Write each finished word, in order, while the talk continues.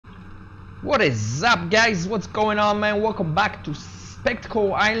What is up, guys? What's going on, man? Welcome back to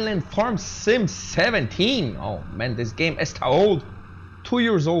Spectacle Island Farm Sim 17. Oh man, this game is old. 2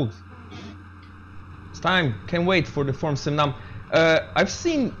 years old. It's time. Can't wait for the Farm Sim now. I've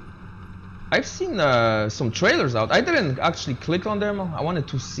seen some trailers out. I didn't actually click on them. I wanted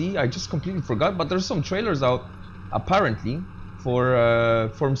to see. I just completely forgot. But there's some trailers out apparently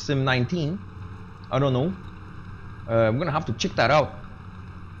for Farm Sim 19. I don't know. I'm gonna have to check that out.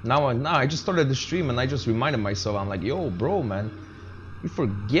 Now I just started the stream and I just reminded myself. I'm like, yo, bro, man, you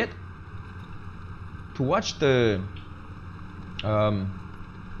forget to watch the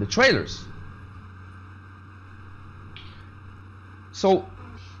trailers. So,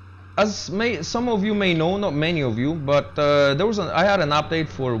 as some of you may know, not many of you, but I had an update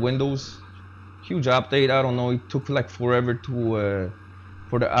for Windows, huge update. I don't know, it took like forever to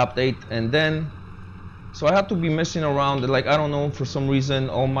for the update, and then. So I had to be messing around, like, I don't know, for some reason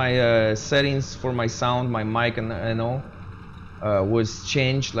all my settings for my sound, my mic and all was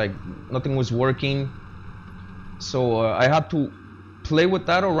changed, like nothing was working. So I had to play with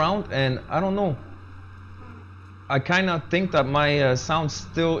that around, and I don't know, I kind of think that my sound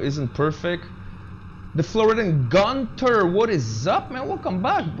still isn't perfect. The Floridian Gunter, what is up, man? Welcome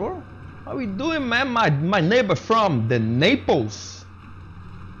back, bro. How we doing, man? My neighbor from the Naples.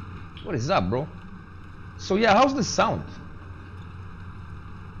 What is up, bro? So yeah, how's the sound?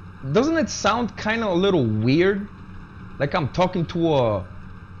 Doesn't it sound kind of a little weird? Like I'm talking to a,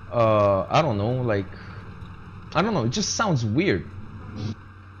 I don't know, like, I don't know, it just sounds weird.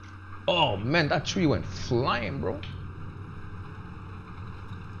 Oh man, that tree went flying, bro.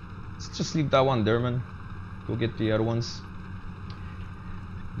 Let's just leave that one there, man. Go get the other ones.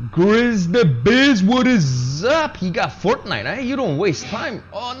 Grizz the Biz, what is up? He got Fortnite, eh? You don't waste time.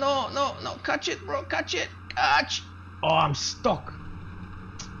 Oh no, catch it, bro, catch it, catch. Oh, I'm stuck.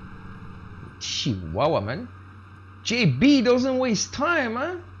 Chihuahua, man. JB doesn't waste time,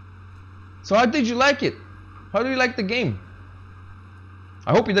 huh? So how did you like it? How do you like the game?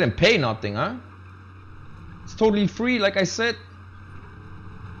 I hope you didn't pay nothing, huh? It's totally free, like I said.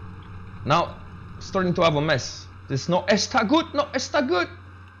 Now, starting to have a mess. There's no está good, no está good.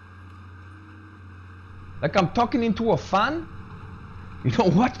 Like I'm talking into a fan. You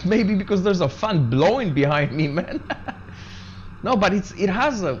know what? Maybe because there's a fan blowing behind me, man. No, but it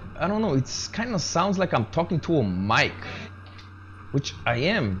has a, I don't know, it's kind of sounds like I'm talking to a mic. Which I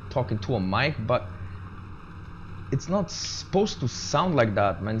am talking to a mic, but it's not supposed to sound like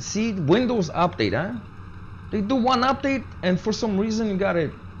that, man. See, Windows update, huh? They do one update and for some reason you got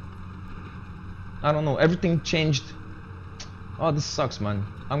it. I don't know, everything changed. Oh, this sucks, man.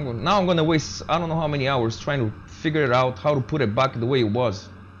 Now I'm gonna waste I don't know how many hours trying to figure it out how to put it back the way it was.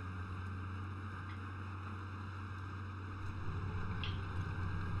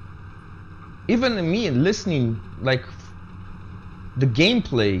 Even me listening, like the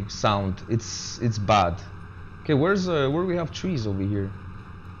gameplay sound, it's bad. Okay, where we have trees over here?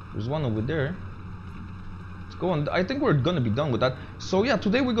 There's one over there. Let's go on. I think we're gonna be done with that. So yeah,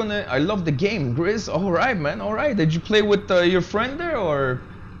 today we're gonna. I love the game, Grizz. All right, man. All right. Did you play with your friend there, or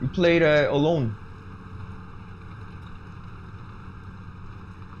you played alone?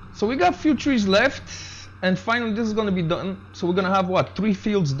 So we got a few trees left, and finally this is gonna be done. So we're gonna have what? 3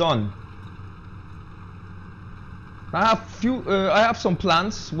 fields done. I have some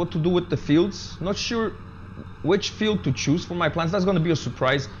plans what to do with the fields. Not sure which field to choose for my plans. That's gonna be a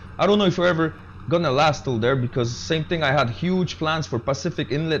surprise. I don't know if we're ever gonna last till there, because same thing, I had huge plans for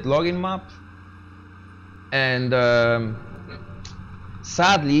Pacific Inlet login map, and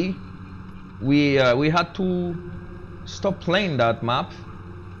sadly we had to stop playing that map.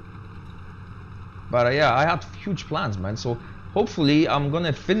 But yeah, I had huge plans, man. So hopefully I'm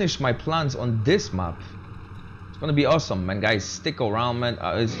gonna finish my plans on this map. It's gonna be awesome, man. Guys, stick around, man.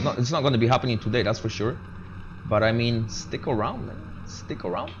 It's not gonna be happening today, that's for sure. But I mean, stick around, man. Stick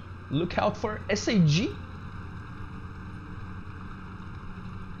around. Look out for SAG.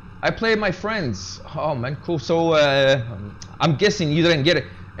 I played my friends. Oh man, cool. So I'm guessing you didn't get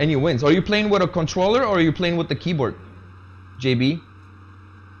any wins. Are you playing with a controller or are you playing with the keyboard, JB?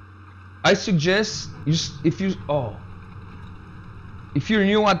 I suggest if you're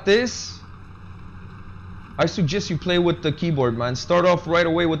new at this, I suggest you play with the keyboard, man. Start off right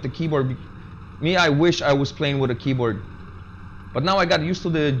away with the keyboard. Me, I wish I was playing with a keyboard. But now I got used to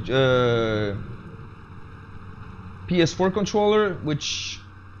the PS4 controller, which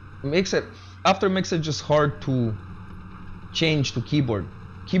makes it just hard to change to keyboard.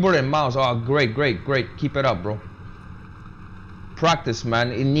 Keyboard and mouse, oh great. Keep it up, bro. Practice,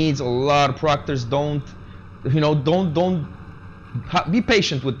 man. It needs a lot of practice. Don't be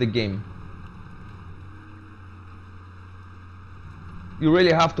patient with the game. You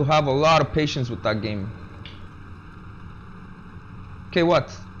really have to have a lot of patience with that game. Okay,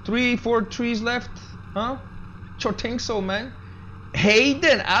 what? 3, 4 trees left? Huh? Sure think so, man.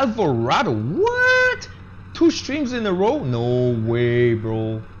 Hayden Alvarado. What? 2 streams in a row? No way,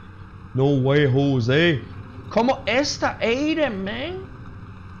 bro. No way, Jose. ¿Cómo está Aiden, man?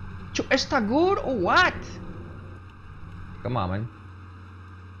 Está good or what? Come on, man.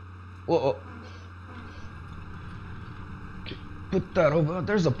 Oh. Okay, put that over.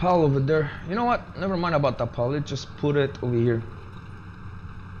 There's a pile over there. You know what? Never mind about that pile. Let's just put it over here.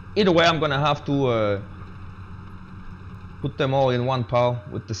 Either way, I'm gonna have to put them all in one pile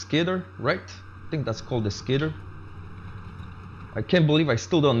with the skidder, right? I think that's called the skidder. I can't believe I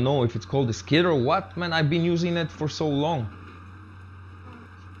still don't know if it's called the skidder or what, man. I've been using it for so long.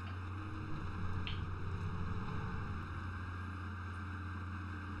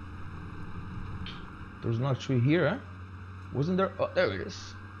 There's not a tree here, huh? Wasn't there? Oh, there it is.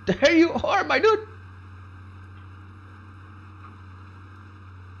 There you are, my dude.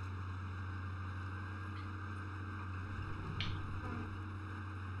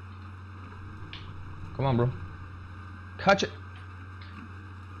 Come on, bro. Catch it.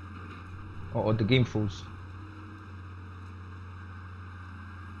 Oh, the game froze.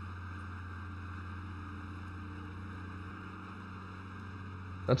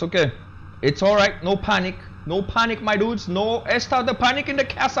 That's okay. It's alright. No panic. No panic, my dudes. No está the panic in the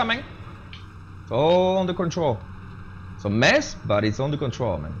casa, man. It's all under control. It's a mess, but it's under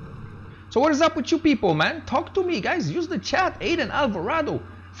control, man. So what is up with you people, man? Talk to me, guys. Use the chat. Aiden Alvarado.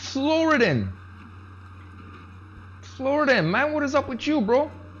 Floridan. Florida, man, what is up with you, bro?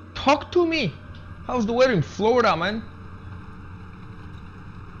 Talk to me. How's the weather in Florida, man?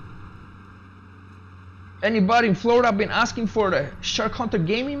 Anybody in Florida been asking for the Shark Hunter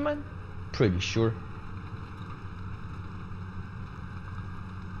Gaming, man? Pretty sure.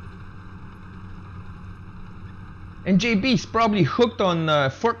 And JB's probably hooked on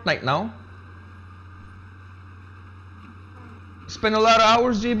Fortnite now. Spend a lot of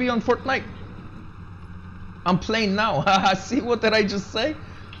hours, JB, on Fortnite. I'm playing now. See, what did I just say?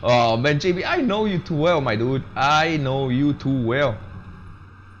 Oh man, JB, I know you too well, my dude. I know you too well.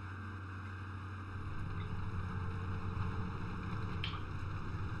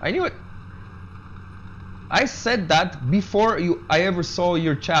 I knew it. I said that before I ever saw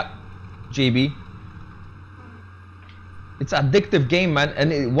your chat, JB. It's an addictive game, man.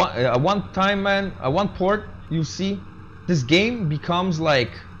 And at one time, man, at one port, you see, this game becomes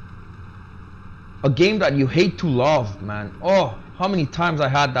like a game that you hate to love, man. Oh, how many times I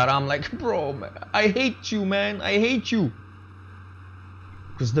had that. I'm like, bro, man, I hate you, man. I hate you.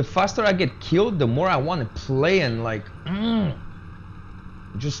 Because the faster I get killed, the more I want to play and like,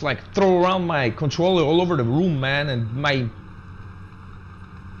 just like throw around my controller all over the room, man, and my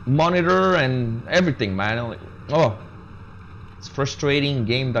monitor and everything, man. I'm like, oh, it's a frustrating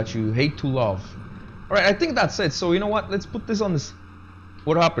game that you hate to love. All right, I think that's it. So you know what? Let's put this on this.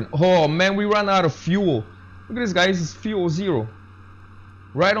 What happened? Oh man, we ran out of fuel. Look at this, guys. It's fuel 0.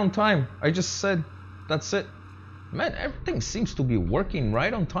 Right on time. I just said that's it. Man, everything seems to be working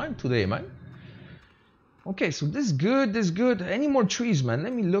right on time today, man. Okay, so this is good. This is good. Any more trees, man?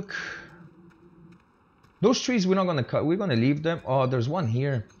 Let me look. Those trees we're not gonna cut. We're gonna leave them. Oh, there's one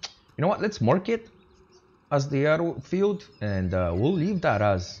here. You know what? Let's mark it as the arrow field, and we'll leave that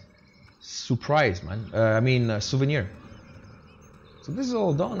as surprise, man. Souvenir. So this is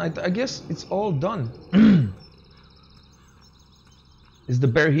all done. I guess it's all done. Is the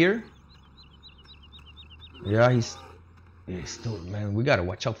bear here? Yeah, he's still, man. We gotta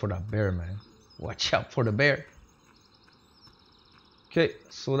watch out for that bear, man. Watch out for the bear. Okay,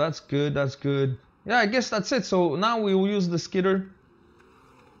 so that's good. That's good. Yeah, I guess that's it. So now we will use the skidder.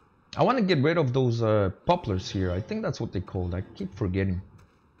 I want to get rid of those poplars here. I think that's what they called. I keep forgetting.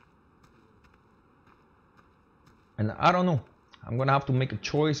 And I don't know. I'm gonna have to make a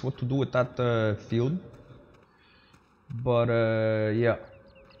choice what to do with that field. But yeah.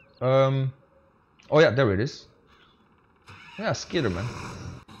 Oh yeah, there it is. Yeah, skidder, man.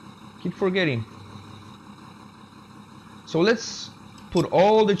 Keep forgetting. So let's put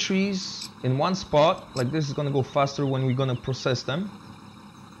all the trees in one spot. Like this is gonna go faster when we're gonna process them.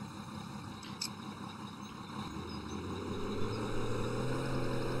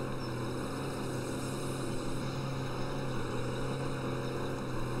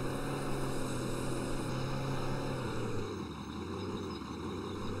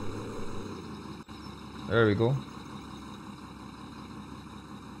 There we go.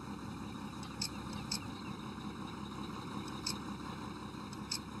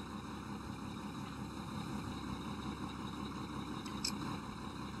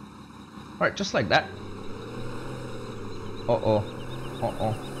 Alright, just like that. Uh-oh.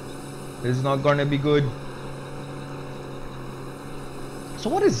 Uh-oh. This is not gonna be good. So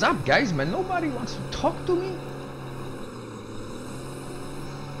what is up, guys, man? Nobody wants to talk to me?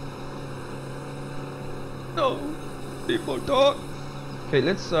 No. People talk. Okay,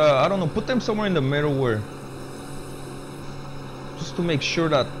 let's, I don't know, put them somewhere in the middle where... Just to make sure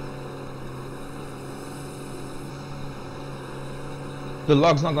that... the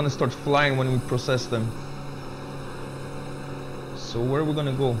log's not gonna start flying when we process them. So where are we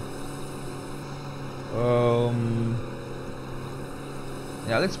gonna go?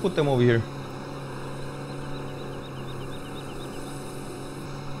 Yeah, let's put them over here.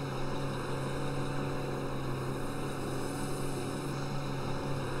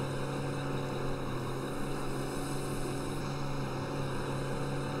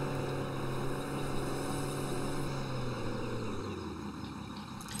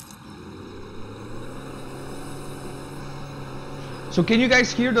 So can you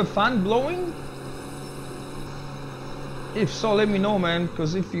guys hear the fan blowing? If so, let me know, man,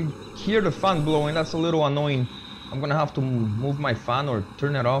 because if you hear the fan blowing, that's a little annoying. I'm gonna have to move my fan or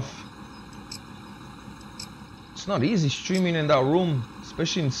turn it off. It's not easy streaming in that room,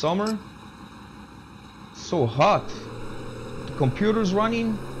 especially in summer. It's so hot. The computer's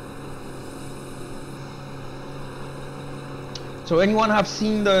running. So anyone have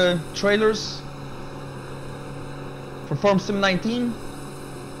seen the trailers for Farm Sim 19?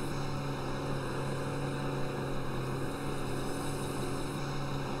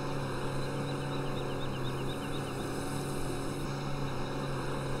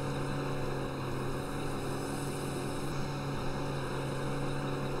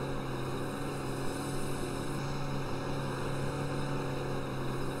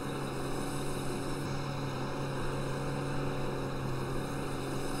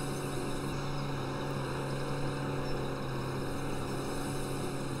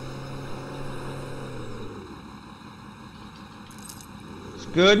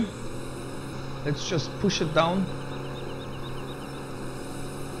 Good. Let's just push it down.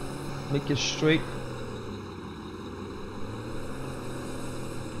 Make it straight.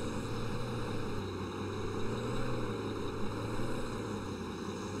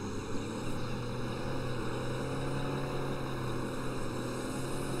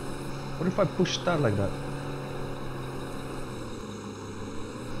 What if I push that like that?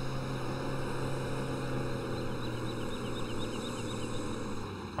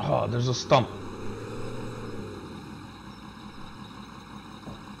 Oh, there's a stump.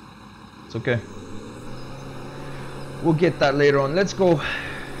 It's okay. We'll get that later on. Let's go.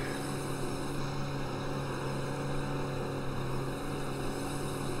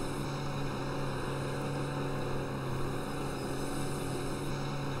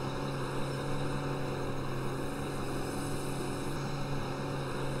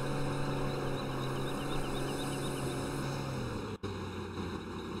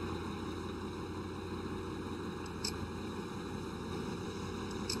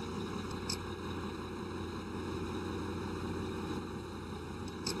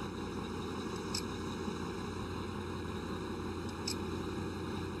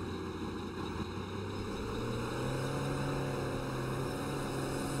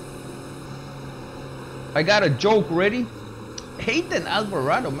 I got a joke ready. Hayden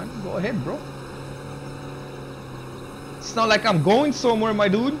Alvarado, man. Go ahead, bro. It's not like I'm going somewhere, my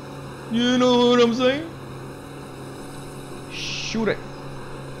dude. You know what I'm saying? Shoot it.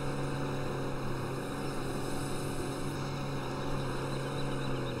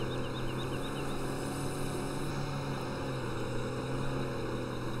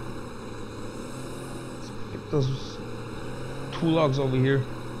 Let's pick those 2 logs over here.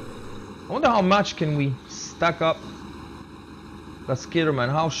 I wonder how much can we stack up that skitter, man.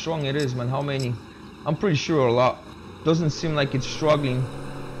 How strong it is, man. How many? I'm pretty sure a lot. Doesn't seem like it's struggling.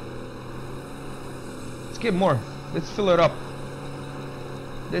 Let's get more. Let's fill it up.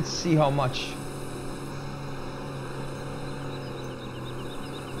 Let's see how much.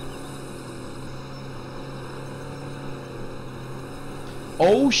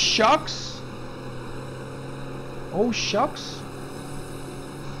 Oh shucks. Oh shucks.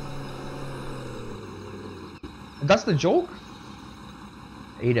 That's the joke?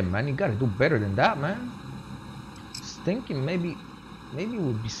 Aiden, man, you gotta do better than that, man. Just thinking maybe it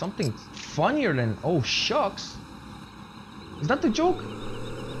would be something funnier than oh shucks. Is that the joke?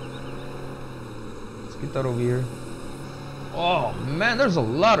 Let's get that over here. Oh man, there's a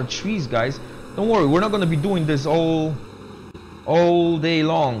lot of trees, guys. Don't worry, we're not gonna be doing this all day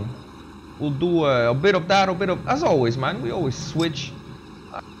long. We'll do a bit of that, a bit of, as always, man. We always switch.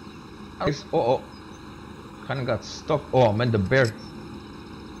 Oh, kind of got stuck. Oh man, the bear.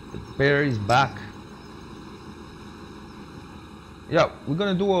 The bear is back. Yeah, we're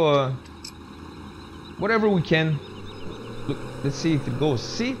gonna do whatever we can. Look, let's see if it goes.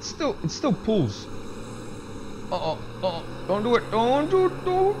 See, it still pulls. Don't do it. Don't do.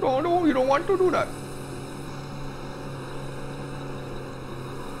 You don't want to do that.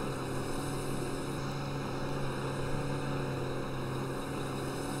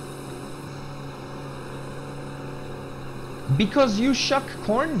 Because you shuck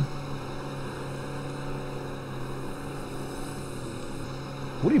corn.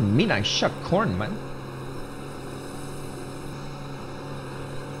 What do you mean I shuck corn, man?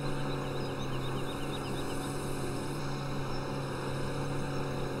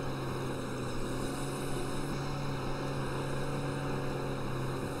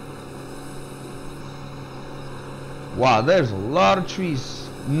 Wow, there's a lot of trees.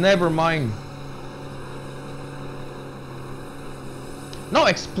 Never mind. No,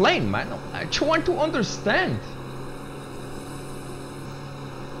 explain, man. I just want to understand.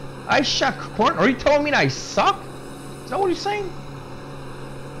 I shuck corn? Are you telling me that I suck? Is that what you're saying?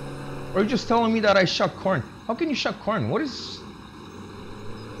 Or are you just telling me that I shuck corn? How can you shuck corn? Where did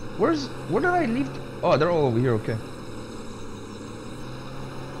I leave? Oh, they're all over here, okay.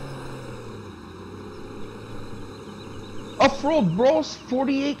 Off-road bros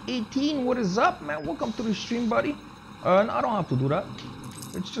 4818, what is up, man? Welcome to the stream, buddy. No, I don't have to do that.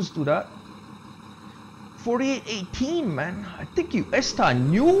 Let's just do that. 4818, man. I think you está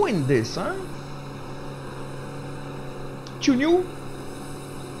new in this, huh? You new?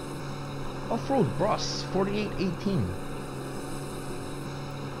 Off-road bros 4818.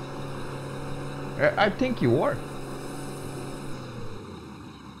 I think you are.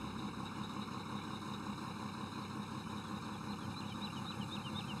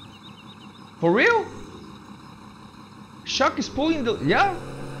 For real? Shuck is pulling the... Yeah?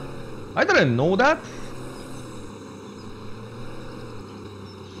 I didn't know that.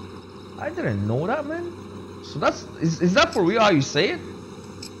 I didn't know that, man. So that's... Is that for real how you say it?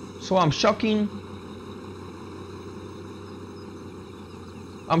 So I'm shucking...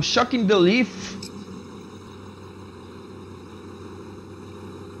 I'm shucking the leaf...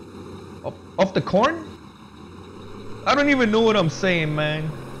 Of the corn? I don't even know what I'm saying, man.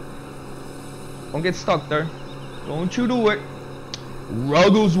 Don't get stuck there. Don't you do it.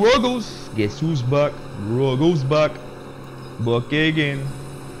 Ruggles. Guess who's back? Ruggles back. Buck again.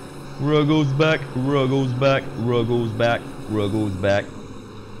 Ruggles back. Ruggles back.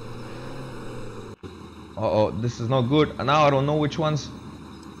 Uh-oh, this is not good. Now I don't know which ones.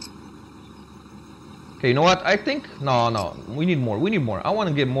 Okay, you know what? I think... No. We need more. I want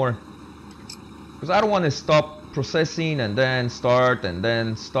to get more. Because I don't want to stop processing and then start and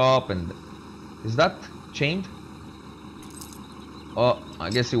then stop and... Is that chained? Oh,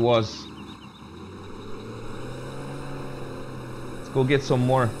 I guess it was. Let's go get some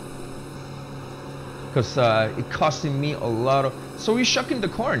more. Because it costing me a lot of... So we're shucking the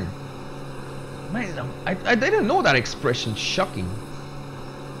corn. Man, I didn't know that expression, shucking.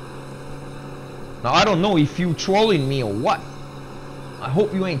 Now I don't know if you trolling me or what. I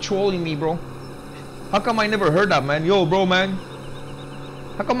hope you ain't trolling me, bro. How come I never heard that, man? Yo, bro, man.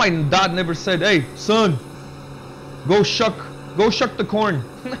 How come my dad never said, hey, son, go shuck the corn?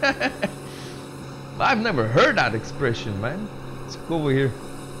 I've never heard that expression, man. Let's go over here.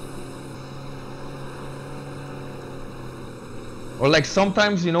 Or like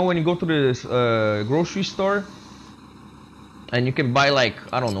sometimes, you know, when you go to the grocery store and you can buy like,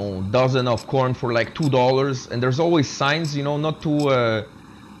 I don't know, a dozen of corn for like $2, and there's always signs, you know, not to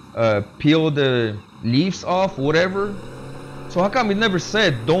peel the leaves off, whatever. So how come it never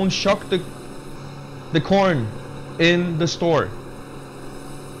said don't shuck the corn in the store?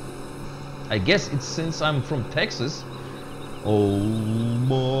 I guess it's since I'm from Texas. Oh,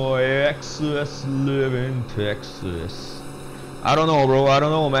 my exes live in Texas. I don't know, bro. I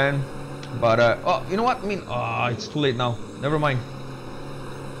don't know, man. But oh, you know what? I mean, it's too late now. Never mind.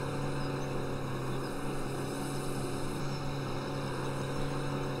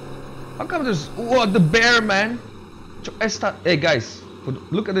 How come there's the bear, man? Hey guys,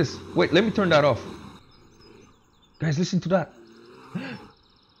 look at this. Wait, let me turn that off. Guys, listen to that.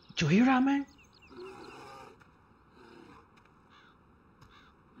 Did you hear that, man?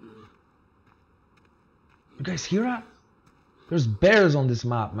 You guys hear that? There's bears on this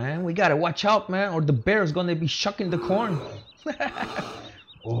map, man. We gotta watch out, man, or the bear's gonna be shucking the corn.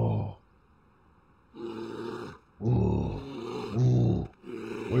 Oh. Ooh.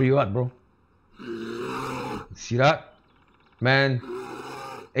 Where you at, bro? See that? Man,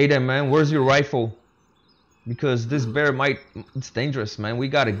 Aiden, man, where's your rifle? Because this bear might... It's dangerous, man. We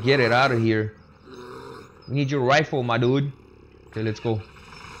gotta get it out of here. We need your rifle, my dude. Okay, let's go.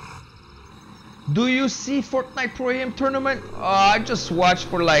 Do you see Fortnite Pro Am tournament? I just watched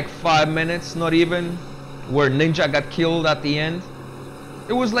for like 5 minutes, not even. Where Ninja got killed at the end.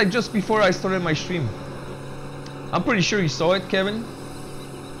 It was like just before I started my stream. I'm pretty sure you saw it, Kevin.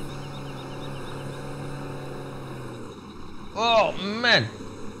 Oh man,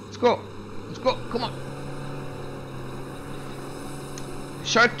 let's go, come on.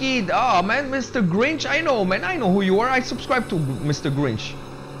 Sharky, oh man, Mr. Grinch, I know, man, I know who you are. I subscribe to Mr. Grinch.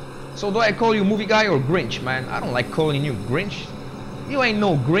 So do I call you movie guy or Grinch, man? I don't like calling you Grinch. You ain't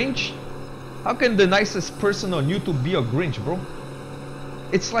no Grinch. How can the nicest person on YouTube be a Grinch, bro?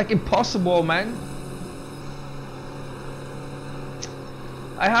 It's like impossible, man.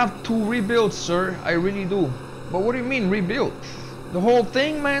 I have to rebuild, sir. I really do. But what do you mean rebuild? The whole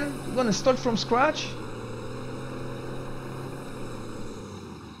thing, man? You're gonna start from scratch?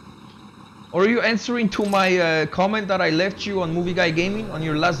 Or are you answering to my comment that I left you on Movie Guy Gaming on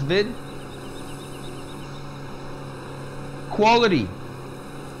your last vid? Quality.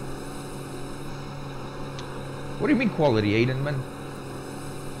 What do you mean quality, Aiden, man?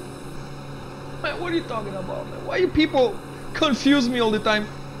 Man, what are you talking about, man? Why you people confuse me all the time?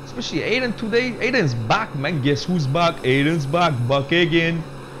 Especially Aiden today. Aiden's back, man. Guess who's back? Aiden's back. Back again.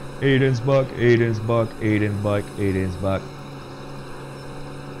 Aiden's back. Aiden's back. Aiden's back. Aiden's back.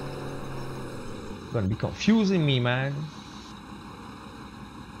 Gonna be confusing me, man.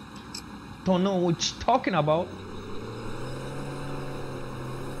 Don't know what you're talking about.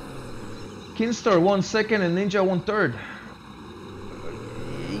 Kinstar 1 second and Ninja 1/3.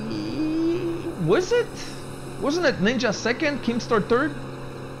 Was it? Wasn't it Ninja second, Kinstar third?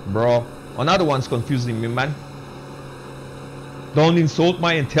 Bro, another one's confusing me, man. Don't insult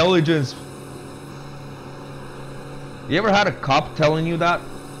my intelligence. You ever had a cop telling you that?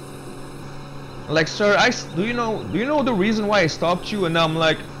 Like, sir, do you know the reason why I stopped you? And I'm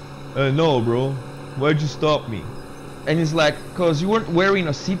like, no, bro. Why'd you stop me? And he's like, cause you weren't wearing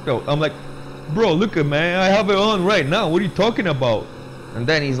a seatbelt. I'm like, bro, look at man, I have it on right now. What are you talking about? And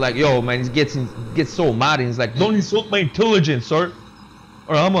then he's like, yo, man, he gets so mad and he's like, don't insult my intelligence, sir,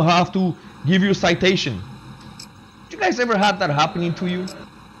 or I'm gonna have to give you a citation. Did you guys ever had that happening to you?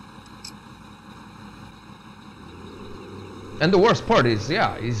 And the worst part is,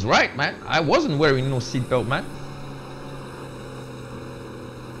 yeah, he's right, man. I wasn't wearing no seatbelt, man.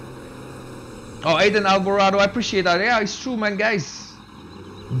 Oh, Aiden Alvarado, I appreciate that. Yeah, it's true, man, guys.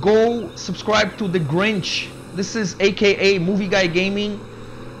 Go subscribe to the Grinch. This is AKA Movie Guy Gaming.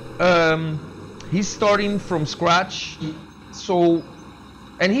 He's starting from scratch. So,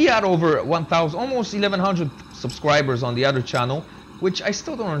 and he had over 1,000, almost 1,100 subscribers on the other channel, which I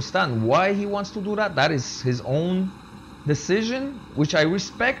still don't understand why he wants to do that. That is his own decision, which I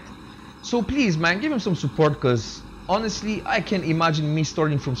respect. So please, man, give him some support, because honestly, I can imagine me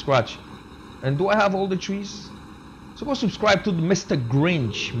starting from scratch. And do I have all the trees? So go subscribe to the Mr.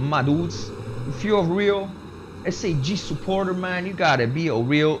 Grinch, my dudes. If you're a real SAG supporter, man, you gotta be a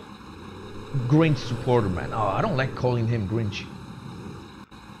real Grinch supporter, man. Oh, I don't like calling him Grinch.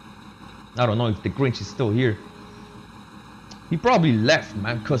 I don't know if the Grinch is still here. He probably left,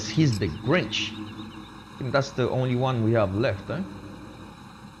 man, because he's the Grinch. I think that's the only one we have left, eh?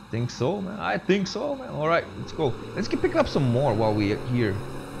 Think so, man? I think so, man. Alright, let's go. Let's pick up some more while we're here.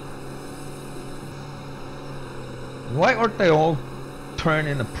 Why aren't they all turned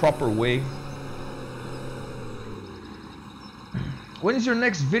in a proper way? When is your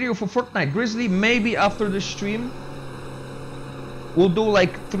next video for Fortnite? Grizzly, maybe after the stream. We'll do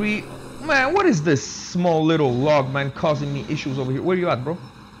like 3... Man, what is this small little log, man, causing me issues over here? Where you at, bro?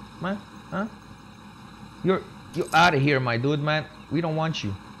 Man, huh? You're out of here, my dude, man. We don't want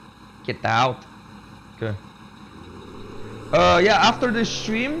you. Get out. Okay. Yeah, after this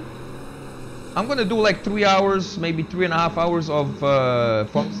stream, I'm gonna do like 3 hours, maybe 3.5 hours of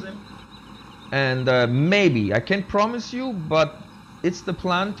Fun Sim. And maybe, I can't promise you, but it's the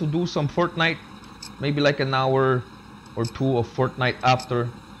plan to do some Fortnite, maybe like an hour or 2 of Fortnite after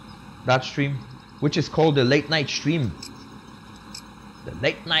that stream, which is called the late night stream. The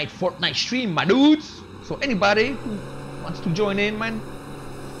late night Fortnite stream, my dudes. So anybody who wants to join in, man,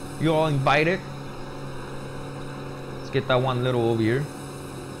 you're all invited. Let's get that one little over here.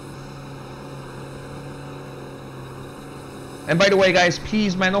 And by the way, guys,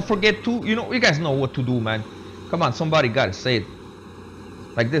 please, man, don't forget to, you guys know what to do, man. Come on, somebody gotta say it.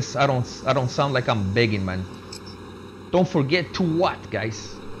 Like this, I don't sound like I'm begging, man. Don't forget to what,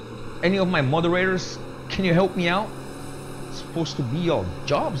 guys? Any of my moderators, can you help me out? supposed to be your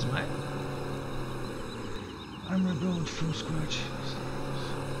jobs, man. I'm rebuilt from scratch.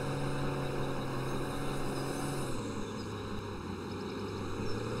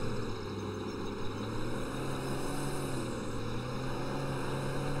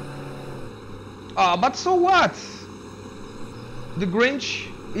 But so what? The Grinch,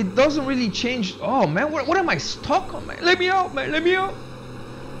 it doesn't really change. Oh man, what am I stuck on, man? Let me out, man. Let me out.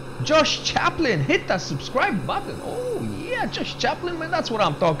 Josh Chaplin, hit that subscribe button. Oh yeah, Josh Chaplin, man. That's what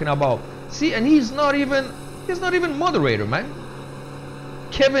I'm talking about. See, and he's not even moderator, man.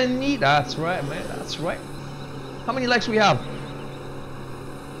 Kevin Nee, that's right, man. That's right. How many likes we have?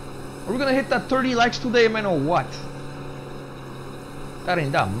 Are we gonna hit that 30 likes today, man, or what? That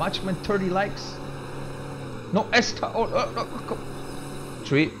ain't that much, man. 30 likes. No, Esta. Oh, come.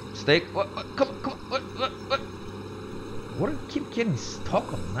 Tree, steak. Come on, come on. What do you keep getting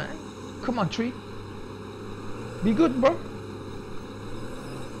stuck on, man? Come on, Tree. Be good, bro.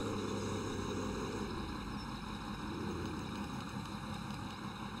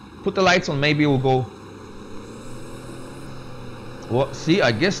 Put the lights on, maybe it will go. Well, see,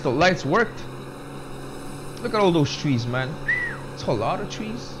 I guess the lights worked. Look at all those trees, man. It's a lot of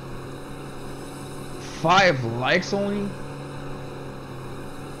trees. 5 likes only.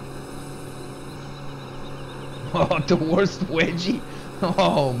 Oh, the worst wedgie.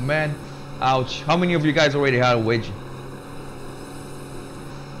 Oh man, ouch. How many of you guys already had a wedgie?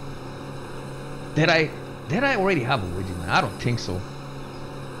 Did I already have a wedgie, man? I don't think so.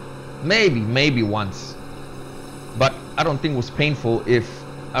 Maybe once, but I don't think it was painful if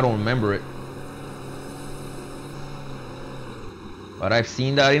I don't remember it. But I've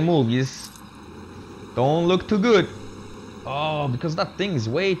seen that in movies. Don't look too good. Oh, because that thing is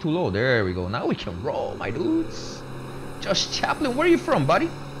way too low. There we go. Now we can roll, my dudes. Josh Chaplin, where are you from, buddy?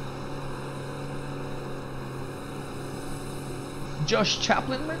 Josh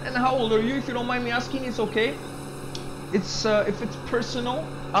Chaplin, man. And how old are you? If you don't mind me asking, it's okay. It's if it's personal,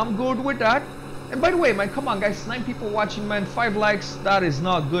 I'm good with that. And by the way, man, come on, guys. 9 people watching, man. 5 likes. That is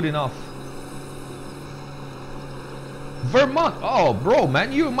not good enough. Vermont. Oh, bro,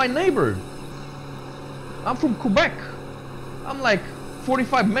 man, you're my neighbor. I'm from Quebec. I'm like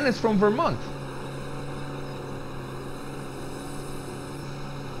 45 minutes from Vermont.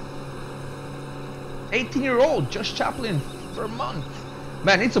 "18-year-old Josh Chaplin, Vermont."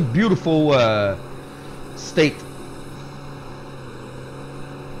 Man, it's a beautiful state.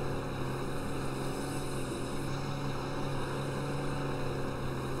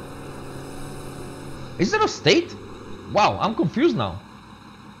 Is it a state? Wow, I'm confused now.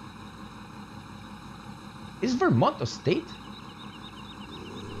 Is Vermont a state?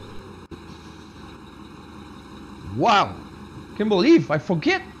 Wow, can't believe I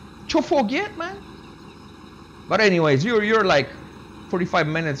forget. To forget, man. But anyways, you're like 45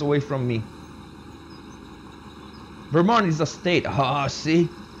 minutes away from me. Vermont is a state. Ah, see,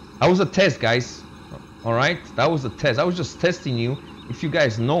 that was a test, guys. All right, that was a test. I was just testing you. If you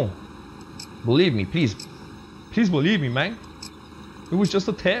guys know, believe me, please believe me, man. It was just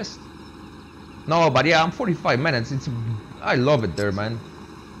a test. No, but yeah, I'm 45 minutes. I love it there, man.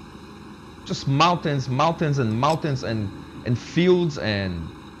 Just mountains and fields and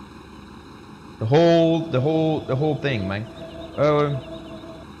the whole thing, man.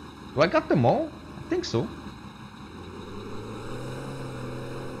 Do I got them all? I think so.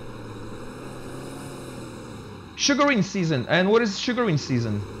 Sugaring season. And what is sugaring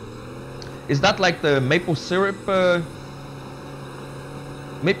season? Is that like the maple syrup?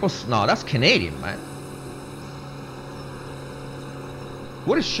 No, that's Canadian, man.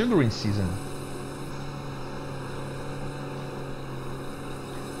 What is sugaring season?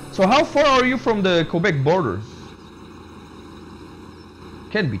 So how far are you from the Quebec border?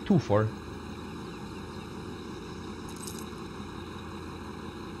 Can't be too far.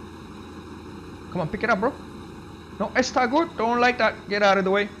 Come on, pick it up, bro. No, está good. Don't like that. Get out of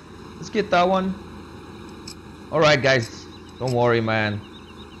the way. Let's get that one. Alright, guys. Don't worry, man.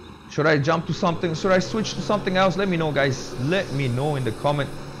 Should I jump to something? Should I switch to something else? Let me know, guys. Let me know in the comment.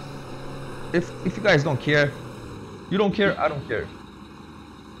 If you guys don't care. You don't care, I don't care.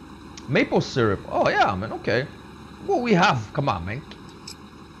 Maple syrup. Oh yeah, man, okay. Well, we have, come on, man.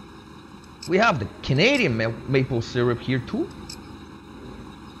 We have the Canadian maple syrup here too.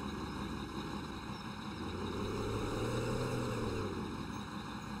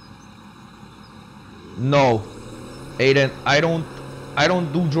 No, Aiden, I don't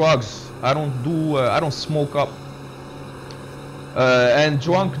do drugs. I don't smoke up. And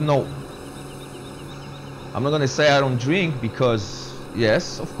drunk, no. I'm not gonna say I don't drink because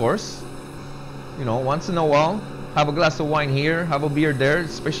yes, of course. You know, once in a while, Have a glass of wine here, have a beer there,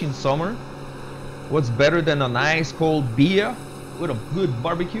 especially in summer. What's better than a nice cold beer with a good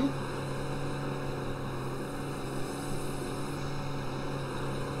barbecue?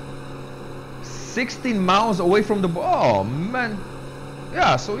 "16 miles away from the oh man."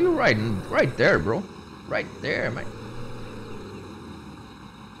 Yeah, so you're right there, bro. Right there, man.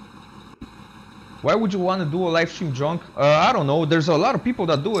 Why would you want to do a live stream drunk? I don't know. There's a lot of people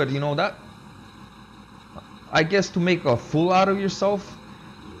that do it, you know that? I guess to make a fool out of yourself.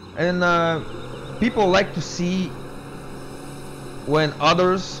 And people like to see when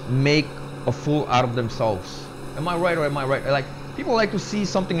others make a fool out of themselves. Am I right or am I right? Like, people like to see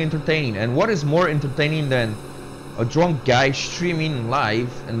something entertaining. And what is more entertaining than a drunk guy streaming live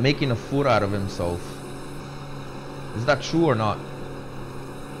and making a fool out of himself? Is that true or not?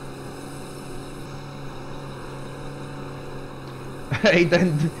 Hey,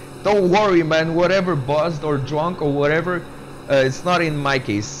 then don't worry, man. Whatever, buzzed or drunk or whatever, it's not in my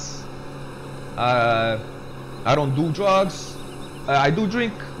case. I don't do drugs. I do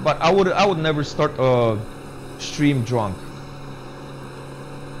drink, but I would never start a stream drunk.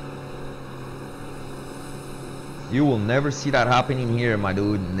 You will never see that happening here, my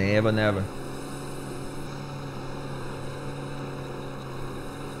dude. Never, never.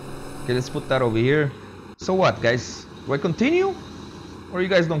 Okay, let's put that over here. So what, guys? Do I continue? Or you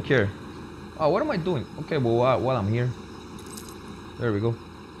guys don't care? Oh, what am I doing? Okay, well, while I'm here. There we go.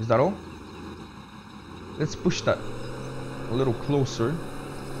 Is that all? Let's push that a little closer.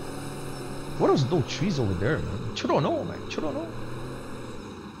 What are those trees over there, man? You don't know, man. You don't know.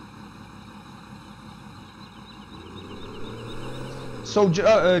 So,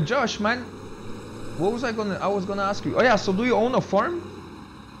 Josh, man, what was I was gonna ask you? Oh yeah, so do you own a farm?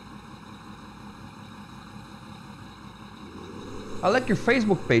 I like your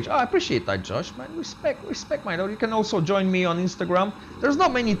Facebook page. Oh, I appreciate that, Josh, man. Respect, my dog. You can also join me on Instagram. There's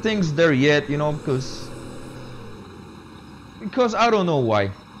not many things there yet, you know, because I don't know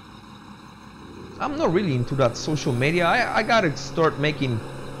why. I'm not really into that social media. I gotta start making.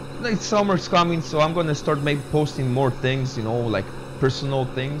 Like, summer's coming, so I'm gonna start maybe posting more things, you know, like personal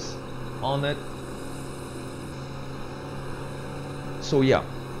things on it. So yeah,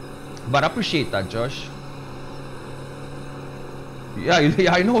 but I appreciate that, Josh. Yeah,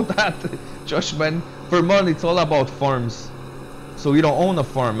 I know that, Josh, man. Vermont, it's all about farms. So you don't own a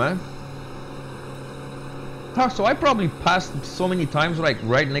farm, eh? So I probably passed so many times, like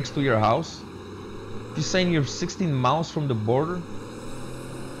right next to your house. You're saying you're 16 miles from the border?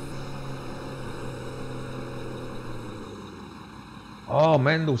 Oh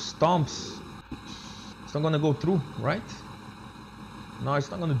man, those stumps. It's not gonna go through, right? No,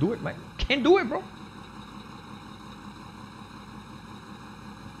 it's not gonna do it, man. Can't do it, bro.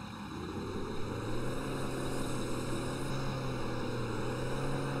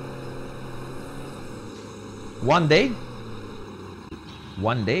 One day,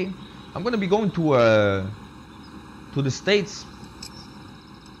 I'm gonna be going to the States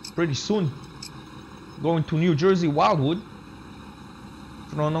pretty soon. Going to New Jersey, Wildwood.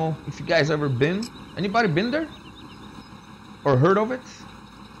 I don't know if you guys ever been. Anybody been there? Or heard of it?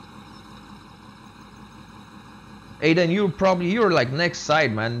 Hey, then you're like next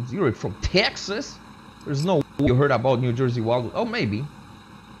side, man. You're from Texas. There's no way you heard about New Jersey Wildwood. Oh, maybe.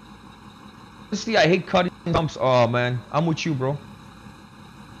 Honestly, I hate cutting stumps. Oh man, I'm with you, bro.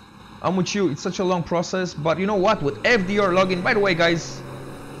 I'm with you. It's such a long process, but you know what? With FDR login, by the way, guys,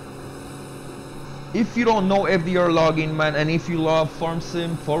 if you don't know FDR login, man, and if you love farm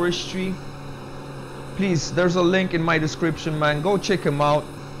sim, forestry, please, there's a link in my description, man. Go check him out.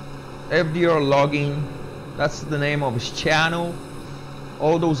 FDR login. That's the name of his channel.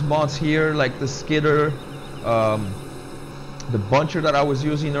 All those mods here, like the skidder, the buncher that I was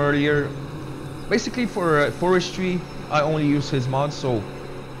using earlier. Basically for forestry, I only use his mods, so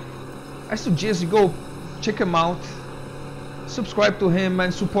I suggest you go check him out, subscribe to him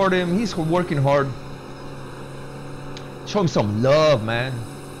and support him. He's working hard. Show him some love, man.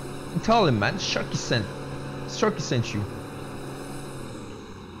 And tell him, man, Sharky sent you.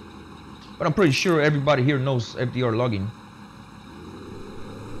 But I'm pretty sure everybody here knows FDR login.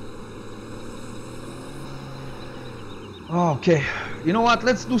 Okay, you know what?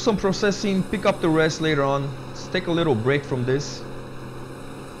 Let's do some processing, pick up the rest later on. Let's take a little break from this.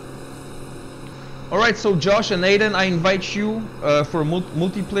 Alright, so Josh and Aiden, I invite you for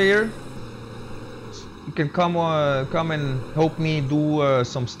multiplayer. You can come and help me do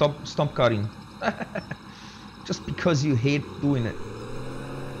some stump cutting. Just because you hate doing it.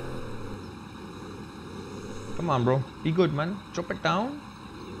 Come on, bro. Be good, man. Drop it down.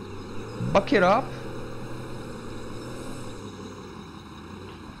 Buck it up.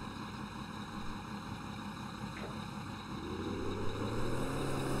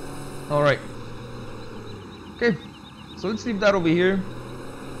 Alright. Okay. So let's leave that over here.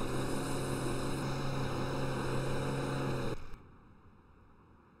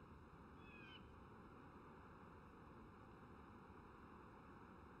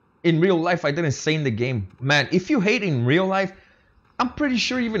 In real life, I didn't say in the game. Man, if you hate in real life, I'm pretty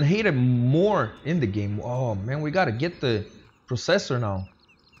sure you even hate it more in the game. Oh man, we gotta get the processor now.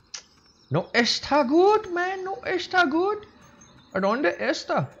 No está good, man. No está good. ¿Dónde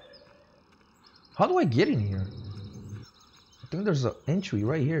está? How do I get in here? I think there's an entry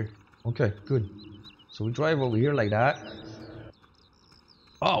right here. Okay, good. So we drive over here like that.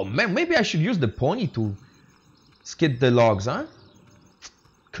 Oh man, maybe I should use the pony to skid the logs, huh?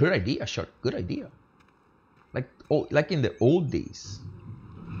 Good idea, Shark. Good idea. Like in the old days.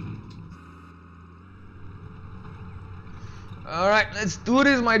 Alright, let's do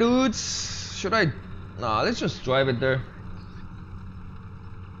this, my dudes. Should I? Nah, let's just drive it there.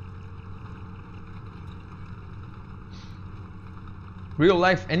 Real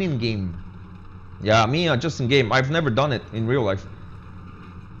life and in game. Yeah, me just in game. I've never done it in real life.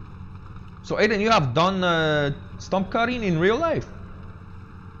 So Aiden, you have done stump cutting in real life?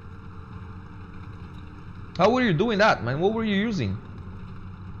 How were you doing that, man? What were you using?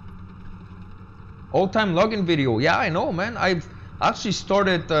 All-time login video. Yeah, I know, man. I've actually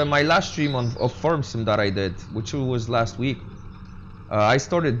started my last stream of Farm Sim that I did, which was last week. I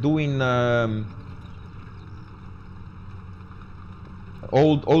started doing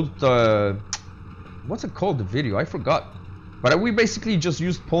old what's it called, the video? I forgot. But we basically just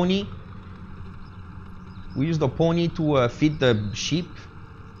used pony. We used the pony to feed the sheep.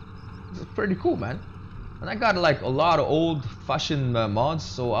 It's pretty cool, man. And I got like a lot of old-fashioned mods,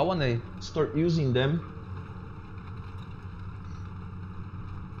 so I want to start using them.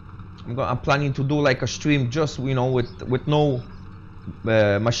 I'm planning to do like a stream just, you know, with no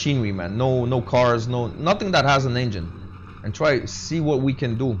machinery, man. No cars, nothing that has an engine, and try see what we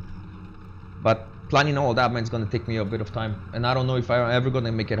can do. But planning all that, man, is gonna take me a bit of time, and I don't know if I'm ever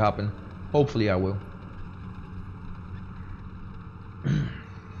gonna make it happen. Hopefully, I will.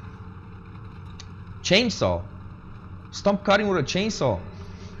 Chainsaw. Stump cutting with a chainsaw.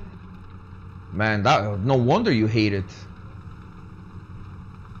 Man, that no wonder you hate it.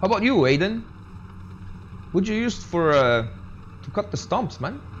 How about you, Aiden? What'd you use for to cut the stumps,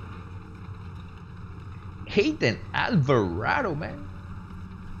 man? Aiden Alvarado, man.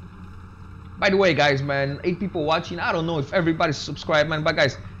 By the way, guys, man, 8 people watching. I don't know if everybody's subscribed, man, but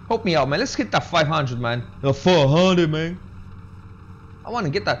guys, help me out, man. Let's hit that 500, man. The 400, man. I want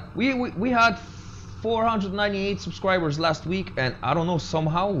to get that. We had 498 subscribers last week, and I don't know,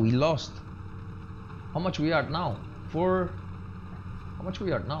 somehow we lost. How much we are now? How much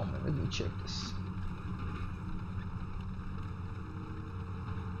we are now, man? Let me check this.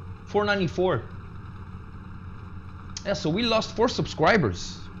 494. Yeah, so we lost 4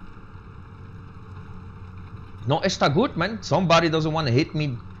 subscribers. No, está good, man. Somebody doesn't want to hit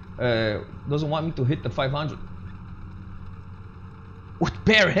me. Doesn't want me to hit the 500. With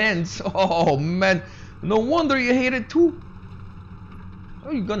bare hands. Oh man, no wonder you hate it too. How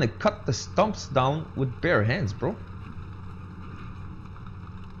are you gonna cut the stumps down with bare hands, bro?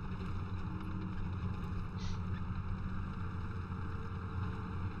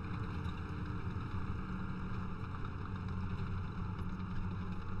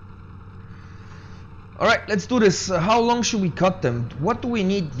 Alright, let's do this. How long should we cut them? What do we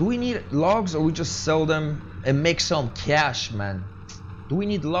need? Do we need logs, or we just sell them and make some cash, man? Do we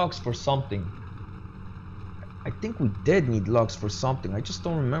need logs for something? I think we did need logs for something. I just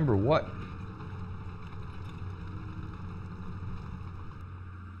don't remember what.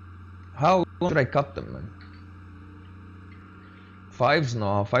 How long should I cut them, man? 5s?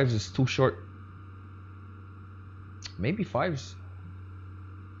 No, 5s is too short. Maybe 5s.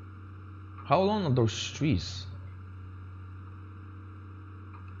 How long are those trees?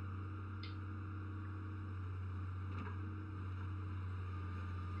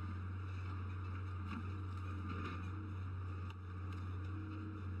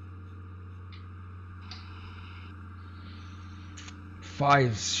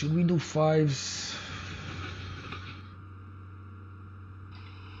 Fives. Should we do 5s?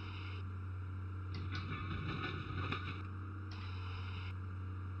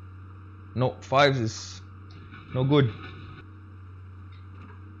 No, 5s is no good.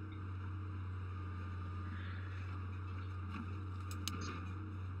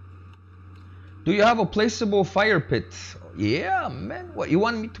 Do you have a placeable fire pit? Yeah, man. What, you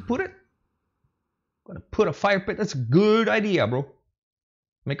want me to put it? I'm gonna put a fire pit. That's a good idea, bro.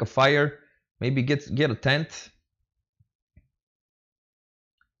 Make a fire. Maybe get a tent.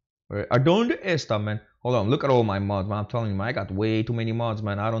 Adonde esta, man. Hold on, look at all my mods, man. I'm telling you, man, I got way too many mods,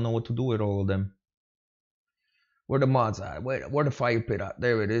 man. I don't know what to do with all of them. Where the mods at? Where the fire pit at?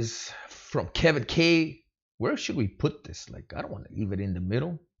 There it is. From Kevin K. Where should we put this? Like, I don't want to leave it in the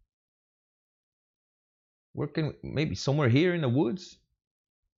middle. Where can we, maybe somewhere here in the woods?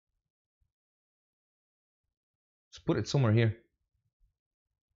 Let's put it somewhere here.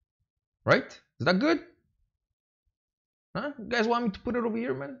 Right? Is that good? Huh? You guys want me to put it over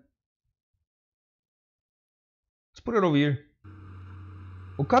here, man? Let's put it over here.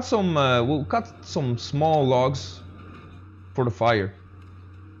 We'll cut some small logs for the fire.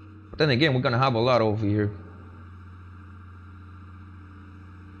 But then again, we're gonna have a lot over here.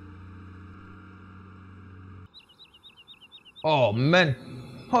 Oh man!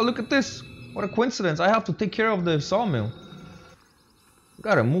 Oh, look at this! What a coincidence! I have to take care of the sawmill.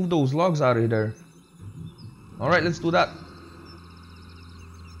 Gotta move those logs out of there. All right, let's do that.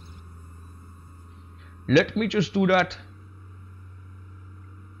 Let me just do that.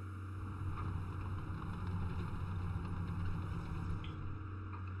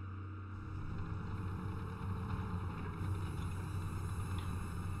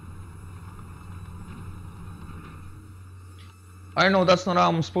 I know that's not how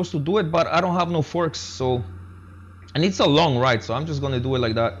I'm supposed to do it, but I don't have no forks, so... And it's a long ride, so I'm just gonna do it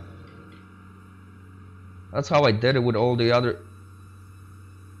like that. That's how I did it with all the other...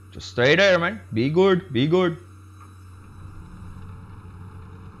 Just stay there, man. Be good, be good.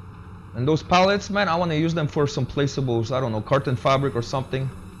 And those pallets, man, I want to use them for some placeables. I don't know, carton fabric or something.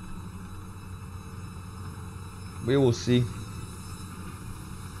 We will see.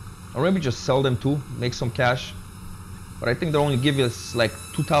 Or maybe just sell them too, make some cash. But I think they'll only give us like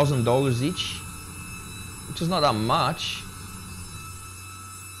 $2,000 each, which is not that much.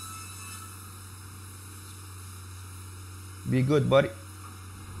 Be good, buddy.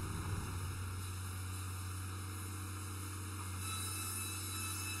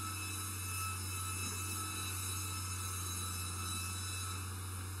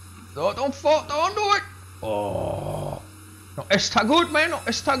 No, don't fall, don't do it. Oh, no, está good, man. No,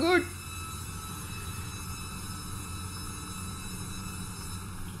 está good.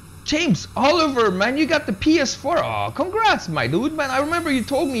 James Oliver, man, you got the PS4. Oh, congrats, my dude, man. I remember you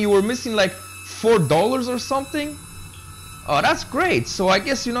told me you were missing like $4 or something. Oh, that's great. So I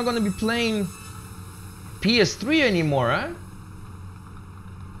guess you're not gonna be playing PS3 anymore, huh?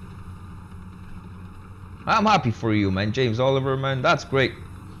 I'm happy for you, man, James Oliver, man. That's great.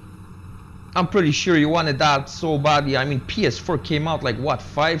 I'm pretty sure you wanted that so badly. I mean, PS4 came out like what,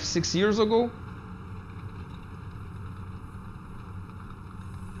 5-6 years ago?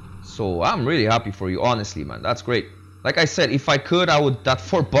 So I'm really happy for you, honestly, man. That's great. Like I said, if I could, I would, that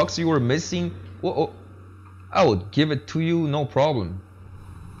 $4 you were missing, I would give it to you, no problem.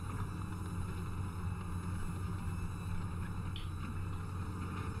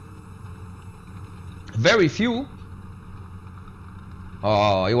 Very few.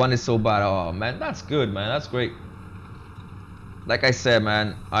 Oh, you want it so bad. Oh man, that's good, man. That's great. Like I said,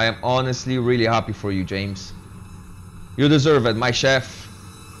 man, I am honestly really happy for you, James. You deserve it, my chef.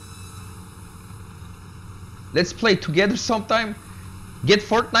 Let's play together sometime. Get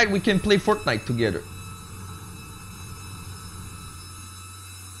Fortnite, we can play Fortnite together.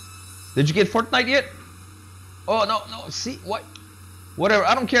 Did you get Fortnite yet? Oh, no, see, what? Whatever,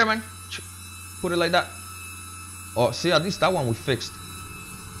 I don't care, man. Put it like that. Oh, see, at least that one we fixed.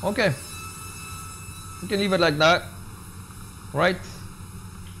 Okay. We can leave it like that. Right?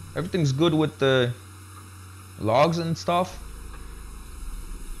 Everything's good with the logs and stuff.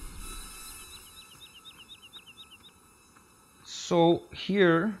 So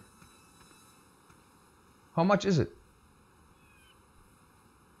here, how much is it?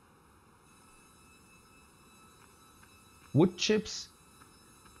 Wood chips?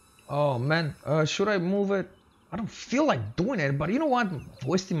 Oh man, should I move it? I don't feel like doing it, but you know what? I'm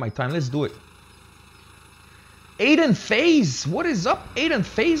wasting my time. Let's do it. Aiden FaZe, what is up, Aiden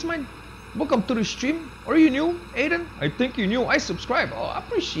FaZe, man? Welcome to the stream. Are you new, Aiden? I think you're new. I subscribe. Oh, I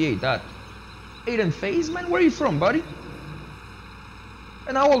appreciate that. Aiden FaZe, man, where are you from, buddy?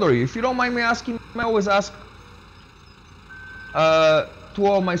 And how old are you? If you don't mind me asking, I always ask to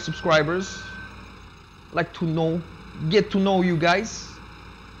all my subscribers. Like to know, get to know you guys.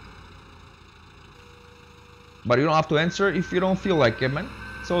 But you don't have to answer if you don't feel like it, man.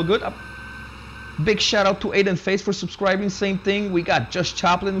 It's all good. Big shout out to Aiden FaZe for subscribing. Same thing. We got Just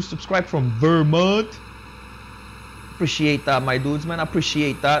Chaplin who subscribed from Vermont. Appreciate that, my dudes, man. I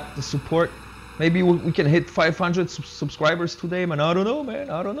appreciate that, the support. Maybe we can hit 500 subscribers today, man. I don't know, man.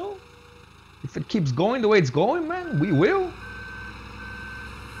 I don't know. If it keeps going the way it's going, man, we will.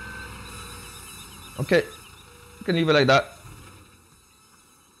 Okay, you can leave it like that.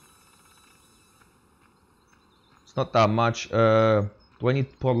 It's not that much. Do I need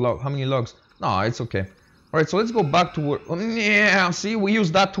to put log? How many logs? No, it's okay. Alright, so let's go back to work. Yeah, see, we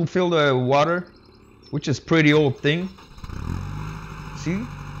use that to fill the water, which is pretty old thing. See?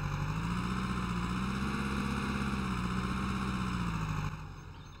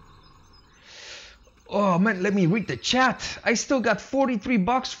 Oh man, let me read the chat. I still got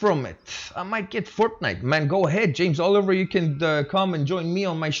 $43 from it. I might get Fortnite. Man, go ahead, James Oliver. You can come and join me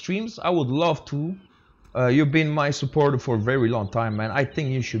on my streams. I would love to. You've been my supporter for a very long time, man. I think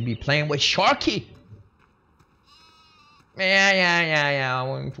you should be playing with Sharky. Yeah.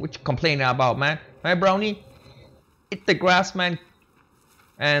 What you complaining about, man? Hey, Brownie? Eat the grass, man.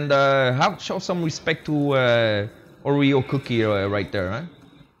 And show some respect to Oreo cookie right there, man.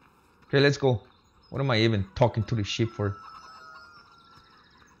 Okay, let's go. What am I even talking to the sheep for?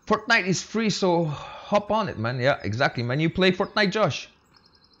 Fortnite is free, so hop on it, man. Yeah, exactly, man. You play Fortnite, Josh?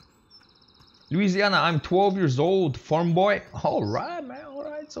 Louisiana, I'm 12 years old, farm boy. All right, man. All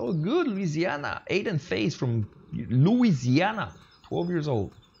right, so good, Louisiana. Aiden Faze from Louisiana, 12 years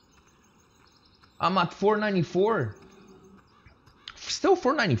old. I'm at 494. Still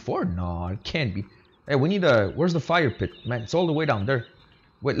 494? No, it can't be. Hey, we need a. Where's the fire pit, man? It's all the way down there.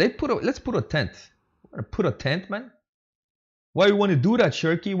 Wait, let's put a tent. We're gonna put a tent, man. Why you want to do that,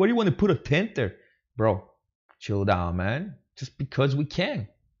 Sharky? Why do you want to put a tent there, bro? Chill down, man. Just because we can.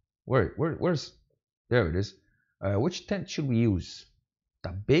 Where's? There it is. Which tent should we use? The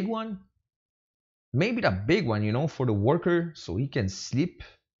big one? Maybe the big one, you know, for the worker, so he can sleep.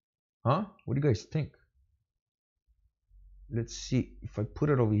 Huh? What do you guys think? Let's see if I put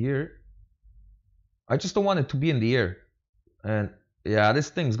it over here. I just don't want it to be in the air. And yeah, this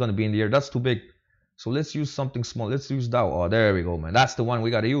thing's gonna be in the air. That's too big. So let's use something small. Let's use that. Oh, there we go, man. That's the one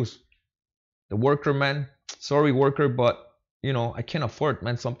we gotta use. The worker, man. Sorry, worker, but you know, I can't afford,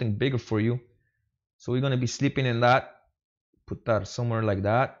 man, something bigger for you. So we're gonna be sleeping in that. Put that somewhere like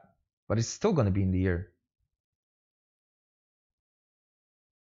that. But it's still gonna be in the air.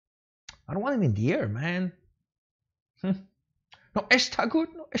 I don't want him in the air, man. No, está good.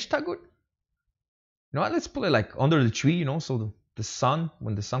 No, está good. You know what? Let's put it like under the tree, you know, so the sun,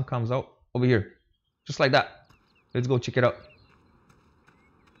 when the sun comes out, over here. Just like that. Let's go check it out.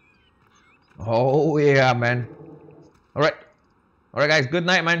 Oh, yeah, man. Alright. Alright, guys. Good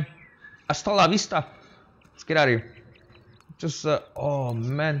night, man. Hasta la vista. Let's get out of here. Just, oh,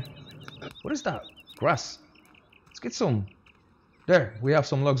 man. What is that? Grass. Let's get some. There. We have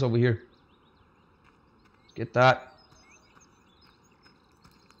some logs over here. Let's get that.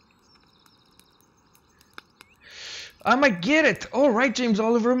 I might get it. Alright, James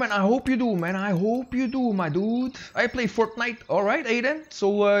Oliver, man. I hope you do, man. I hope you do, my dude. I play Fortnite. Alright, Aiden.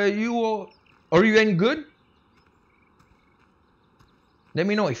 So, are you any good? Let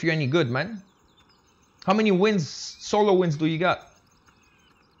me know if you're any good, man. How many wins, solo wins do you got?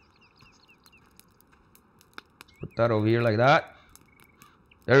 Put that over here like that.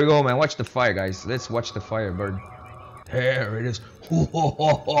 There we go, man. Watch the fire, guys. Let's watch the fire burn. There it is.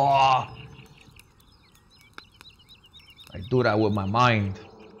 I do that with my mind.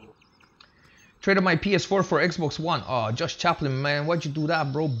 Traded my PS4 for Xbox One. Oh, Josh Chaplin, man. Why'd you do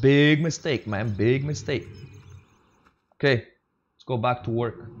that, bro? Big mistake, man. Big mistake. Okay. Let's go back to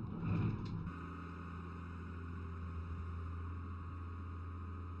work.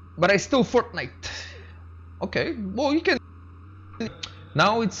 But I still Fortnite. Okay. Well, you can...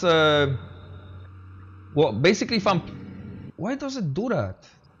 Now it's... Well, basically if I'm... Why does it do that?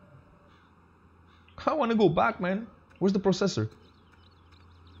 I want to go back, man. Where's the processor?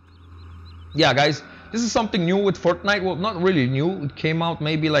 Yeah, guys, this is something new with Fortnite. Well, not really new. It came out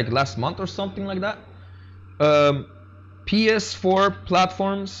maybe like last month or something like that. PS4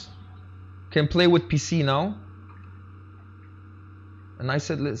 platforms can play with PC now. And I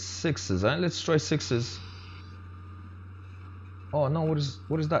said let's 6s, huh? Let's try 6s. Oh no, what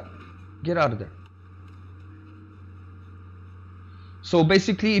is that? Get out of there. So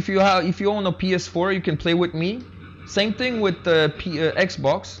basically, if you own a PS4, you can play with me. Same thing with the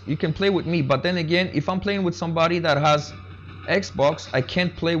Xbox. You can play with me, but then again, if I'm playing with somebody that has Xbox, I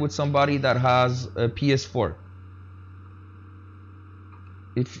can't play with somebody that has a PS4.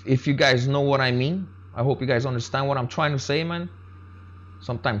 If you guys know what I mean, I hope you guys understand what I'm trying to say, man.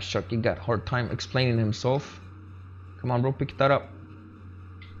 Sometimes Sharky got a hard time explaining himself. Come on, bro, pick that up.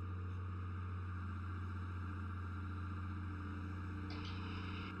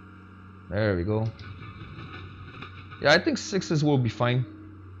 There we go. Yeah, I think 6s will be fine.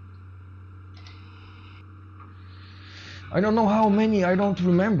 I don't know how many I don't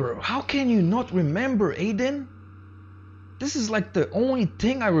remember. How can you not remember, Aiden? This is like the only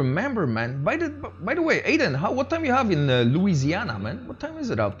thing I remember, man. By the way, Aiden, what time you have in Louisiana, man? What time is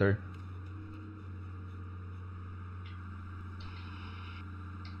it out there?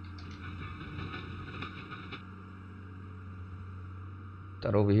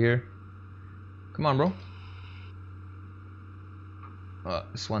 That over here. Come on, bro.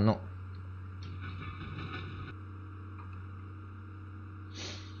 This one, no.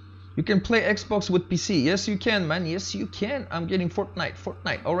 You can play Xbox with PC. Yes, you can, man. Yes, you can. I'm getting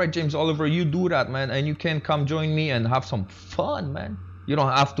Fortnite. All right, James Oliver, you do that, man. And you can come join me and have some fun, man. You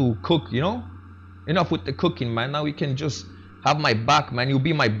don't have to cook, you know? Enough with the cooking, man. Now you can just have my back, man. You'll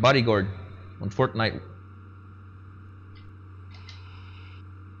be my bodyguard on Fortnite.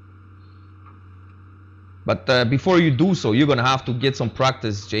 But before you do so, you're gonna have to get some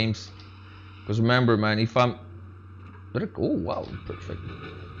practice, James. Because remember, man, if I'm... Oh, wow, perfect.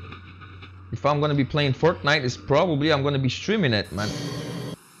 If I'm gonna be playing Fortnite, it's probably I'm gonna be streaming it, man.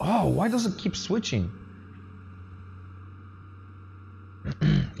 Oh, why does it keep switching?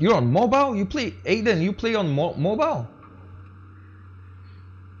 You're on mobile? You play... Aiden, you play on mobile?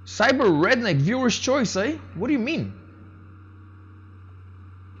 Cyber Redneck, viewer's choice, eh? What do you mean?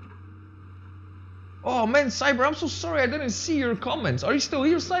 Oh man, Cyber, I'm so sorry I didn't see your comments. Are you still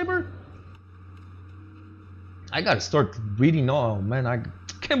here, Cyber? I gotta start reading. Oh man, I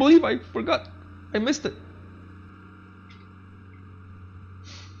can't believe I forgot. I missed it.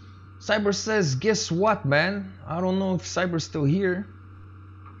 Cyber says, guess what, man? I don't know if Cyber's still here.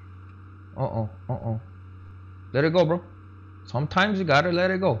 Let it go, bro. Sometimes you gotta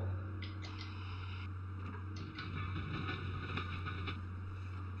let it go.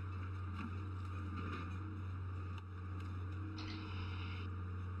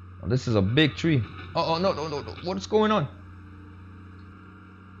 Oh, this is a big tree. No. What's going on?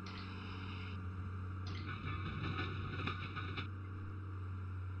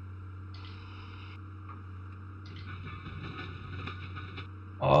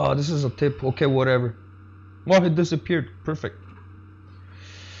 Oh, this is a tip. Okay, whatever. Well, it disappeared. Perfect.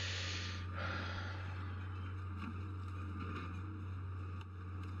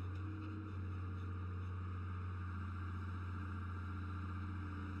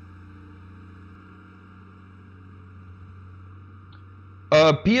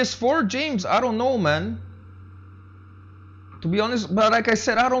 PS4, James, I don't know, man. To be honest, but like I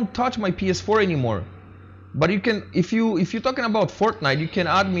said, I don't touch my PS4 anymore. But you can, if you're talking about Fortnite, you can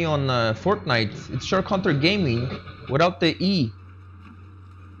add me on Fortnite. It's Shark Hunter Gaming without the E.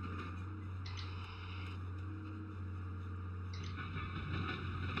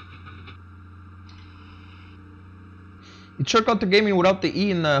 It's Shark Hunter Gaming without the E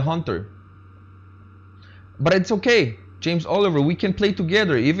in Hunter. But it's okay. James Oliver, we can play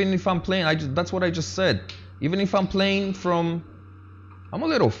together. Even if I'm playing, that's what I just said. Even if I'm playing from... I'm a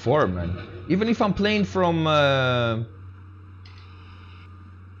little far, man. Even if I'm playing from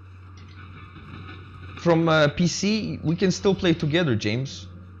PC, we can still play together, James.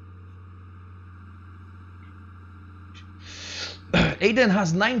 Aiden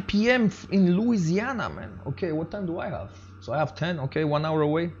has 9 p.m. in Louisiana, man. Okay, what time do I have? So I have 10. Okay, 1 hour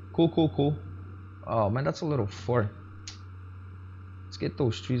away. Cool. Oh, man, that's a little far. Let's get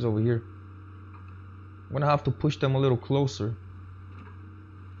those trees over here. I'm gonna have to push them a little closer.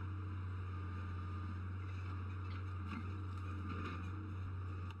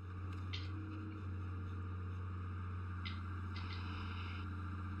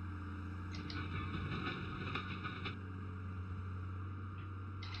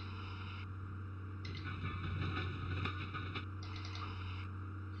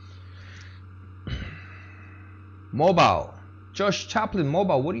 Mobile. Josh Chaplin,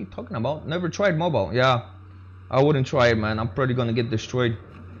 mobile. What are you talking about? Never tried mobile. Yeah, I wouldn't try it, man. I'm probably gonna get destroyed.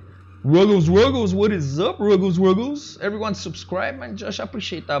 Ruggles, what is up, Ruggles? Everyone subscribe, man. Josh, I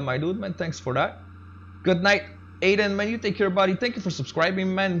appreciate that, my dude, man. Thanks for that. Good night, Aiden, man. You take care, buddy. Thank you for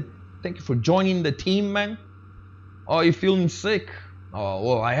subscribing, man. Thank you for joining the team, man. Oh, you feeling sick? Oh,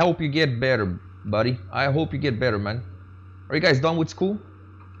 well, I hope you get better, buddy. I hope you get better, man. Are you guys done with school?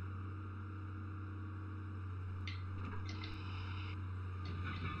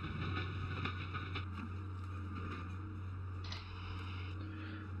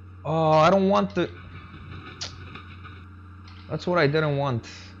 Oh, I don't want the... That's what I didn't want.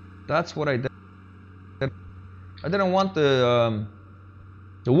 That's what I did. I didn't want the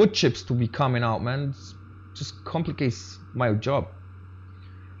wood chips to be coming out, man. It just complicates my job.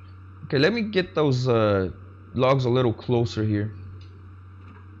 Okay, let me get those logs a little closer here.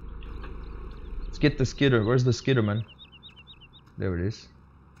 Let's get the skidder. Where's the skidder, man? There it is.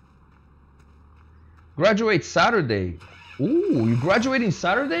 Graduate Saturday. Ooh, you graduating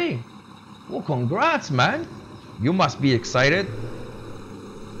Saturday? Well, congrats, man. You must be excited.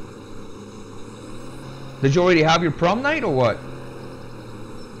 Did you already have your prom night or what?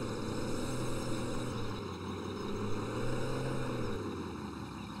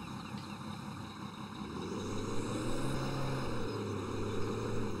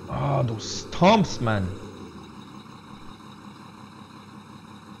 Oh, those stumps, man.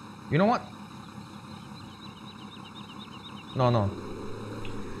 You know what? No, no.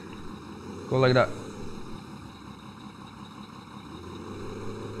 Go like that.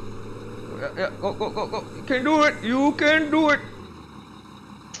 Yeah, yeah, go, go, go, go. You can do it. You can do it.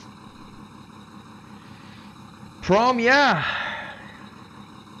 Prom, yeah.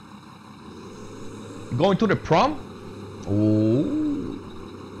 Going to the prom? Oh.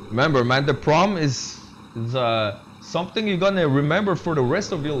 Remember, man, the prom is something you're gonna remember for the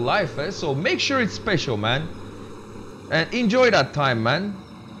rest of your life, eh? So make sure it's special, man. And enjoy that time, man.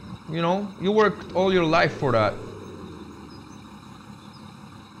 You know, you worked all your life for that.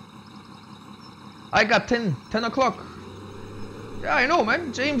 I got 10 o'clock. Yeah, I know,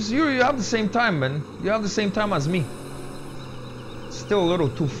 man. James, you have the same time, man. You have the same time as me. Still a little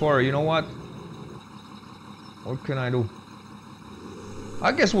too far, you know what? What can I do?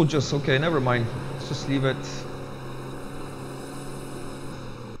 I guess we'll just, okay, never mind. Let's just leave it.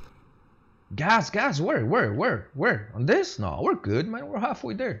 Gas, where? On this? No, we're good, man. We're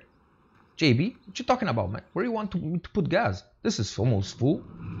halfway there. JB, what you talking about, man? Where do you want to put gas? This is almost full.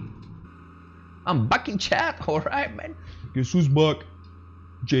 I'm back in chat, alright, man. Guess who's back?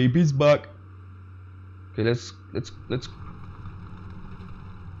 JB's back. Okay, let's.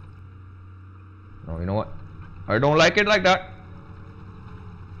 No, you know what? I don't like it like that.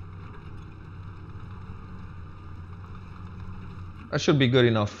 That should be good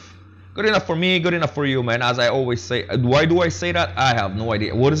enough. Good enough for me, good enough for you, man. As I always say. Why do I say that? I have no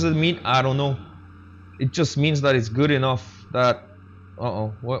idea. What does it mean? I don't know. It just means that it's good enough that...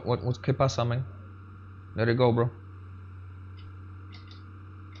 Uh-oh. What's que pasa, man? Let it go, bro.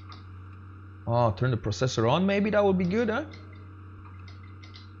 Oh, turn the processor on. Maybe that would be good, huh?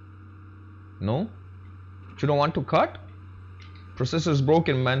 No? You don't want to cut? Processor's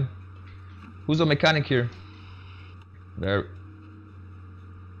broken, man. Who's a mechanic here? There.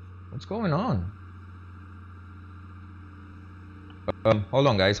 What's going on? Hold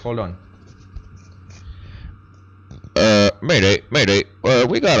on, guys. Hold on. Mayday.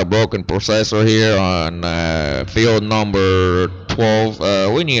 We got a broken processor here on field number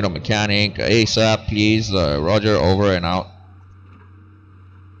 12. We need a mechanic ASAP, please. Roger, over and out.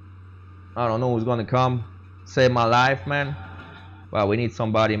 I don't know who's gonna come save my life, man. Well, we need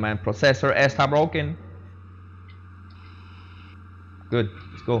somebody, man. Processor está broken. Good.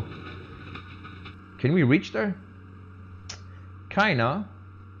 Let's go. Can we reach there? Kinda.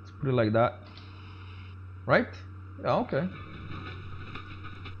 Let's put it like that. Right? Yeah, okay.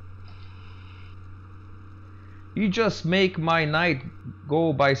 You just make my night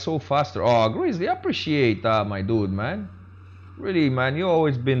go by so faster. Oh, Grizzly, I appreciate that, my dude, man. Really, man, you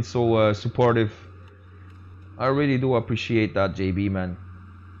always been so supportive. I really do appreciate that, JB, man.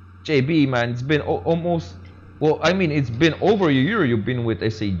 JB, man, it's been almost... Well, I mean, it's been over a year you've been with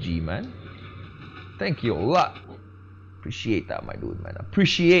SAG, man. Thank you a lot. Appreciate that, my dude, man.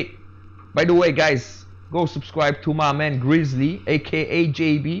 Appreciate. By the way, guys, go subscribe to my man Grizzly, aka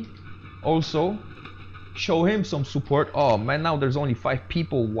JB. Also, show him some support. Oh man, now there's only 5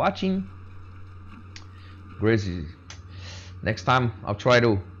 people watching. Grizzly. Next time I'll try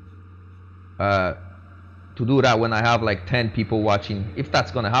to do that when I have like 10 people watching. If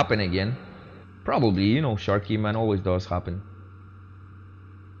that's gonna happen again. Probably, you know, Sharky, man, always does happen.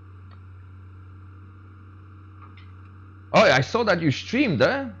 Oh, I saw that you streamed,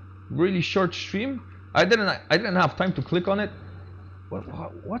 eh? Really short stream. I didn't have time to click on it.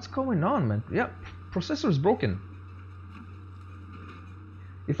 What's going on, man? Yeah, processor's broken.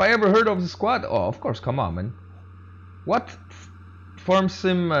 If I ever heard of the squad, oh, of course, come on, man. What Farm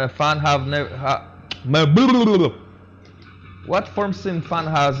Sim fan have never? What Farm Sim fan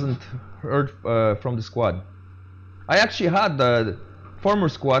hasn't heard from the squad? I actually had the former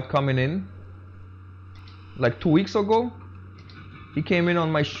squad coming in like 2 weeks ago. He came in on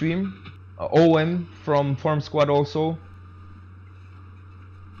my stream. OM from Farm Squad also.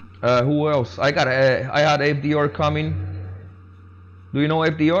 Who else? I had FDR coming. Do you know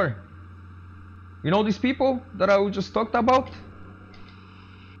FDR? You know these people that I just talked about?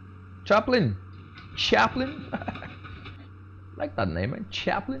 Chaplin. Like that name, man.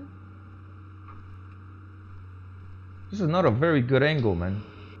 Chaplin. This is not a very good angle, man.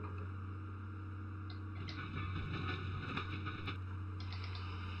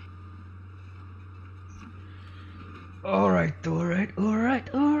 Alright,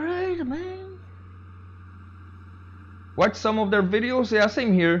 man. Watch some of their videos. Yeah,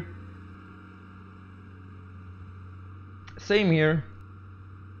 same here. Same here.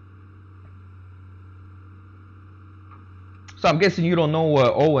 So I'm guessing you don't know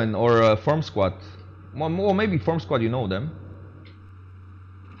Owen or Firm Squad. Well, maybe Firm Squad, you know them.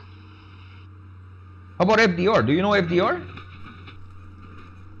 How about FDR? Do you know FDR?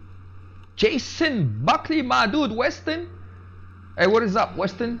 Jason Buckley, my dude, Weston. Hey, what is up,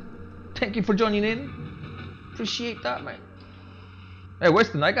 Weston? Thank you for joining in. Appreciate that, man. Hey,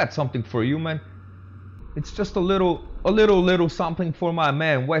 Weston, I got something for you, man. It's just a little something for my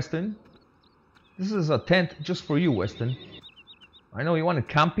man, Weston. This is a tent just for you, Weston. I know you want a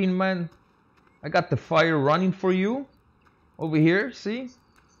camping, man. I got the fire running for you over here, see?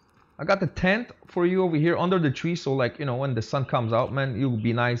 I got the tent for you over here under the tree, so like, you know, when the sun comes out, man, it will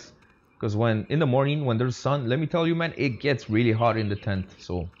be nice. Because when in the morning, when there's sun, let me tell you, man, it gets really hot in the tent.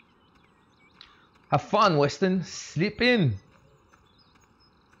 So have fun, Weston. Sleep in.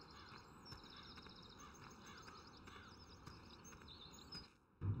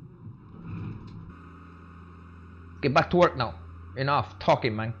 Get back to work now. Enough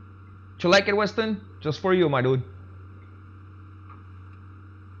talking, man. Do you like it, Weston? Just for you, my dude.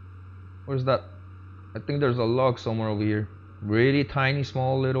 Where's that? I think there's a log somewhere over here. Really tiny,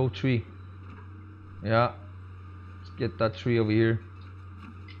 small little tree. Yeah. Let's get that tree over here.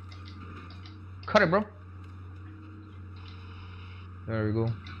 Cut it, bro. There we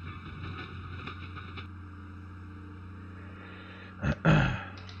go.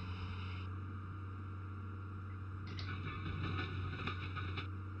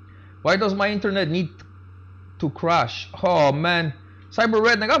 Why does my internet need to crash? Oh man, Cyber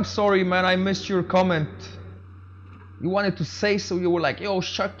Redneck, I'm sorry, man. I missed your comment. You wanted to say so. You were like, yo,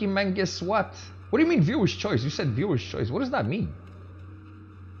 Sharky, man, guess what? What do you mean viewer's choice? You said viewer's choice. What does that mean?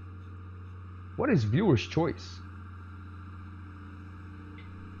 What is viewer's choice?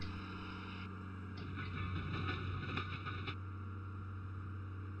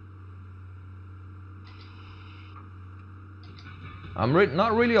 I'm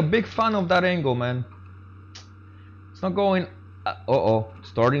not really a big fan of that angle, man. It's not going... uh-oh.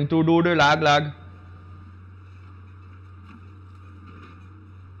 Starting to do the lag.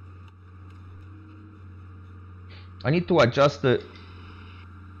 I need to adjust the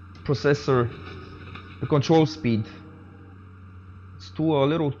processor, the control speed. It's a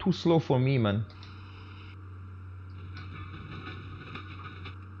little too slow for me, man.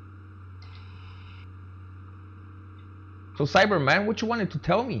 So Cyberman, what you wanted to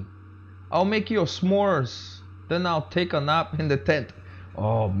tell me? I'll make you a s'mores, then I'll take a nap in the tent.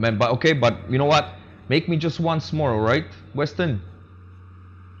 Oh man, but okay, but you know what? Make me just one s'more, alright? Weston?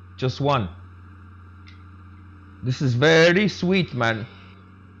 Just one. This is very sweet, man.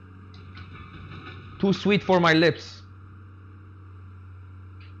 Too sweet for my lips.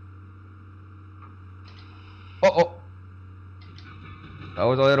 Uh-oh. That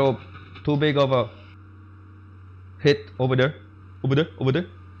was a little too big of a hit over there.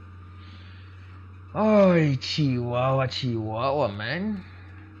 Oh, Chihuahua, man.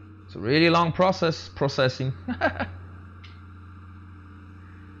 It's a really long processing.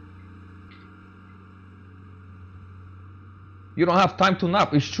 You don't have time to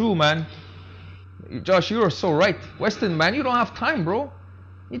nap. It's true, man. Josh, you are so right. Weston, man, you don't have time, bro.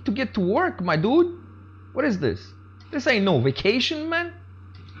 You need to get to work, my dude. What is this? This ain't no vacation, man.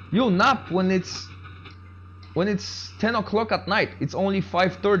 You'll nap when it's 10 o'clock at night. It's only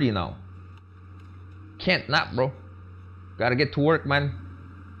 5:30 now. Can't nap, bro. Gotta get to work, man.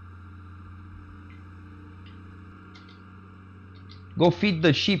 Go feed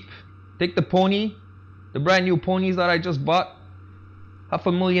the sheep. Take the pony, the brand new ponies that I just bought.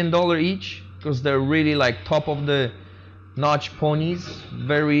 $500,000 each, because they're really like top of the notch ponies.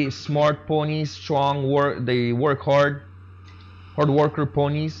 Very smart ponies, strong work. They work hard worker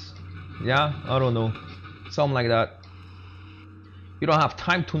ponies. Yeah, I don't know, something like that. You don't have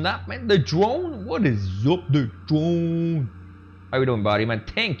time to nap, man. The drone, what is up, the drone? How you doing, buddy, man?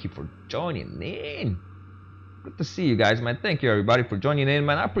 Thank you for joining in. Good to see you guys, man. Thank you, everybody, for joining in,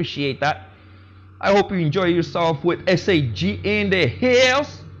 man. I appreciate that. I hope you enjoy yourself with SAG in the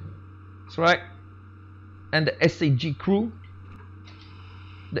house. That's right. And the SAG crew.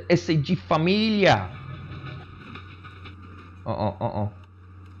 The SAG familia. Go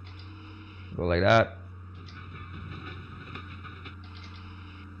like that.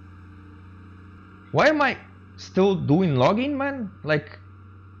 Why am I still doing logging, man. Like,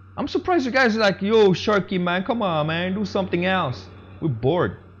 I'm surprised you guys are like, yo, Sharky, man, come on, man, do something else. We're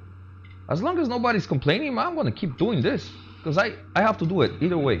bored. As long as nobody's complaining, man, I'm gonna keep doing this. Because I have to do it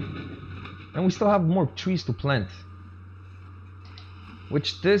either way. And we still have more trees to plant.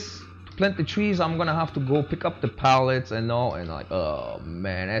 Which this, to plant the trees, I'm gonna have to go pick up the pallets and all. And like, oh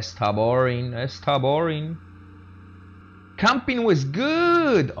man, está boring, está boring. Camping was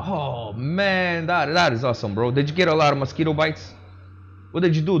good. Oh man, that is awesome, bro. Did you get a lot of mosquito bites? What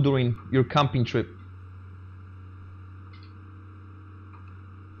did you do during your camping trip?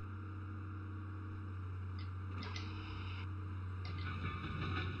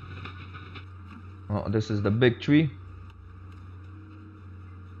 Oh, this is the big tree.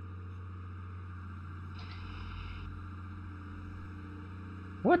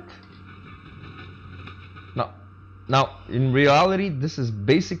 What? No. Now, in reality, this is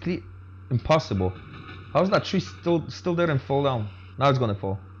basically impossible. How's that tree still there and fall down? Now it's gonna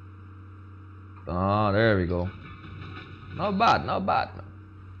fall. Ah, there we go. Not bad, not bad.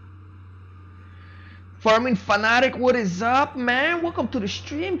 Farming Fanatic, what is up, man? Welcome to the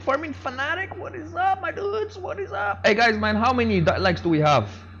stream. Farming Fanatic, what is up, my dudes? What is up? Hey guys, man, how many likes do we have?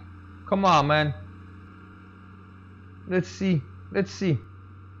 Come on, man. Let's see. Let's see.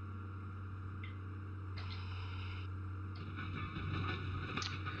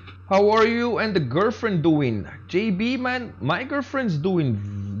 How are you and the girlfriend doing? JB, man, my girlfriend's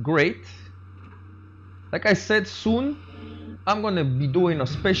doing great. Like I said, soon I'm gonna be doing a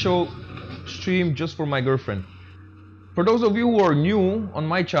special stream just for my girlfriend. For those of you who are new on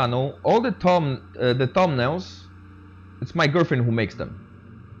my channel, all the thumbnails, it's my girlfriend who makes them.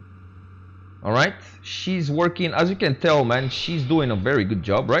 Alright? She's working, as you can tell, man, she's doing a very good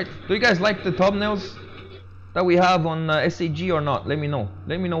job, right? Do you guys like the thumbnails that we have on SAG or not? Let me know.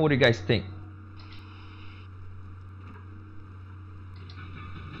 Let me know what you guys think.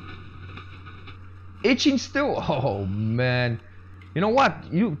 Itching still? Oh man. You know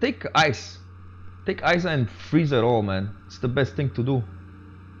what? You take ice. Take ice and freeze it all, man. It's the best thing to do.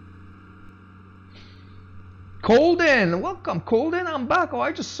 Colden! Welcome, Colden. I'm back. Oh,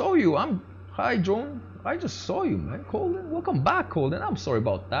 I just saw you. Hi, Joan. I just saw you, man. Colden, welcome back, Colden. I'm sorry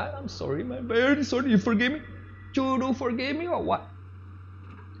about that. I'm sorry, man. Very sorry. You forgive me? You do forgive me or what?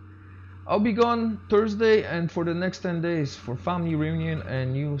 I'll be gone Thursday and for the next 10 days for family reunion,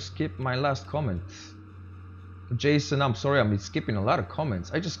 and you skip my last comment. Jason, I'm sorry, I'm skipping a lot of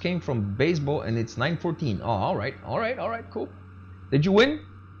comments. I just came from baseball and it's 9:14. Oh, alright, cool. Did you win?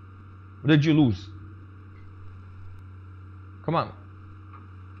 Or did you lose? Come on.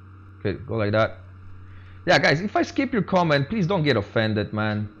 Okay, go like that. Yeah, guys, if I skip your comment, please don't get offended,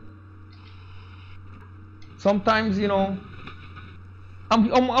 man. Sometimes, you know,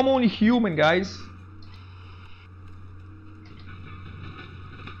 I'm only human, guys.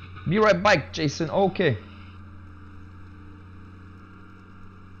 Be right back, Jason. Okay.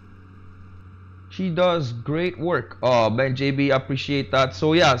 She does great work. Oh man, JB, I appreciate that.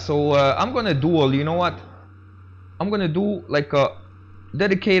 So yeah, I'm gonna do you know what? I'm gonna do like a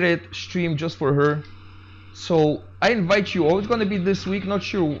dedicated stream just for her. So I invite you all. It's gonna be this week, not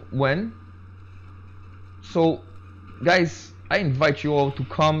sure when. So guys, I invite you all to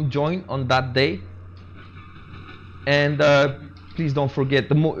come join on that day. And please don't forget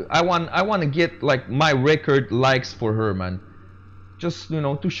I want to get like my record likes for her, man. Just, you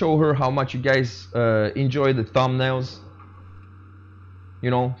know, to show her how much you guys enjoy the thumbnails,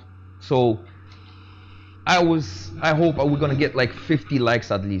 you know. So I hope we're gonna get like 50 likes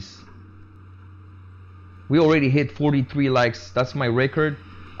at least. We already hit 43 likes. That's my record.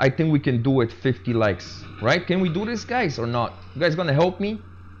 I think we can do it 50 likes, right? Can we do this, guys, or not? You guys gonna help me?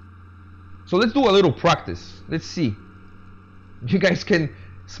 So let's do a little practice. Let's see. You guys can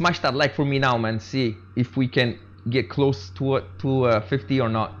smash that like for me now, man. See if we can get close to 50 or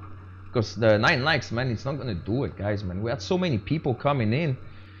not. Because the 9 likes, man, it's not gonna do it, guys, man. We had so many people coming in.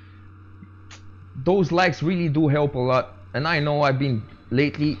 Those likes really do help a lot. And I know I've been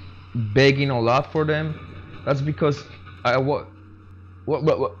lately begging a lot for them. That's because what?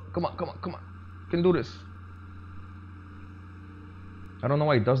 Come on. You can do this. I don't know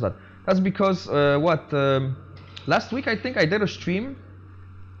why it does that. That's because last week I think I did a stream.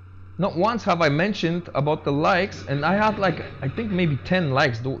 Not once have I mentioned about the likes, and I had like, I think maybe 10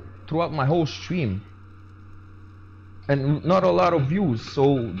 likes throughout my whole stream. And not a lot of views,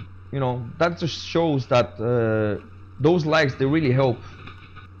 so, you know, that just shows that those likes, they really help.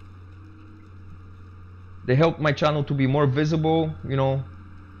 They help my channel to be more visible, you know,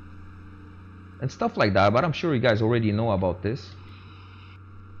 and stuff like that, but I'm sure you guys already know about this.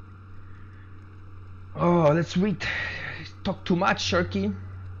 Oh, let's read. Talk too much, Sharky.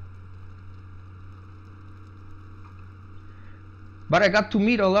 But I got to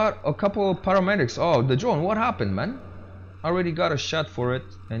meet a couple of paramedics. Oh, the drone, what happened, man? I already got a shot for it,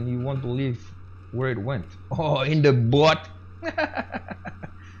 and you won't believe where it went. Oh, in the butt.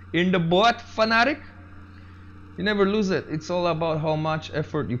 In the butt, fanatic. You never lose it. It's all about how much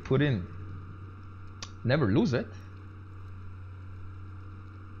effort you put in. Never lose it.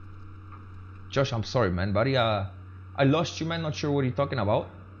 Josh, I'm sorry, man, buddy. I lost you, man. Not sure what you're talking about.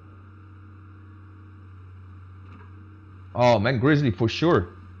 Oh, man, Grizzly, for sure.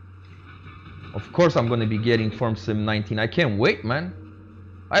 Of course I'm gonna be getting Farm Sim 19. I can't wait, man.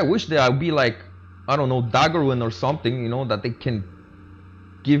 I wish that I'd be like, I don't know, Daggerwin or something, you know, that they can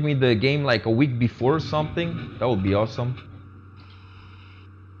give me the game like a week before or something. That would be awesome.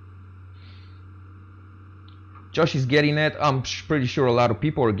 Josh is getting it. I'm pretty sure a lot of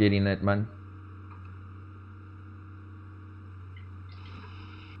people are getting it, man.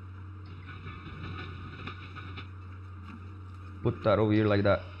 Put that over here like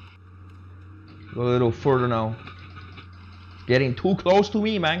that. Go a little further now. Getting too close to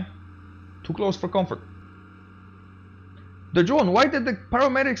me, man. Too close for comfort. The drone, why did the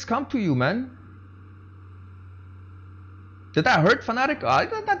paramedics come to you, man? Did that hurt, Fanatic?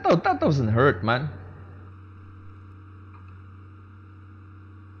 That doesn't hurt, man.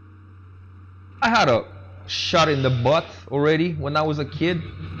 I had a shot in the butt already when I was a kid.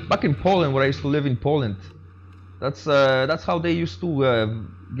 Back in Poland, where I used to live in Poland. That's how they used to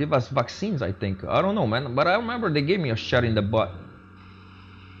give us vaccines, I think. I don't know, man, but I remember they gave me a shot in the butt.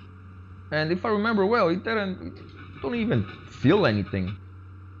 And if I remember well, it don't even feel anything.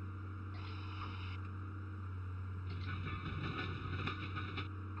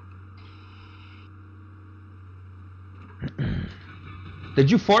 Did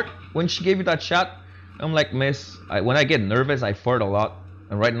you fart when she gave you that shot? I'm like, miss, when I get nervous, I fart a lot.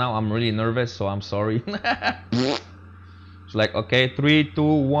 And right now, I'm really nervous, so I'm sorry. It's like, okay, 3, 2,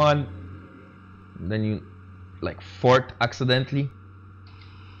 1. And then you, like, fart accidentally.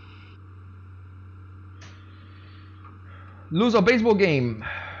 Lose a baseball game.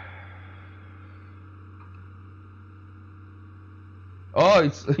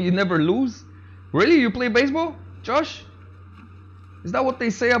 Oh, you never lose? Really? You play baseball, Josh? Is that what they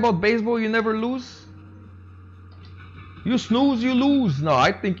say about baseball? You never lose? You snooze, you lose. No,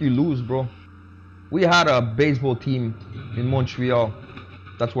 I think you lose, bro. We had a baseball team in Montreal.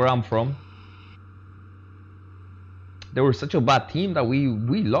 That's where I'm from. They were such a bad team that we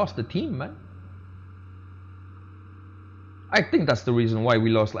lost the team, man. I think that's the reason why we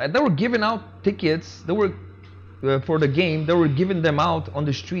lost. Like, they were giving out tickets. They were for the game. They were giving them out on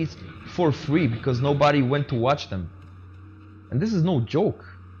the streets for free because nobody went to watch them. And this is no joke.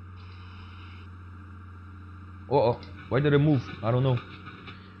 Uh-oh. Why did it move? I don't know.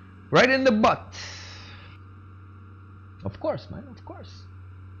 Right in the butt. Of course, man. Of course.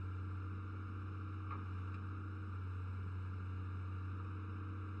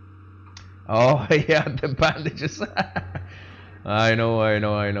 Oh, yeah, the bandages. I know.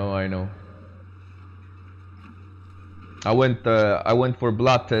 I went for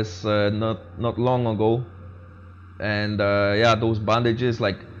blood tests not long ago. And yeah, those bandages,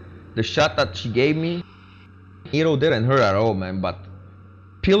 like the shot that she gave me, needle didn't hurt at all, man. But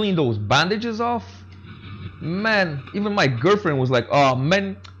peeling those bandages off, man, even my girlfriend was like, oh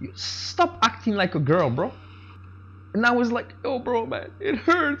man, stop acting like a girl, bro. And I was like, oh bro, man, it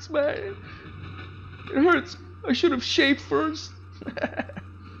hurts, man. It hurts. I should have shaved first.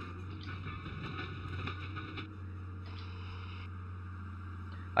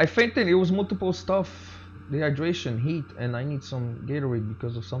 I fainted. It was multiple stuff. Dehydration, heat, and I need some Gatorade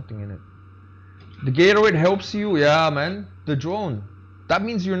because of something in it. The Gatorade helps you? Yeah, man. The drone. That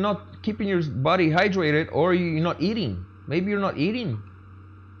means you're not keeping your body hydrated, or you're not eating. Maybe you're not eating.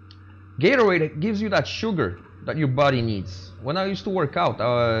 Gatorade gives you that sugar that your body needs. When I used to work out,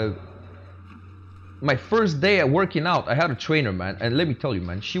 my first day at working out, I had a trainer, man. And let me tell you,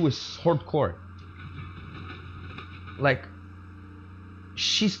 man, she was hardcore. Like,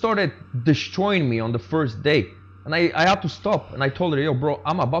 she started destroying me on the first day. And I had to stop. And I told her, yo, bro,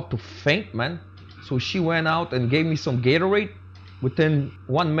 I'm about to faint, man. So she went out and gave me some Gatorade. Within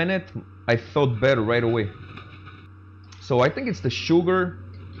 1 minute, I felt better right away. So I think it's the sugar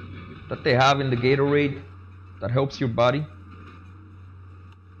that they have in the Gatorade that helps your body.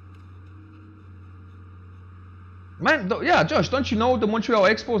 Man, yeah, Josh, don't you know the Montreal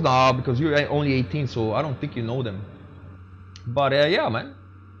Expos? Nah, because you're only 18, so I don't think you know them. But yeah, man,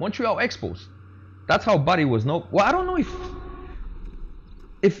 Montreal Expos. That's how Buddy was. No, well, I don't know if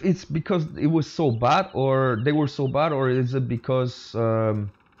if it's because it was so bad, or they were so bad, or is it because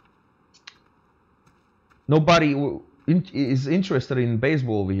nobody is interested in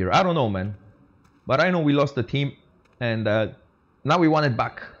baseball over here? I don't know, man. But I know we lost the team, and now we want it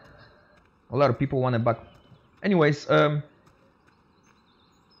back. A lot of people want it back. Anyways, you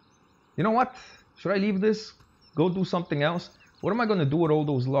know what? Should I leave this? Go do something else? What am I gonna do with all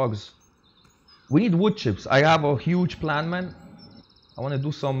those logs? We need wood chips. I have a huge plan, man. I want to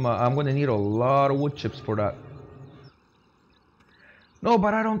do some. I'm gonna need a lot of wood chips for that. No,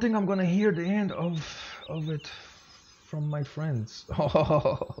 but I don't think I'm gonna hear the end of it from my friends.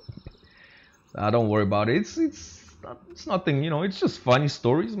 Don't worry about it. It's nothing, you know. It's just funny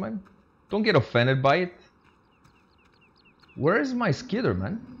stories, man. Don't get offended by it. Where is my skidder,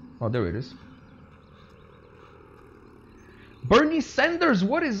 man? Oh, there it is. Bernie Sanders,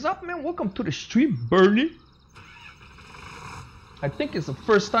 what is up, man? Welcome to the stream, Bernie. I think it's the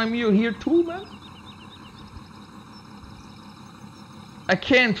first time you're here too, man. I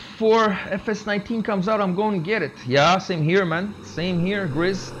can't. For FS19 comes out, I'm going to get it. Yeah, same here, man. Same here,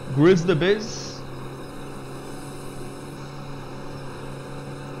 Grizz the Biz.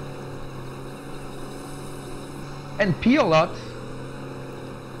 And pee a lot.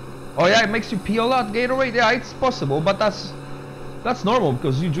 Oh yeah, it makes you pee a lot, Gatorade? Yeah, it's possible, but that's normal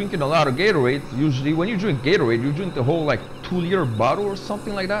because you're drinking a lot of Gatorade. Usually when you drink Gatorade, you drink the whole like 2-liter bottle or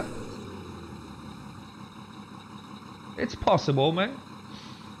something like that. It's possible, man.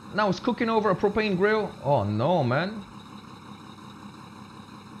 Now it's cooking over a propane grill. Oh no, man.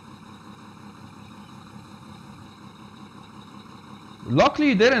 Luckily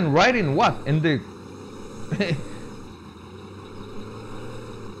you didn't write in what? In the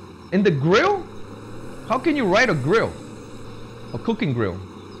in the grill? How can you write a grill? A cooking grill?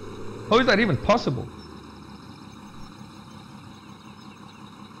 How is that even possible?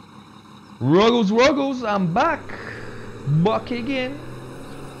 Ruggles, I'm back. Back again.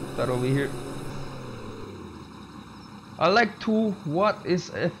 Put that over here. I like to. What is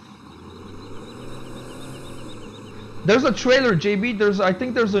F? There's a trailer, JB. I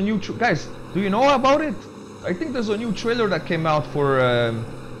think there's a new guys. Do you know about it? I think there's a new trailer that came out for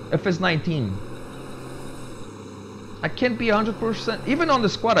FS19. I can't be 100%. Even on the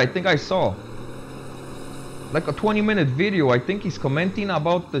squad, I think I saw like a 20-minute video. I think he's commenting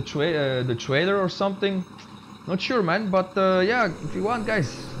about the trailer or something. Not sure, man. But yeah, if you want,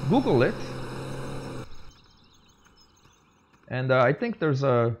 guys, Google it. And I think there's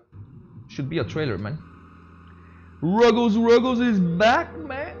should be a trailer, man. Ruggles is back,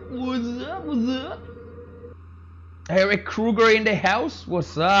 man. What's up? Eric Kruger in the house.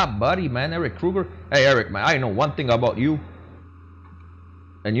 What's up, buddy, man? Eric Kruger. Hey, Eric, man. I know one thing about you,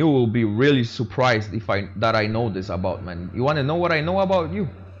 and you will be really surprised if I know this about, man. You want to know what I know about you?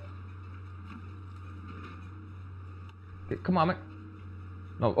 Okay, come on, man.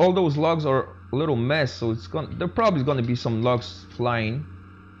 No, all those logs are a little mess, so there probably gonna be some logs flying.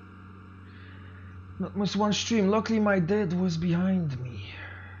 Not much one stream. Luckily my dad was behind me.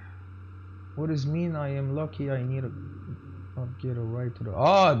 What does mean I am lucky? I need not get a ride to the...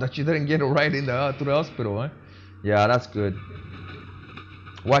 Oh, that you didn't get a ride in the to the hospital, huh? Yeah, that's good.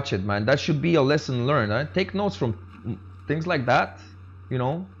 Watch it, man. That should be a lesson learned, huh? Take notes from things like that, you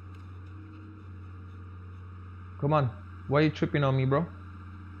know. Come on. Why are you tripping on me, bro?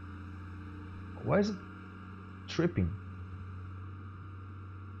 Why is it tripping?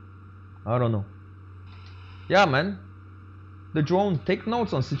 I don't know. Yeah, man. The drone, take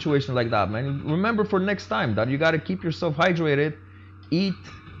notes on situations like that, man. Remember for next time that you gotta keep yourself hydrated, eat,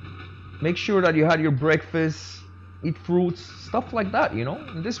 make sure that you had your breakfast, eat fruits, stuff like that, you know.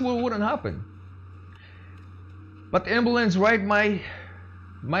 And this wouldn't happen. But the ambulance ride might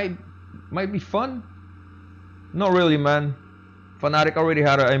be fun. Not really, man. Fanatic already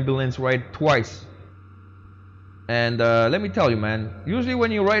had an ambulance ride twice. And let me tell you, man, usually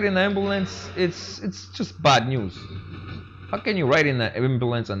when you ride in an ambulance, it's just bad news. How can you ride in an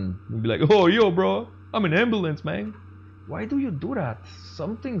ambulance and be like, oh, yo, bro, I'm an ambulance, man? Why do you do that?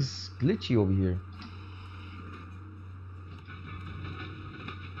 Something's glitchy over here.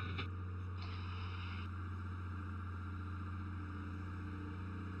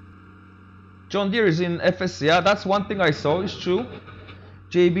 John Deere is in FS. Yeah, that's one thing I saw. It's true.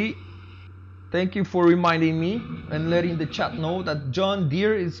 JB, thank you for reminding me and letting the chat know that John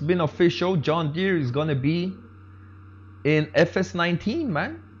Deere has been official. John Deere is gonna be in FS19,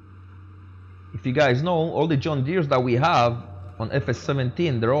 man. If you guys know, all the John Deeres that we have on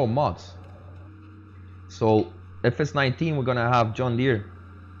FS17, they're all mods. So FS19, we're gonna have John Deere.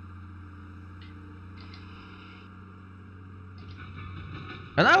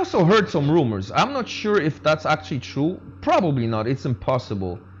 And I also heard some rumors. I'm not sure if that's actually true. Probably not. It's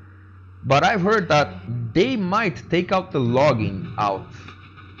impossible. But I've heard that they might take out the logging out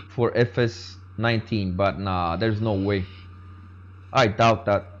for FS19. But nah, there's no way. I doubt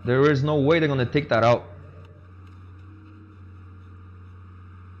that. There is no way they're gonna take that out.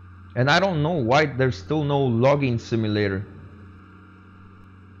 And I don't know why there's still no logging simulator.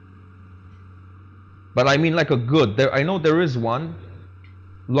 But I mean like a good. I know there is one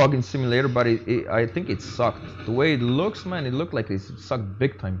logging simulator, but I think it sucked. The way it looks, man, it looked like it sucked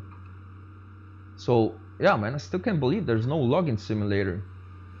big time. So yeah, man, I still can't believe there's no logging simulator.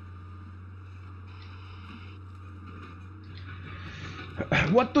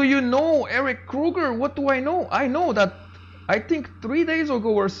 What do you know, Eric Kruger? What do I know? I know that I think 3 days ago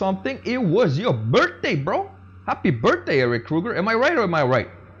or something, it was your birthday, bro. Happy birthday, Eric Kruger. Am I right or am I right?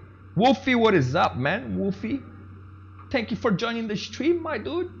 Wolfie, what is up, man? Wolfie, thank you for joining the stream, my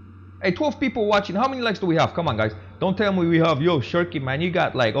dude. Hey, 12 people watching. How many likes do we have? Come on, guys. Don't tell me we have, yo, Sharky, man. You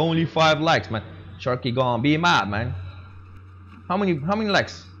got like only 5 likes, man. Sharky gonna be mad, man. How many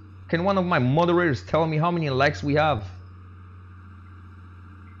likes? Can one of my moderators tell me how many likes we have?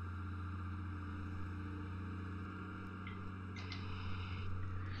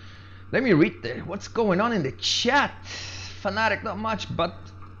 Let me read what's going on in the chat. Fanatic, not much, but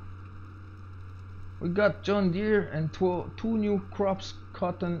we got John Deere and 2 new crops,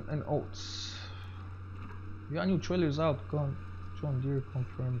 cotton and oats. Yeah, new trailers out. John Deere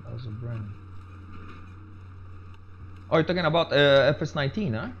confirmed as a brand. Oh, you're talking about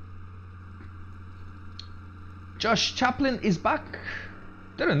FS19, huh? Josh Chaplin is back.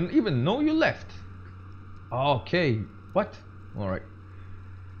 Didn't even know you left. Okay, what? All right.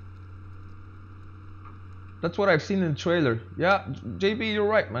 That's what I've seen in the trailer. Yeah, JB, you're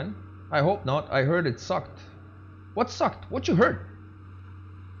right, man. I hope not. I heard it sucked. What sucked? What you heard?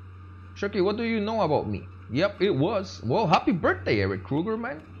 Sharky, what do you know about me? Yep, it was. Well, happy birthday, Eric Kruger,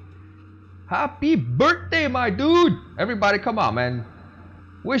 man. Happy birthday, my dude. Everybody, come on, man.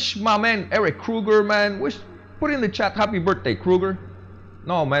 Wish my man Eric Kruger, man. Put in the chat, happy birthday, Kruger.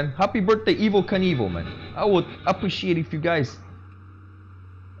 No, man. Happy birthday, Evel Knievel, man. I would appreciate if you guys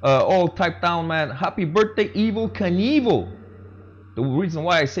all type down, man. Happy birthday, Evel Knievel. The reason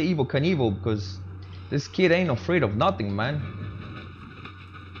why I say Evel Knievel, because this kid ain't afraid of nothing, man.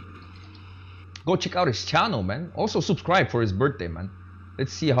 Go check out his channel, man. Also subscribe for his birthday, man.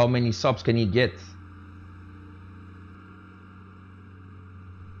 Let's see how many subs can he get.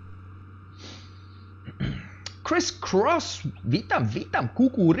 Chris Cross, witam,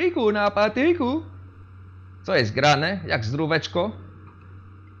 kukuryku na patyku. Co jest grane? Jak zdróweczko?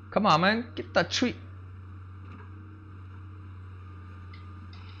 Come on, man, get that treat.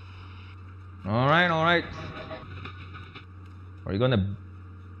 All right. Are you gonna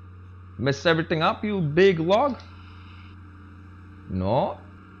mess everything up, you big log? No,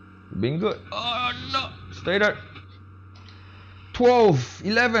 you're being good. Oh no, stay there. 12,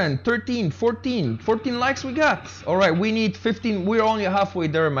 11, 13, 14 likes we got. All right, we need 15. We're only halfway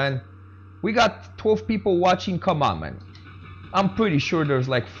there, man. We got 12 people watching. Come on, man. I'm pretty sure there's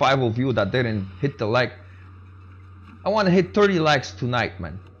like 5 of you that didn't hit the like. I want to hit 30 likes tonight,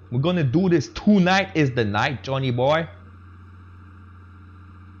 man. We're gonna do this. Tonight is the night, Johnny boy.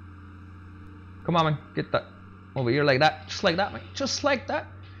 Come on, man. Get that over here like that. Just like that, man. Just like that.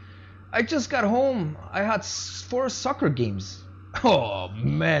 I just got home. I had 4 soccer games. Oh,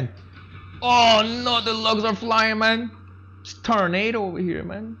 man. Oh, no. The logs are flying, man. It's tornado over here,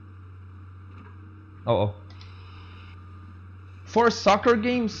 man. Uh-oh. 4 soccer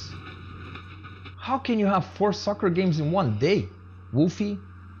games? How can you have 4 soccer games in one day? Wolfie?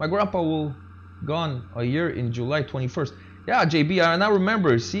 My grandpa will gone a year in July 21st. Yeah, JB, and I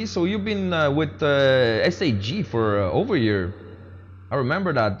remember. See, so you've been with SAG for over a year. I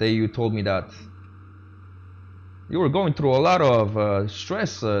remember that day you told me that. You were going through a lot of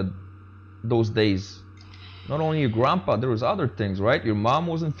stress those days. Not only your grandpa, there was other things, right? Your mom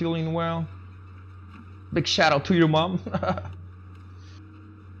wasn't feeling well. Big shout out to your mom.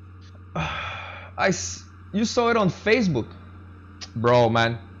 You saw it on Facebook. Bro,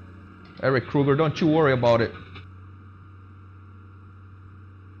 man. Eric Kruger, don't you worry about it.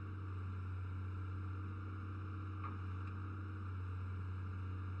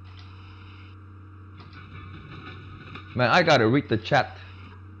 Man, I gotta read the chat.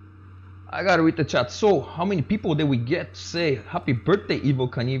 So, how many people did we get to say happy birthday, Evel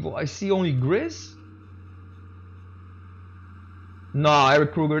Knievel? I see only Grizz. Nah,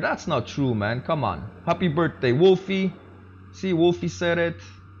 Eric Kruger, that's not true, man. Come on. Happy birthday, Wolfie. See, Wolfie said it.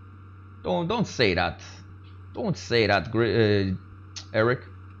 Don't say that. Don't say that, Eric.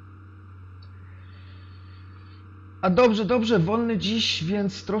 A dobrze, dobrze, wolny dziś,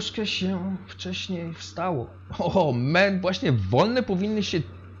 więc troszkę się wcześniej wstało. O, man, właśnie wolne powinny się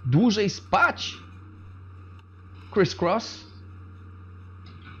dłużej spać. Criss Cross.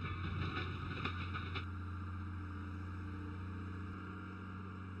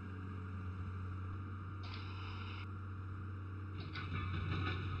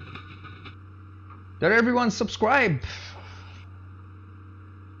 Did everyone subscribe?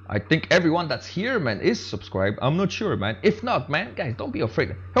 I think everyone that's here, man, is subscribed. I'm not sure, man. If not, man, guys, don't be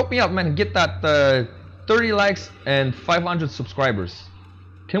afraid. Help me out, man, and get that 30 likes and 500 subscribers.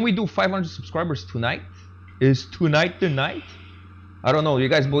 Can we do 500 subscribers tonight? Is tonight the night? I don't know. You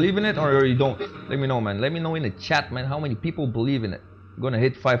guys believe in it or you don't? Let me know, man. Let me know in the chat, man, how many people believe in it. I'm gonna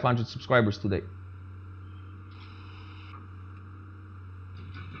hit 500 subscribers today.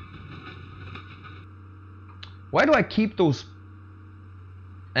 Why do I keep those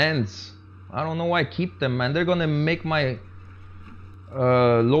ends? I don't know why I keep them, man. They're gonna make my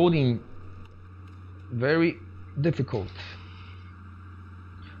loading very difficult.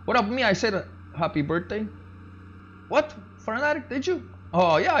 What up, me? I said happy birthday. What? Fanatic, did you?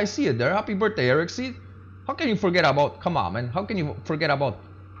 Oh yeah, I see it there. Happy birthday, Eric. See? How can you forget about, come on, man. How can you forget about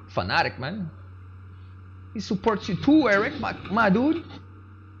Fanatic, man? He supports you too, Eric, my dude.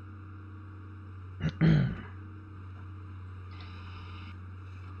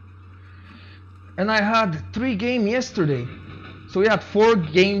 And I had 3 games yesterday, so we had 4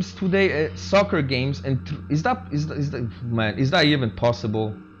 games today, soccer games. And is that man? Is that even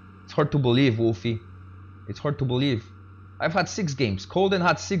possible? It's hard to believe, Wolfie. It's hard to believe. I've had 6 games. Colden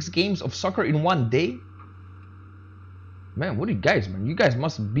had 6 games of soccer in one day. Man, what are you guys, man? You guys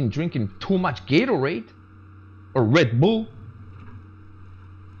must have been drinking too much Gatorade or Red Bull.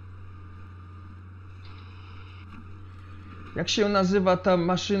 Jak się nazywa ta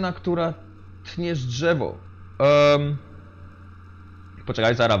maszyna, która tniesz drzewo?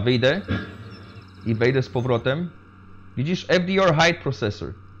 Poczekaj, zaraz wyjdę i wejdę z powrotem. Widzisz? FDR Height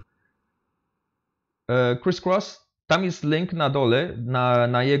Processor. Criss Cross, tam jest link na dole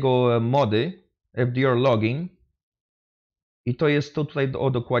na jego mody FDR Login. I to jest to tutaj, o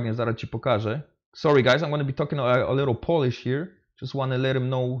dokładnie, zaraz ci pokażę. Sorry guys, I'm going to be talking a little Polish here. Just want to let him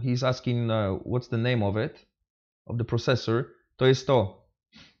know, he's asking what's the name of it, of the processor. To jest to.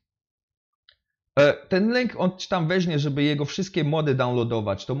 Ten link on ci tam weźmie, żeby jego wszystkie mody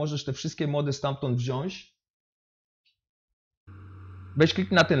downloadować. To możesz te wszystkie mody stamtąd wziąć. Weź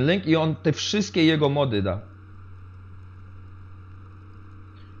kliknij na ten link i on te wszystkie jego mody da.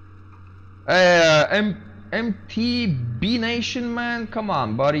 MTB Nation, man, come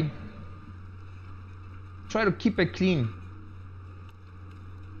on, buddy. Try to keep it clean.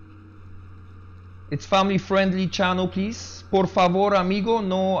 It's family friendly channel, please. Por favor, amigo,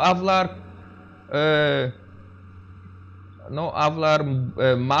 no hablar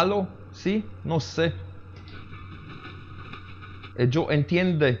malo, ¿sí? No sé. Yo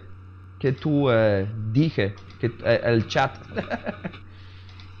entiendo que tú dije que el chat.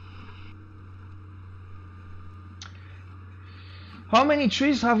 How many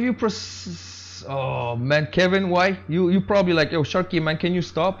trees have you Oh man, Kevin, why? You probably like, yo, Sharky, man, can you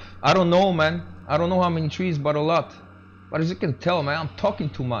stop? I don't know, man. I don't know how many trees, but a lot. But as you can tell, man, I'm talking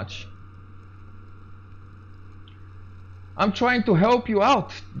too much. I'm trying to help you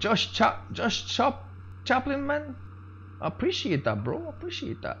out. Josh Chaplin, man. I appreciate that, bro.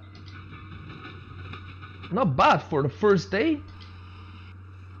 Appreciate that. Not bad for the first day.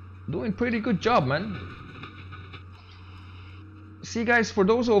 Doing pretty good job, man. See, guys, for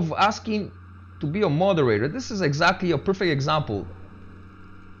those of asking to be a moderator, this is exactly a perfect example.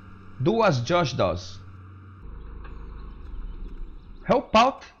 Do as Josh does. Help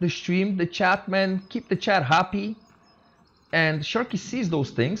out the stream, the chat, man. Keep the chat happy. And Sharky sees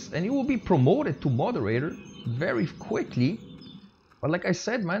those things, and you will be promoted to moderator very quickly. But like I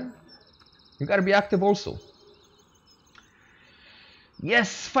said, man, you gotta be active also.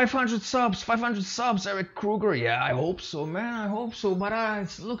 Yes, 500 subs, Eric Kruger. Yeah, I hope so, man. I hope so. But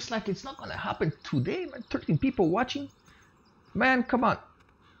it looks like it's not gonna happen today, man. 13 people watching. Man, come on.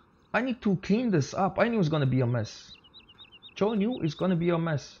 I need to clean this up. I knew it was gonna be a mess. Joe knew it's gonna be a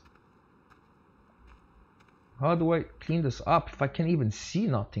mess. How do I clean this up if I can't even see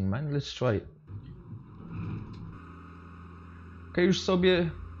nothing, man? Let's try it. Okay, już sobie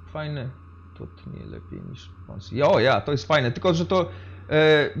fajne. To nie lepiej niż Ponzi. O ja, to jest fajne, tylko że to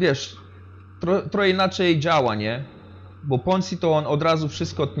wiesz, trochę inaczej działa, nie? Bo Ponzi to on od razu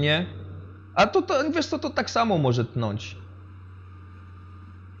wszystko tnie, a to wiesz co, to tak samo może tnąć.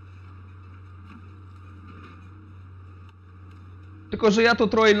 Tylko, że ja to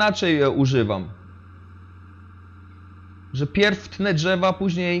trochę inaczej używam. Że pierw tnę drzewa,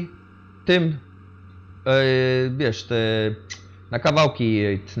 później tym, wiesz, te na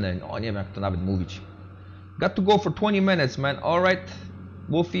kawałki tnę. No, nie wiem jak to nawet mówić. Got to go for 20 minutes, man. Alright,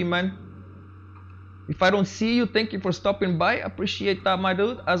 Wolfie, man. If I don't see you, thank you for stopping by. Appreciate that, my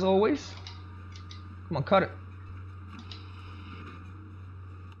dude, as always. Come on, cut it.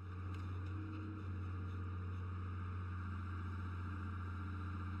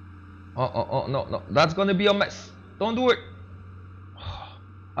 Oh, no. That's gonna be a mess. Don't do it.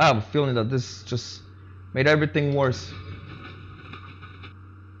 I have a feeling that this just made everything worse.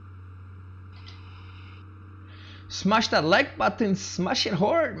 Smash that like button. Smash it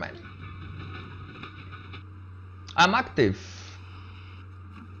hard, man. I'm active.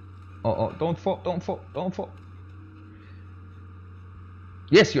 Oh, don't fall.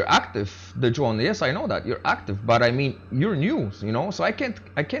 Yes, you're active, the John. Yes, I know that you're active, but I mean, you're new, you know. So I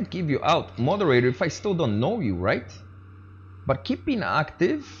can't give you out moderator if I still don't know you, right? But keep being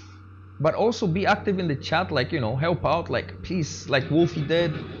active, but also be active in the chat, like, you know, help out, like, please, like Wolfie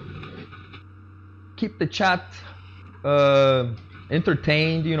did. Keep the chat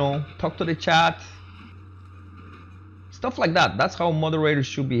entertained, you know. Talk to the chat. Stuff like that. That's how moderators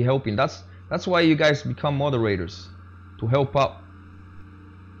should be helping. That's why you guys become moderators, to help out.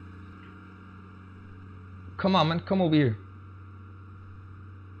 Come on, man, come over here.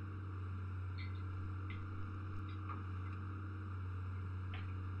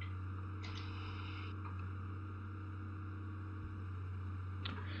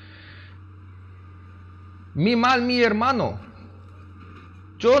 Mi hermano.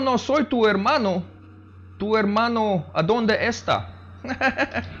 Yo no soy tu hermano. Tu hermano, ¿a dónde está?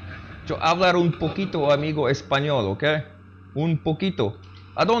 Yo hablar un poquito, amigo español, ¿ok? Un poquito.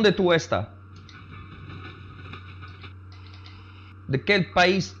 ¿A dónde tú estás? ¿De qué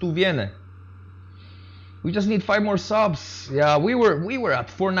país tú vienes? We just need 5 more subs. Yeah, we were at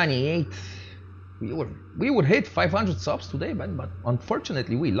 498. We would hit 500 subs today, man, but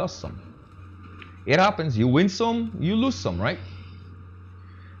unfortunately we lost some. It happens. You win some, you lose some, right?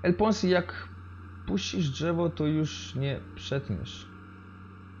 El Ponce, jak puścisz drzewo, to już nie przetniesz.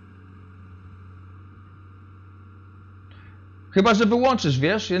 Chyba, że wyłączysz,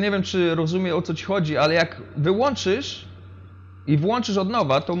 wiesz? Ja nie wiem, czy rozumiem, o co ci chodzi, ale jak wyłączysz i włączysz od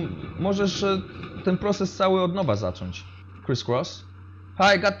nowa, to możesz ten proces cały od nowa zacząć. Crisscross.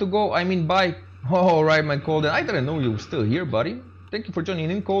 Hi, got to go. I mean, bye. Oh, right, man, Colden. I didn't know you were still here, buddy. Thank you for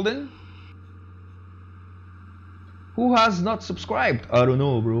joining in, Colden. Who has not subscribed? I don't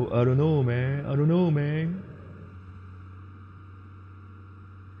know, bro. I don't know, man.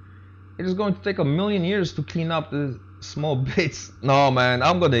 It is going to take a million years to clean up the small bits. No, man,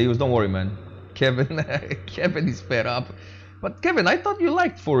 I'm gonna use. Don't worry, man. Kevin, Kevin is fed up. But Kevin, I thought you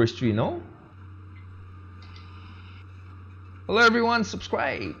liked forestry, no? Hello, everyone.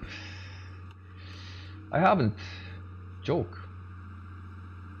 Subscribe. I haven't. Joke.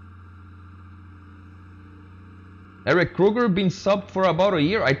 Eric Kruger been subbed for about a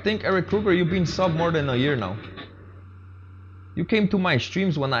year. I think Eric Kruger, you've been subbed more than a year now. You came to my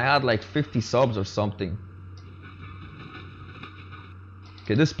streams when I had like 50 subs or something.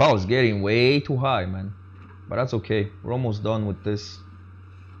 Okay, this power is getting way too high, man. But that's okay. We're almost done with this.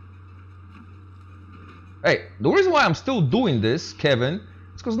 Hey, the reason why I'm still doing this, Kevin,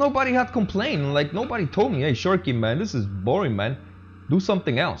 is because nobody had complained. Like, nobody told me, hey, Sharky, man, this is boring, man. Do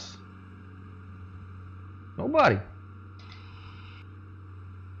something else. Nobody.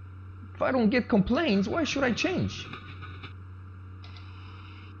 If I don't get complaints, why should I change?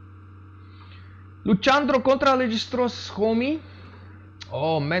 Luchando contra registros, homie.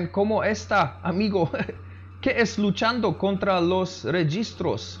 Oh, man, ¿cómo está, amigo? ¿Qué es luchando contra los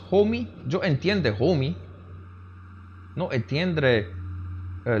registros, homie? Yo entiende, homie. No entiende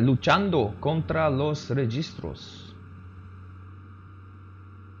luchando contra los registros.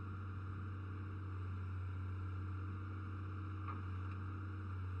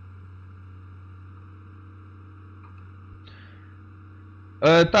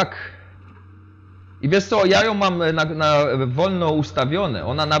 Tak. I wiesz co, ja ją mam na wolno ustawione.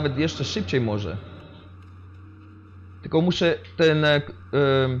 Ona nawet jeszcze szybciej może. Tylko muszę ten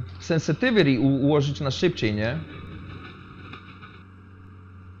sensitivity ułożyć na szybciej, nie?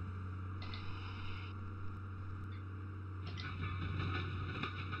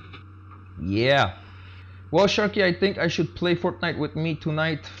 Yeah. Well, Sharky, I think I should play Fortnite with me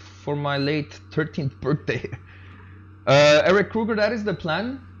tonight for my late 13th birthday. Eric Kruger, that is the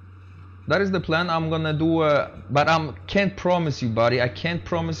plan. That is the plan. I'm gonna do but I can't promise you, buddy. I can't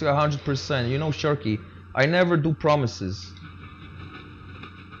promise you 100%. You know, Sharky, I never do promises.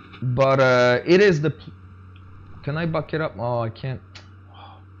 But it is the. Can I back it up? Oh, I can't.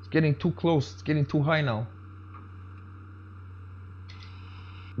 It's getting too close. It's getting too high now.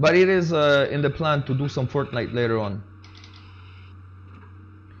 But it is in the plan to do some Fortnite later on.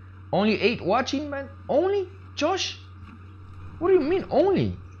 Only 8 watching, man? Only? Josh? What do you mean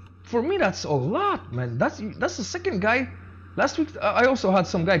only? For me, that's a lot, man. That's the second guy. Last week, I also had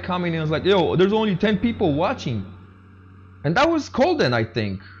some guy commenting and was like, yo, there's only 10 people watching. And that was Colden, I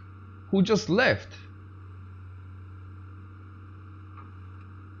think, who just left.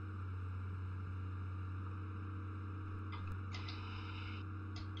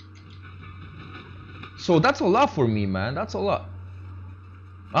 So that's a lot for me, man. That's a lot.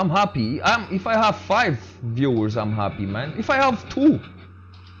 I'm happy. If I have 5 viewers, I'm happy, man. If I have 2,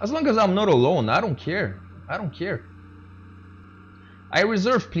 as long as I'm not alone, I don't care. I don't care. I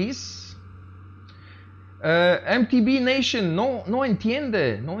reserve, please. MTB Nation, no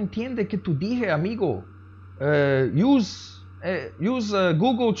entiende que tú dije, amigo. Use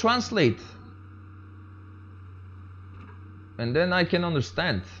Google Translate, and then I can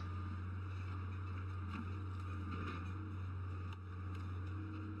understand.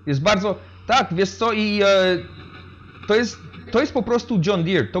 Jest bardzo... Tak, wiesz co, i to jest po prostu John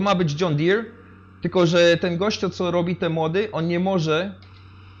Deere. To ma być John Deere, tylko że ten gościu, co robi te mody, on nie może...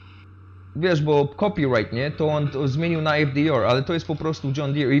 Wiesz, bo copyright, nie? To on zmienił na FDR, ale to jest po prostu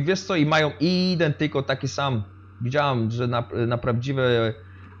John Deere. I wiesz co, i mają identyko taki sam. Widziałem, że na prawdziwe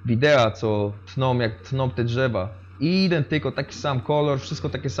wideo, co tną, jak tną te drzewa. Identyko, taki sam kolor, wszystko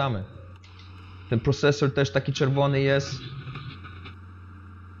takie same. Ten procesor też taki czerwony jest.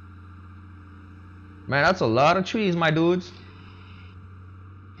 Man, that's a lot of trees, my dudes.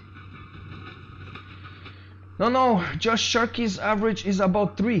 No, Josh Sharkey's average is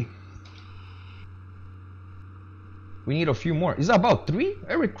about 3. We need a few more. Is that about 3?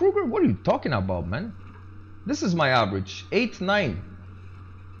 Eric Kruger? What are you talking about, man? This is my average. 8, 9.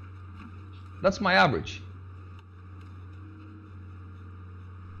 That's my average.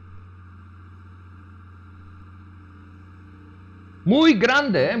 Muy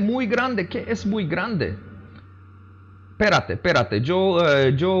grande, muy grande. ¿Qué es muy grande? Espérate. Yo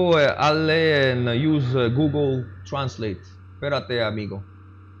use Google Translate. Espérate, amigo.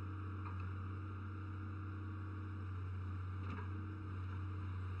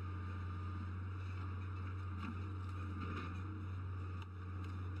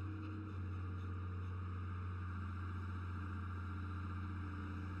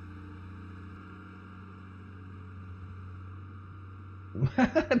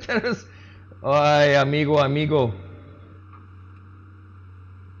 Ay, amigo.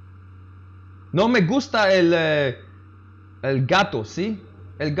 No me gusta el gato, ¿sí?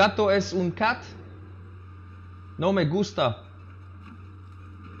 El gato es un cat. No me gusta.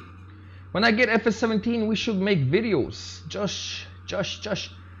 When I get FS17, we should make videos. Josh.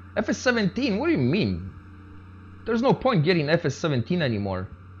 FS17, what do you mean? There's no point getting FS17 anymore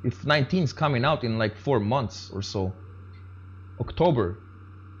if 19 is coming out in like 4 months or so. October.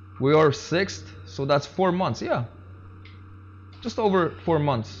 We are 6th, so that's 4 months. Yeah, just over 4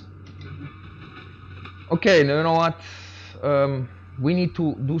 months. Okay, you know what? We need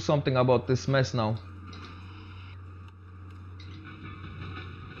to do something about this mess now.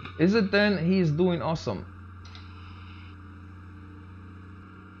 Is it then he's doing awesome?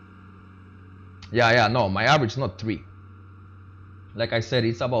 Yeah, no, my average is not 3. Like I said,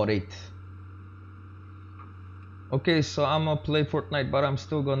 it's about 8. Okay, so I'm gonna play Fortnite, but I'm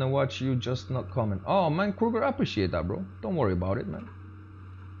still gonna watch you, just not comment. Oh man, Kruger, I appreciate that, bro. Don't worry about it, man.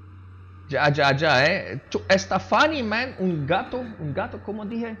 Ya, está funny, man. Un gato, como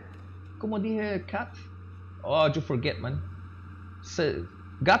dije, cat. Oh, you forget, man.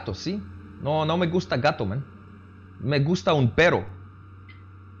 Gato, ¿sí? No me gusta gato, man. Me gusta un perro.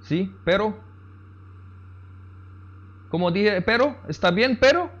 ¿Sí? Perro. Como dije, perro. ¿Está bien,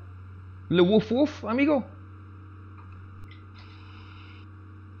 perro? Le woof woof, amigo.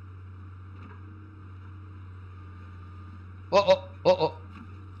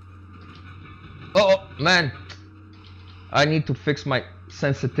 Oh, man. I need to fix my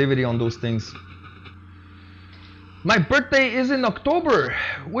sensitivity on those things. My birthday is in October.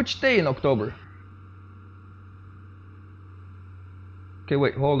 Which day in October? Okay,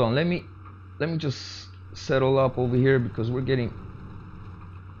 wait, hold on. Let me just settle up over here because we're getting...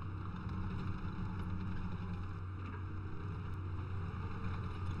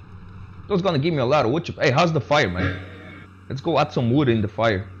 That's gonna give me a lot of wood chip. Hey, how's the fire, man? Let's go add some wood in the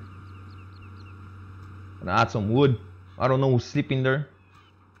fire. Gonna add some wood. I don't know who's sleeping there.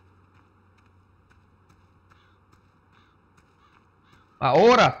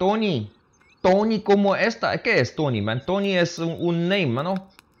 Ahora, Tony. Tony como esta. ¿Qué es Tony, man? Tony es un name, ¿no?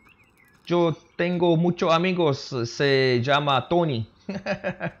 Yo tengo muchos amigos, se llama Tony.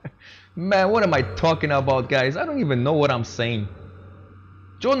 Man, what am I talking about, guys? I don't even know what I'm saying.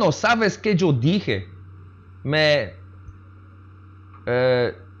 Yo no sabes qué yo dije.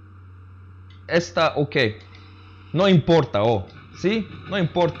 Esta, ok. No importa, oh. ¿Sí? No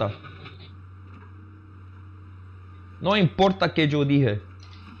importa. No importa qué yo dije.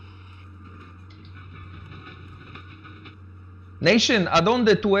 Nation, ¿a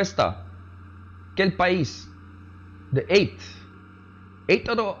dónde tú estás? ¿Qué país? The 8th.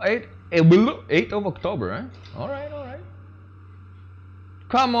 8th of October, eh? Alright, alright.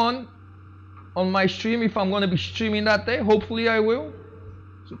 Come on my stream if I'm gonna be streaming that day. Hopefully I will.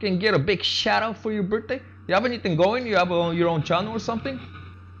 So you can get a big shout out for your birthday. You have anything going? You have your own channel or something?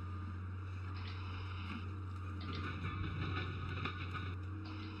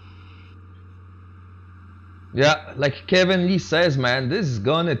 Yeah, like Kevin Lee says, man, this is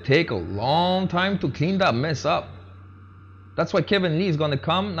gonna take a long time to clean that mess up. That's why Kevin Lee is gonna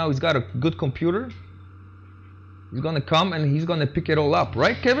come. Now he's got a good computer. He's gonna come and he's gonna pick it all up,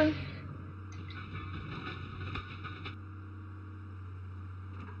 right, Kevin?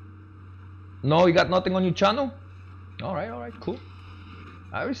 No, you got nothing on your channel? Alright, cool.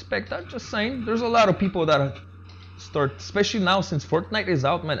 I respect that, just saying. There's a lot of people that start, especially now since Fortnite is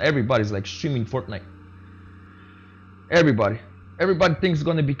out, man, everybody's like streaming Fortnite. Everybody thinks it's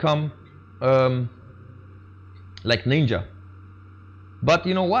gonna become like Ninja. But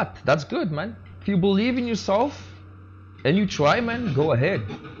you know what? That's good, man. If you believe in yourself and you try, man, go ahead.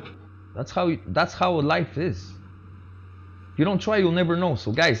 That's how life is. If you don't try, you'll never know.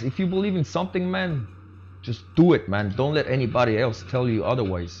 So guys, if you believe in something, man, just do it, man. Don't let anybody else tell you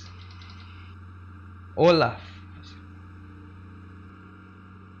otherwise. Hola.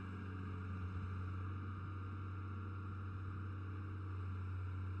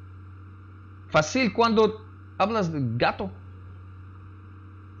 Fácil cuando hablas de gato.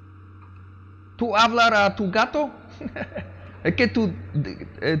 ¿Tú hablar a tu gato? Es que tu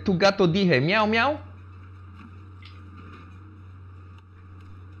gato dije miau miau.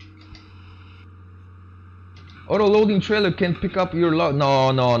 Auto loading trailer can pick up your log.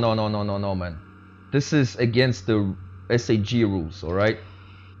 No, man. This is against the SAG rules, alright?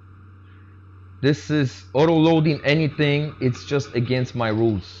 This is auto loading anything, it's just against my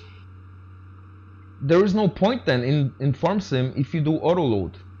rules. There is no point then in FarmSim if you do auto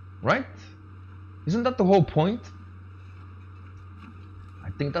load, right? Isn't that the whole point? I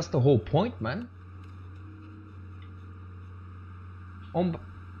think that's the whole point, man.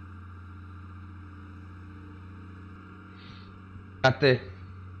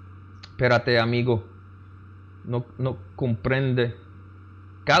 Espérate, amigo. No comprende.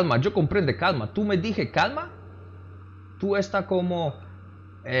 Calma, yo comprende, calma. Tú me dije calma. Tú estás como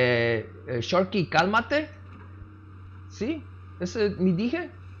Sharky, cálmate. ¿Sí? ¿Ese me dije?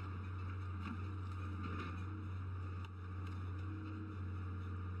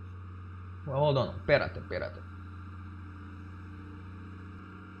 Well, hold on, espérate.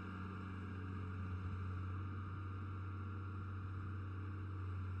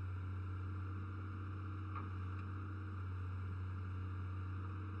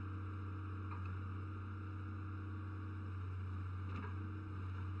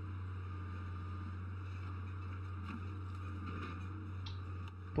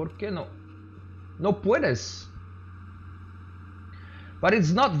 ¿Por qué no? No puedes. But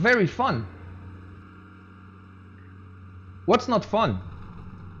it's not very fun. What's not fun?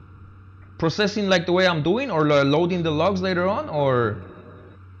 Processing like the way I'm doing, or loading the logs later on, or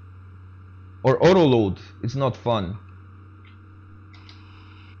auto load? It's not fun.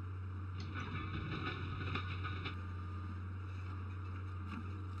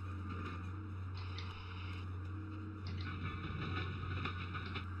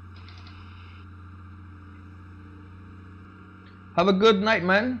 Have a good night,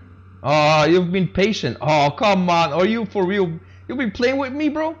 man. Oh, you've been patient. Oh, come on. Are you for real? You've been playing with me,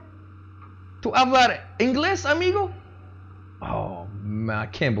 bro? To hablar inglés, amigo? Oh, man, I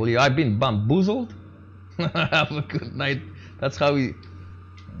can't believe I've been bamboozled. Have a good night. That's how we...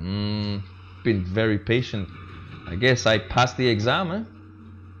 been very patient. I guess I passed the exam, eh?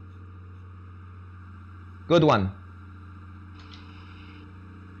 Good one.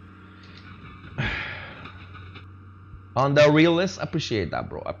 On the realist, appreciate that,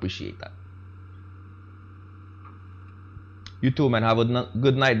 bro. Appreciate that. You too, man. Have a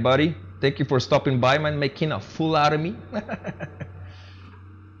good night, buddy. Thank you for stopping by, man. Making a fool out of me.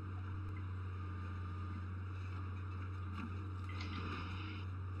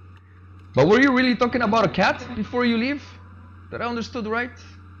 But were you really talking about a cat before you leave? Did I understood right?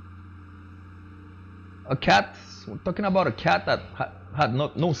 A cat? We're talking about a cat that had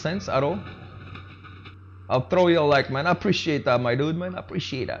no sense at all. I'll throw you a like, man. I appreciate that, my dude, man. I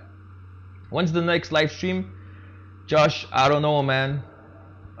appreciate that. When's the next live stream? Josh, I don't know, man.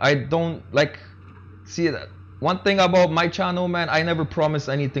 I don't like see that. One thing about my channel, man, I never promise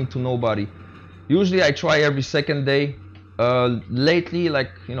anything to nobody. Usually I try every second day. Lately, like,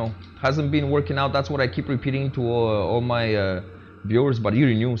 you know, hasn't been working out. That's what I keep repeating to all my viewers, but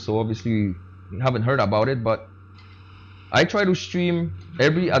you're new, so obviously you haven't heard about it. But I try to stream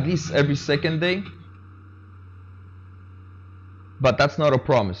at least every second day, but that's not a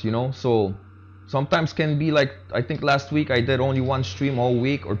promise, you know. So sometimes can be like, I think last week I did only one stream all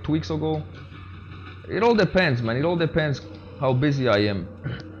week, or 2 weeks ago. It all depends, man. It all depends how busy I am.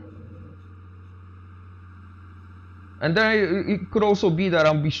 And then it could also be that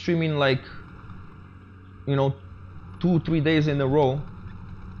I'll be streaming like, you know, 2-3 days in a row.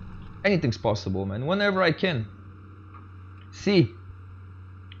 Anything's possible, man. Whenever I can. Sí.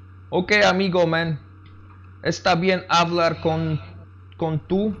 Ok, amigo, man. Está bien hablar con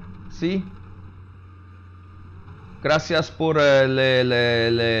tú, sí. Gracias por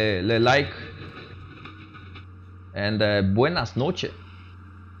le like. And buenas noches.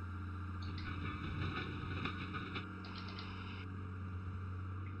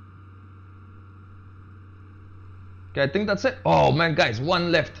 Okay, I think that's it. Oh man, guys, one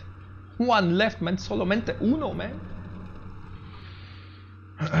left. One left, man. Solamente uno, man.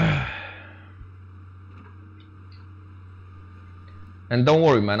 And don't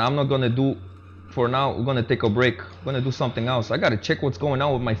worry, man. I'm not gonna do, for now, we're gonna take a break. I'm gonna do something else. I gotta check what's going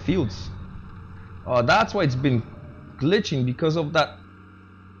on with my fields. Oh, that's why it's been glitching, because of that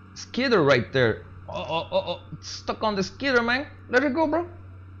skidder right there. Oh, it's stuck on the skidder, man. Let it go, bro.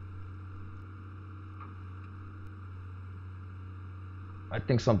 I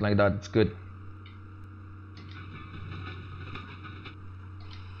think something like that. It's good.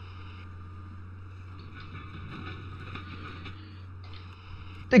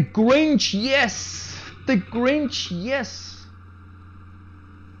 The Grinch, yes. The Grinch, yes.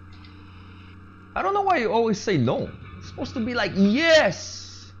 I don't know why you always say no. It's supposed to be like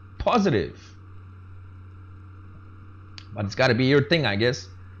yes, positive. But it's got to be your thing, I guess.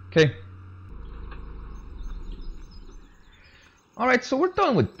 Okay. Alright, so we're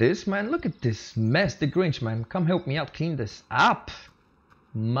done with this, man. Look at this mess. The Grinch, man. Come help me out. Clean this up.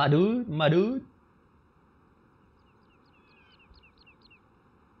 My dude, my dude.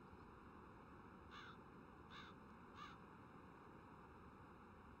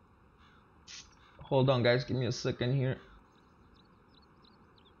 Hold on, guys. Give me a second here.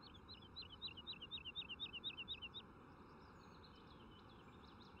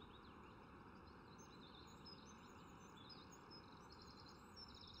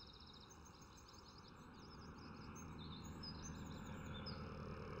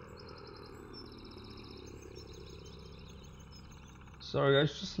 Sorry,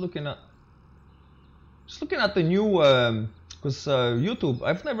 guys. Just looking at the new because YouTube.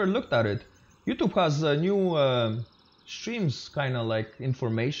 I've never looked at it. YouTube has new streams, kind of like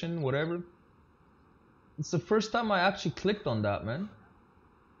information, whatever. It's the first time I actually clicked on that, man.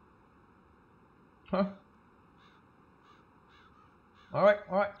 Huh? Alright,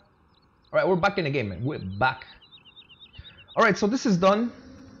 we're back in the game, man. We're back. Alright, so this is done.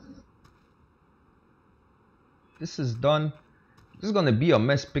 This is done. This is gonna be a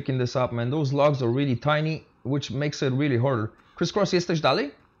mess picking this up, man. Those logs are really tiny, which makes it really harder. Crisscross, jesteś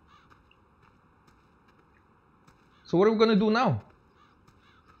dalej? So what are we gonna do now?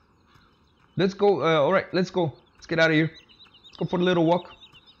 Let's go. All right, let's go. Let's get out of here. Let's go for a little walk.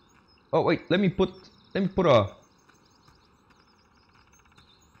 Oh wait, let me put a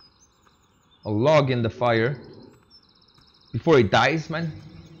log in the fire before it dies, man.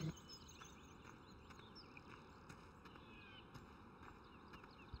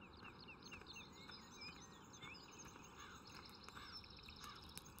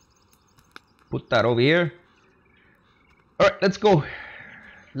 Put that over here. Alright, let's go.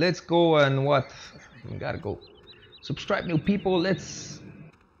 Let's go and what? We gotta go. Subscribe, new people. Let's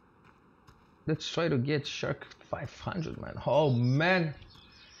try to get Shark 500, man. Oh man.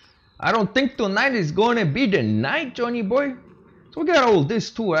 I don't think tonight is gonna be the night, Johnny boy. So we got all this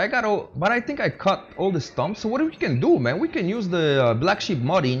too. But I think I cut all the stumps. So what we can do, man? We can use the Black Sheep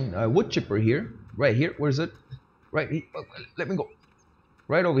Modding wood chipper here. Right here. Where is it? Right here. Let me go.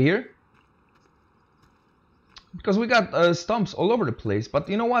 Right over here. because we got stumps all over the place. But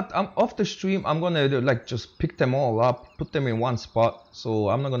you know what? I'm off the stream. I'm gonna like just pick them all up, put them in one spot. So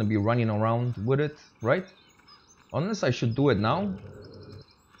I'm not gonna be running around with it, right? Unless I should do it now.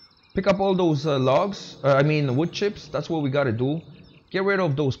 Pick up all those logs. I mean wood chips. That's what we gotta do. Get rid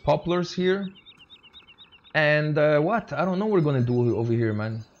of those poplars here. And what? I don't know what we're gonna do over here,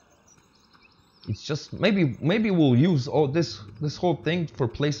 man. It's just maybe we'll use all this whole thing for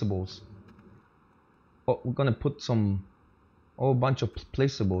placeables. Oh, we're gonna put some whole bunch of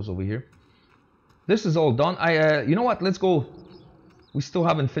placeables over here. This is all done. You know what? Let's go. We still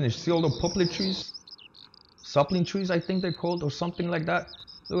haven't finished. See all the poplar trees, sapling trees, I think they're called, or something like that.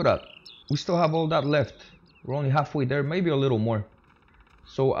 Look at that. We still have all that left. We're only halfway there, maybe a little more.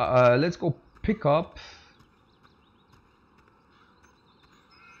 So let's go pick up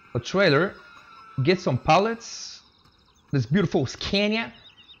a trailer, get some pallets. This beautiful Scania.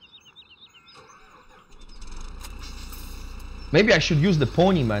 Maybe I should use the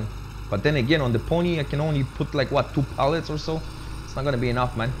pony, man. But then again, on the pony, I can only put like what, 2 pallets or so. It's not gonna be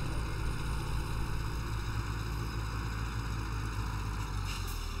enough, man.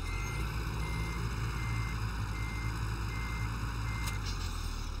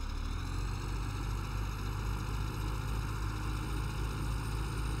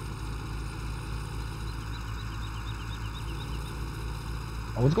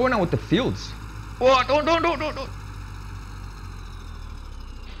 Oh, what's going on with the fields? Oh, don't.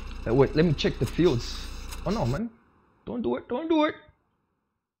 Wait, let me check the fields. Oh no, man. Don't do it.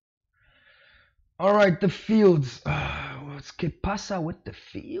 Alright, the fields. What's que pasa with the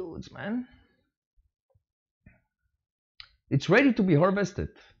fields, man? It's ready to be harvested.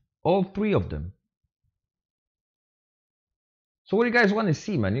 All 3 of them. So what do you guys want to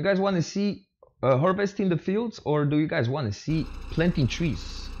see, man? You guys want to see harvesting the fields, or do you guys want to see planting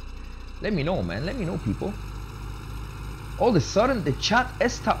trees? Let me know, man. Let me know, people. All of a sudden, the chat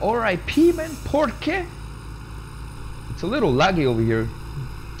está RIP, man. ¿Por qué? It's a little laggy over here.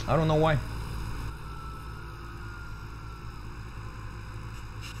 I don't know why.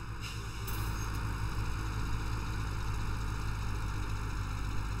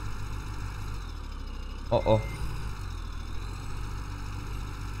 Uh-oh.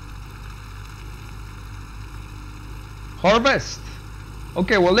 Harvest.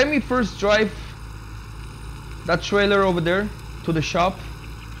 Okay, well, let me first drive that trailer over there to the shop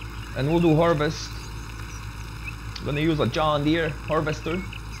and we'll do harvest. I'm gonna use a John Deere harvester.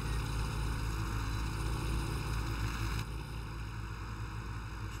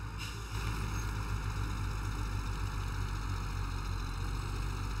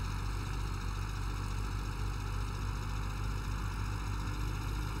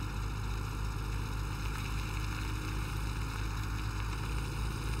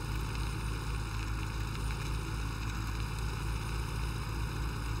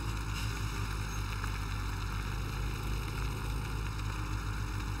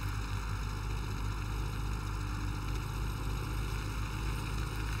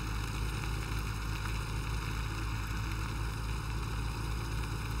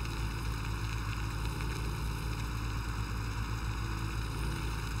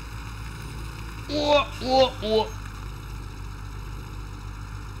 Whoa.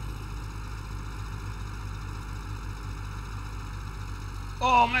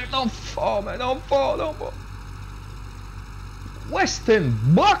 Oh man, don't fall, man, don't fall. Weston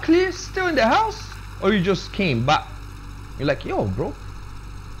Buckley still in the house? Or you just came back? You're like, yo, bro.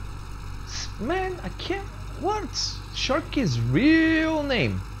 Man, I can't. What's Sharky's real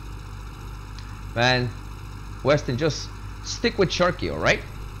name? Man, Weston, just stick with Sharky, alright?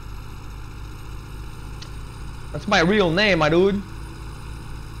 That's my real name, my dude.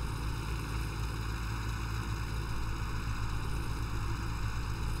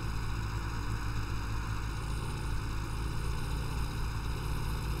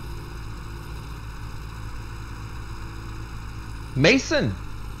 Mason.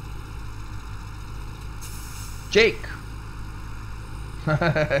 Jake.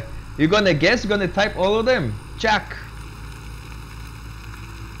 You're gonna guess? You're gonna type all of them? Jack.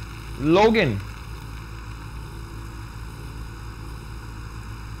 Logan.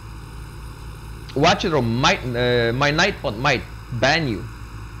 Watch it or my Nightbot might ban you.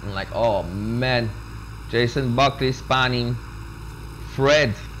 I'm like, oh man. Jason Buckley spanning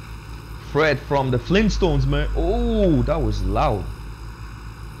Fred from the Flintstones, man. Oh, that was loud.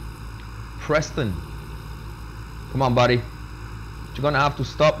 Preston, come on, buddy. You're gonna have to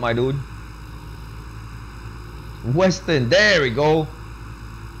stop, my dude. Weston, there we go.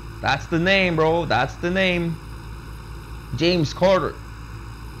 That's the name, bro. That's the name. James Carter.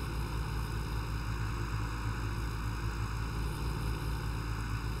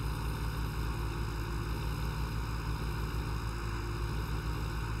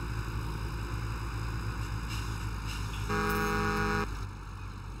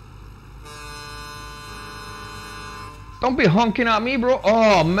 Don't be honking at me, bro.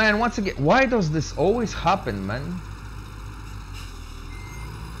 Oh, man, once again. Why does this always happen, man?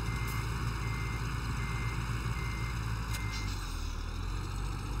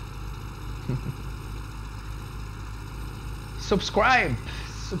 Subscribe.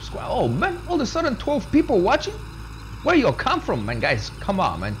 Subscribe. Oh, man, all of a sudden 12 people watching? Where you come from, man? Guys, come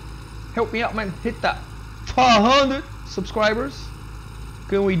on, man. Help me out, man. Hit that 500 subscribers.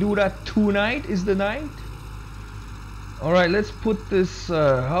 Can we do that tonight? Is the night? Alright, let's put this,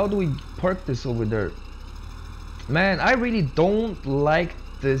 how do we park this over there? Man, I really don't like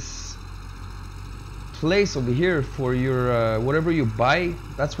this place over here for your, whatever you buy.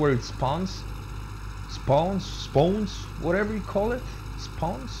 That's where it spawns. Spawns, whatever you call it.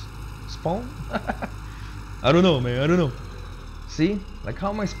 Spawn? I don't know, man, I don't know. See? Like,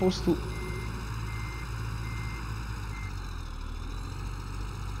 how am I supposed to...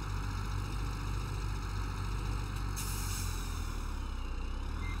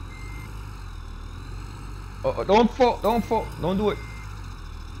 Oh, don't fall, don't do it.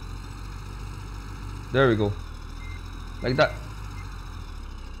 There we go. Like that.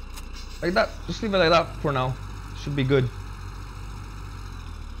 Like that, just leave it like that for now. Should be good.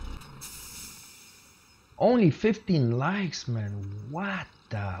 Only 15 likes, man. What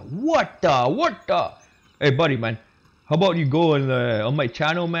the? Hey, buddy, man. How about you go on my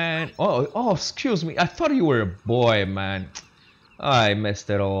channel, man? Oh, excuse me. I thought you were a boy, man. I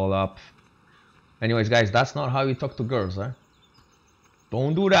messed it all up. Anyways, guys, that's not how you talk to girls, huh?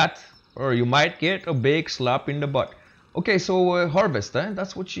 Don't do that, or you might get a big slap in the butt. Okay, so harvest, huh?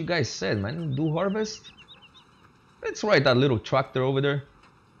 That's what you guys said, man. Do harvest. Let's ride that little tractor over there.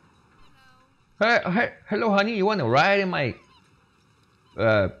 Hey, hello, honey. You want to ride in my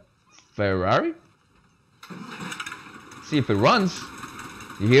Ferrari? See if it runs.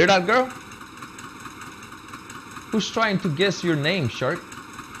 You hear that, girl? Who's trying to guess your name, shark?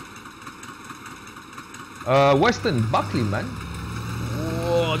 Weston Buckley, man.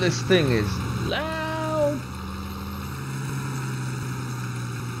 Whoa, this thing is loud.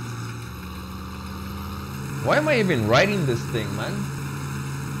 Why am I even riding this thing, man?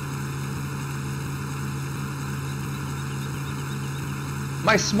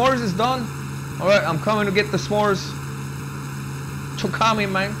 My s'mores is done. Alright, I'm coming to get the s'mores. Chokami,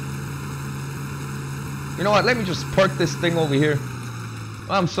 man. You know what? Let me just park this thing over here.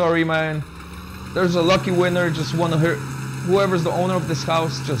 I'm sorry, man. There's a lucky winner. Just won whoever's the owner of this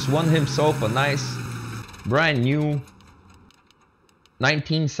house just won himself a nice, brand new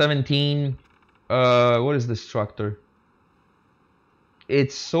 1917. What is this tractor?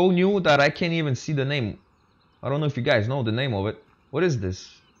 It's so new that I can't even see the name. I don't know if you guys know the name of it. What is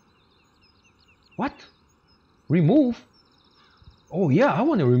this? What? Remove? Oh yeah, I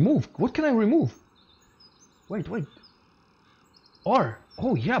want to remove. What can I remove? Wait. R.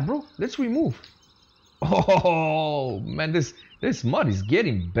 Oh yeah, bro. Let's remove. Oh man, this mud is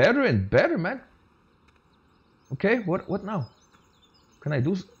getting better and better, man. Okay, what now? Can I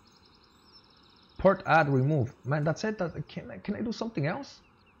do part add remove? Man, that's it. Can I do something else?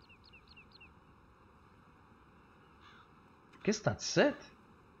 Guess that's it.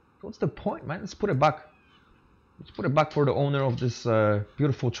 What's the point, man? Let's put it back. Let's put it back for the owner of this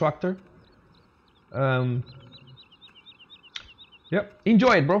beautiful tractor. Yep,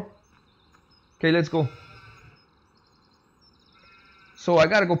 enjoy it, bro. Okay, let's go. So I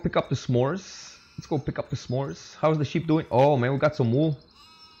gotta go pick up the s'mores. Let's go pick up the s'mores. How's the sheep doing? Oh man, we got some wool.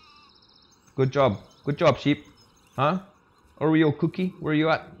 Good job, sheep. Huh? Oreo cookie, where you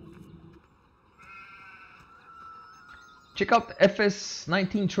at? Check out the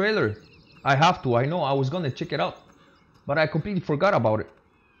FS19 trailer. I have to, I know, I was gonna check it out, but I completely forgot about it.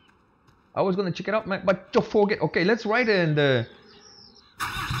 I was gonna check it out, man, but just forget. Okay, let's ride it in the...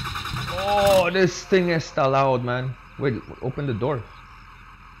 Oh, this thing is still loud, man. Wait, open the door.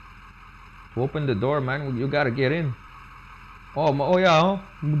 To open the door, man, you gotta get in. Oh yeah, huh?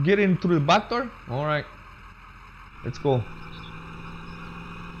 Get in through the back door? Alright. Let's go.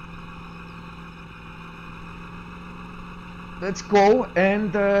 Let's go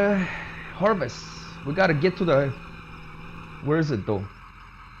and harvest. We gotta get to the... Where is it though?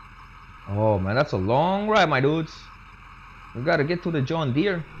 Oh man, that's a long ride, my dudes. We gotta get to the John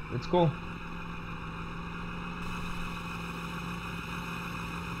Deere. Let's go.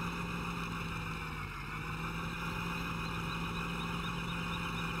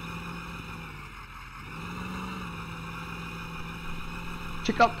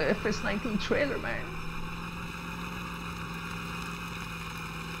 Check out the FS19 trailer, man.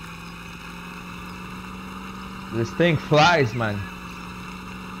 This thing flies, man.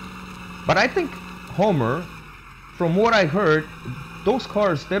 But I think Homer from what I heard, those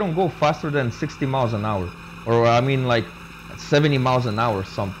cars, they don't go faster than 60 miles an hour. Or I mean like 70 miles an hour or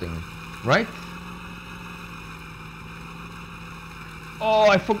something, right? Oh,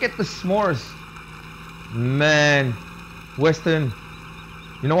 I forget the s'mores. Man, Weston,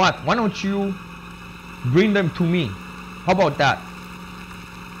 you know what? Why don't you bring them to me? How about that?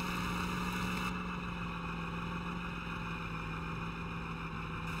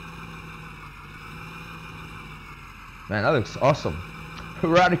 Man, that looks awesome.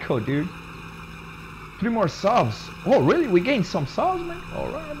 Radical, dude. 3 more subs. Oh, really? We gained some subs, man?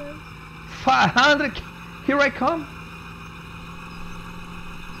 Alright, man. 500. Here I come.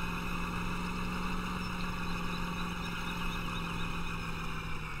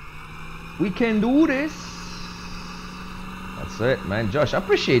 We can do this. That's it, man. Josh, I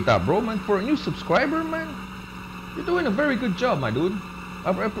appreciate that, bro, man. For a new subscriber, man, you're doing a very good job, my dude.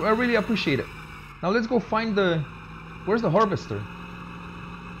 I really appreciate it. Now let's go find the... Where's the harvester?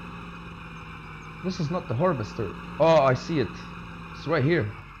 This is not the harvester. Oh, I see it. It's right here.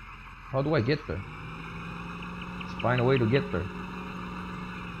 How do I get there? Let's find a way to get there.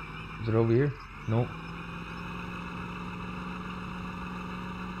 Is it over here? No.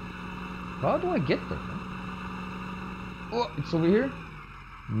 How do I get there, man? Oh, it's over here?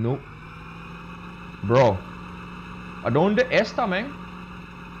 Nope. Bro. ¿A dónde está, man?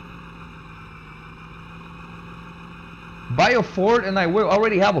 Buy a Ford and I will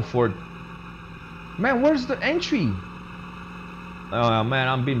already have a Ford. Man, where's the entry? Oh man,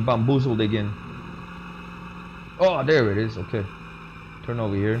 I'm being bamboozled again. Oh, there it is. Okay. Turn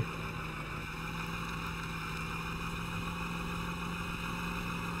over here.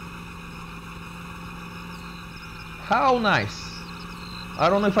 How nice. I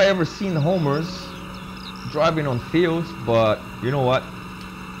don't know if I ever seen homers driving on fields, but you know what?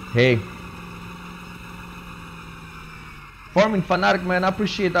 Hey. Farming Fanatic, man, I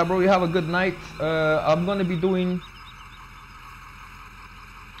appreciate that, bro. You have a good night. I'm gonna be doing...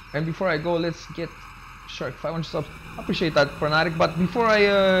 And before I go, let's get Shark 500 subs. I appreciate that, Fanatic. But before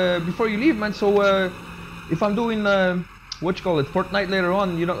before you leave, man, so if I'm doing what you call it, Fortnite later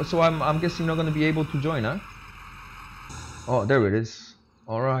on, you know, so I'm guessing you're not gonna be able to join, huh? Oh, there it is.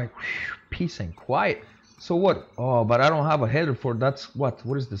 All right, peace and quiet. So what? Oh, but I don't have a header for that's what?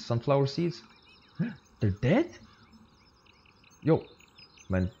 What is this? Sunflower seeds? They're dead? Yo,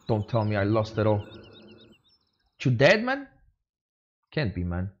 man, don't tell me I lost it all. You dead, man? Can't be,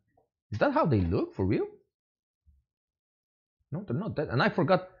 man. Is that how they look for real? No, they're not dead. And I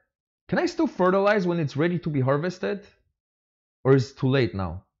forgot. Can I still fertilize when it's ready to be harvested? Or is it too late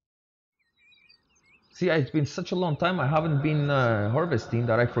now? See, it's been such a long time I haven't been harvesting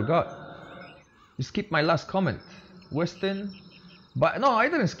that I forgot. You skipped my last comment. Weston. But no, I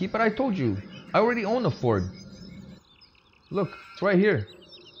didn't skip it. I told you. I already own a Ford. Look, it's right here.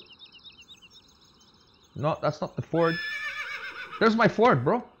 No, that's not the Ford. There's my Ford,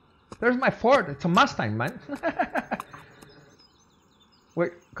 bro. There's my Ford. It's a Mustang, man.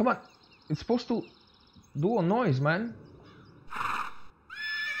 Wait, come on. It's supposed to do a noise, man.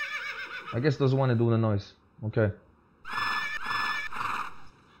 I guess it doesn't want to do the noise. Okay.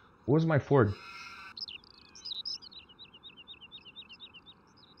 Where's my Ford?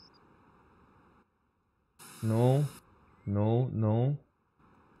 No. No, no.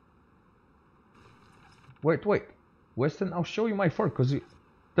 Wait. Weston, I'll show you my Ford, because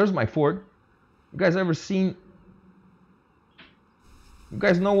there's my Ford. You guys ever seen... You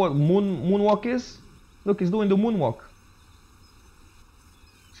guys know what moonwalk is? Look, he's doing the moonwalk.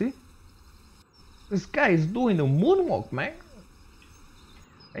 See? This guy is doing the moonwalk, man.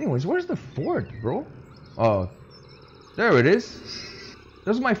 Anyways, where's the Ford, bro? Oh, there it is.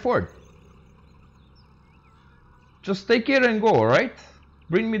 There's my Ford. Just take it and go, alright?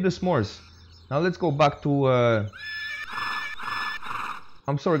 Bring me the s'mores. Now let's go back to...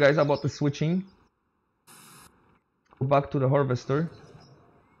 I'm sorry guys about the switching. Go back to the harvester.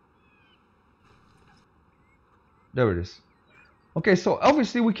 There it is. Okay, so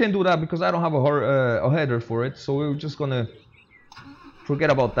obviously we can't do that because I don't have a header for it. So we're just gonna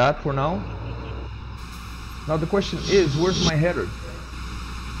forget about that for now. Now the question is, where's my header?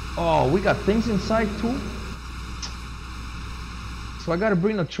 Oh, we got things inside too? So I gotta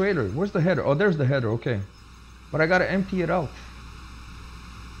bring a trailer. Where's the header? Oh, there's the header, okay. But I gotta empty it out.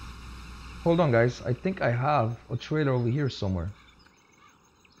 Hold on guys, I think I have a trailer over here somewhere.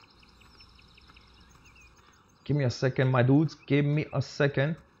 Give me a second, my dudes. Give me a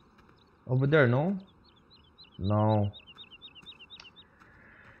second. Over there, no? No.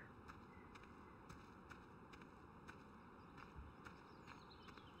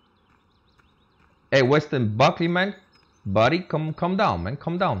 Hey, Weston Buckley, man. Buddy, come down, man.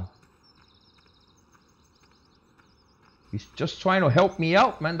 Come down. He's just trying to help me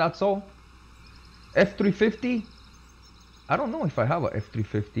out, man. That's all. F350. I don't know if I have a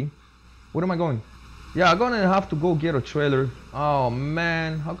F350. What am I going? Yeah, I'm gonna have to go get a trailer. Oh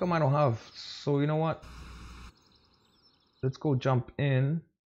man, how come I don't have? So you know what? Let's go jump in.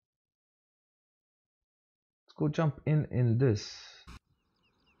 Let's go jump in this.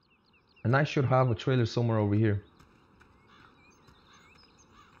 And I should have a trailer somewhere over here.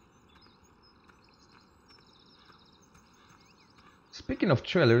 Speaking of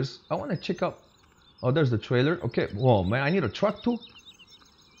trailers, I want to check out. Oh, there's the trailer. Okay, whoa, man, I need a truck too.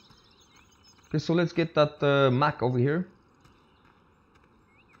 Okay, so let's get that Mack over here.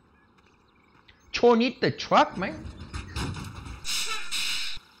 Cho need the truck, man.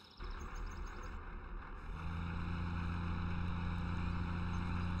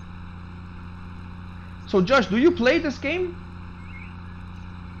 So Josh, do you play this game?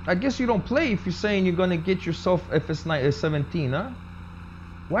 I guess you don't play if you're saying you're gonna get yourself FS17, huh?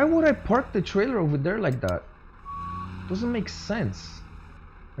 Why would I park the trailer over there like that? Doesn't make sense.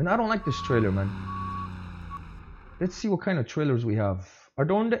 And I don't like this trailer, man. Let's see what kind of trailers we have.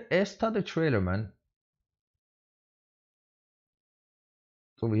 Adonde está the trailer, man?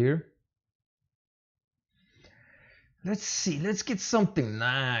 It's over here. Let's see. Let's get something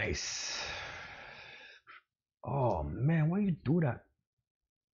nice. Oh man, why you do that?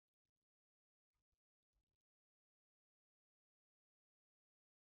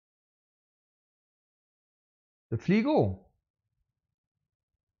 The Fliego.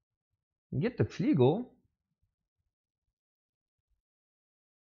 Get the Fliego.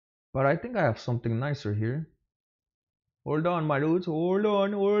 But I think I have something nicer here. Hold on, my dudes. Hold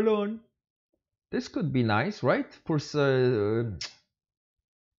on, hold on. This could be nice, right? For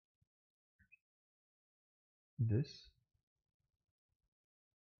this.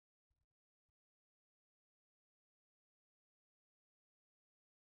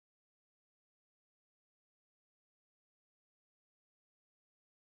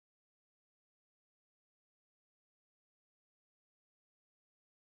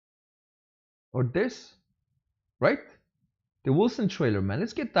 Or this, right? The Wilson trailer, man.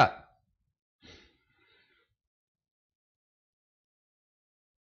 Let's get that.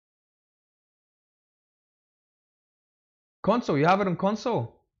 Console, you have it on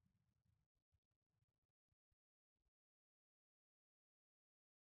console.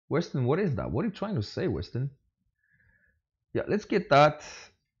 Weston, what is that? What are you trying to say, Weston? Yeah, let's get that.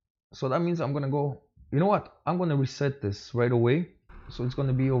 So that means I'm gonna go. You know what? I'm gonna reset this right away. So it's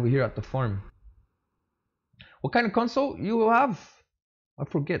gonna be over here at the farm. What kind of console you have? I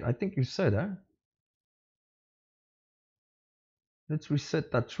forget. I think you said, huh? Let's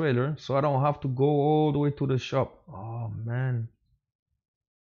reset that trailer so I don't have to go all the way to the shop. Oh man.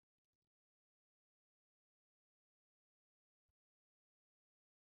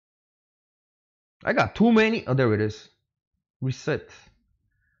 I got too many. Oh, there it is. Reset.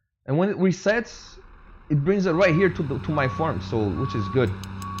 And when it resets, it brings it right here to my farm, so which is good.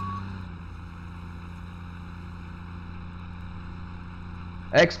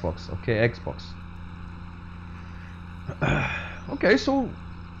 Xbox, okay, Xbox. Okay, so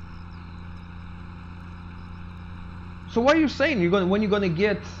what are you saying? When you're gonna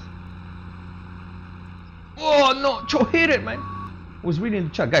get? Oh no, Cho hit it, man. I was reading the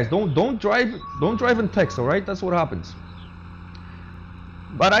chat, guys. Don't drive and text, all right? That's what happens.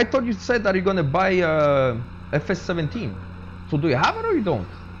 But I thought you said that you're gonna buy FS17. So do you have it or you don't?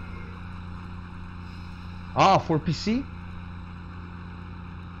 Ah, for PC.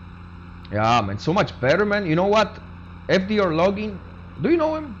 Yeah, man, so much better, man. You know what? FDR login. Do you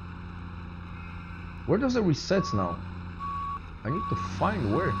know him? Where does it resets now? I need to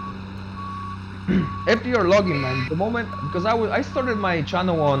find where. FDR login, man. The moment, because I started my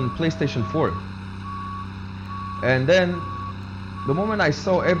channel on PlayStation 4, and then the moment I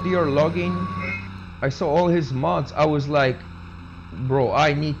saw FDR login, I saw all his mods. I was like, bro,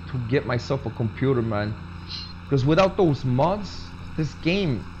 I need to get myself a computer, man. Because without those mods, this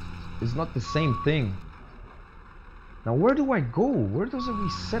game is not the same thing. Now where do I go? Where does it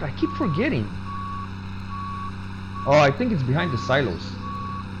reset? I keep forgetting. Oh, I think it's behind the silos.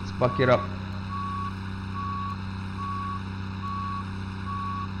 Let's buck it up.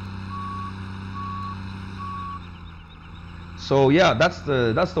 So yeah, that's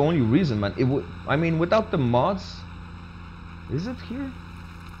the only reason, man. I mean, without the mods, is it here?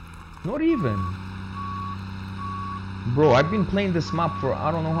 Not even. Bro, I've been playing this map for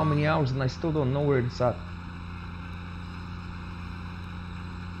I don't know how many hours and I still don't know where it's at.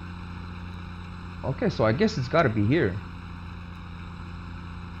 Okay, so I guess it's gotta be here.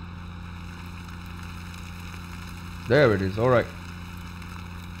 There it is, alright.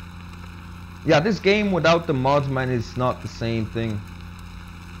 Yeah, this game without the mods, man, is not the same thing.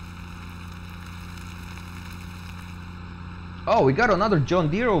 Oh, we got another John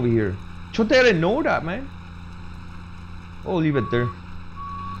Deere over here. I didn't know that, man. Oh, leave it there.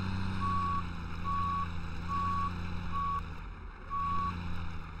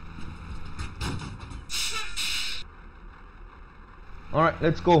 Alright,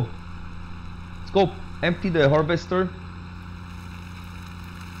 let's go. Let's go empty the harvester.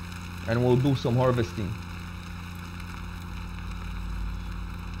 And we'll do some harvesting.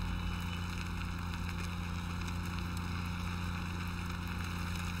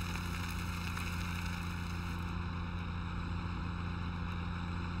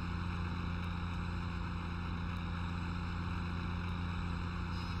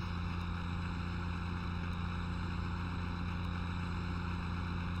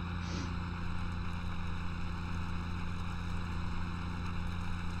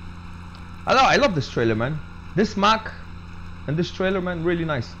 I love this trailer, man. This Mack and this trailer, man, really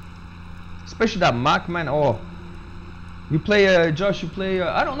nice. Especially that Mack, man. Oh, you play, Josh. You play.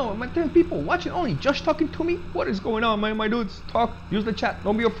 I don't know, man. 10 people watching only. Josh talking to me. What is going on, man? My dudes, talk. Use the chat.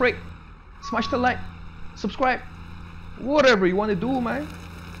 Don't be afraid. Smash the like, subscribe, whatever you want to do, man.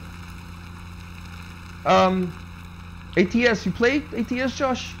 ATS. You play ATS,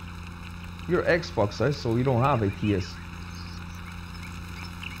 Josh? You're Xbox, right? So you don't have ATS.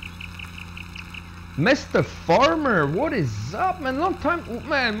 Mr. Farmer, what is up, man? Long time,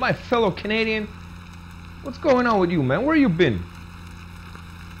 man. My fellow Canadian, what's going on with you, man? Where you been?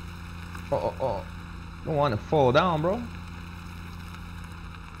 Oh, don't want to fall down, bro. I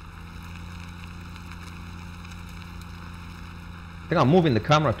think I'm moving the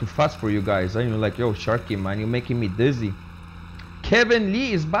camera too fast for you guys. And you're like, yo, Sharky, man, you're making me dizzy. Kevin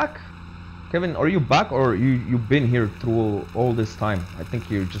Lee is back. Kevin, are you back, or you've been here through all this time? I think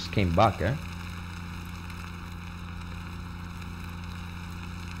you just came back, eh?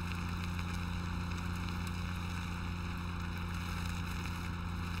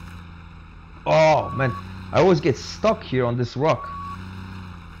 Oh man, I always get stuck here on this rock.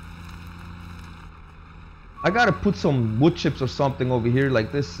 I gotta put some wood chips or something over here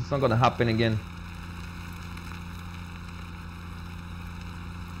like this. It's not gonna happen again.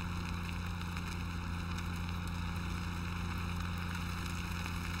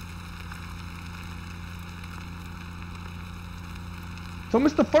 So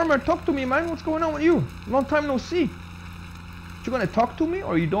Mr. Farmer, talk to me, man. What's going on with you? Long time no see. You gonna talk to me,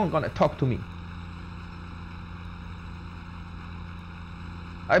 or you don't gonna talk to me?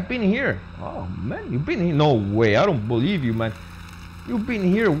 I've been here. Oh man, you've been here. No way, I don't believe you, man. You've been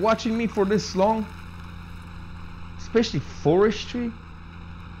here watching me for this long, especially forestry.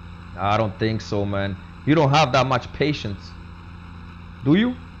 I don't think so, man. You don't have that much patience, do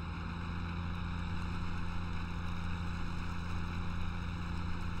you?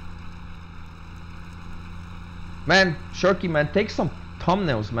 Man, Sharky, man, take some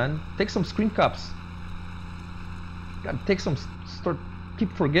thumbnails, man. Take some screen caps. Gotta take some.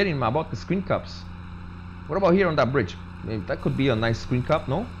 Keep forgetting about the screen caps. What about here on that bridge? Maybe that could be a nice screen cap,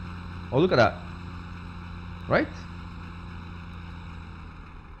 no? Oh, look at that. Right?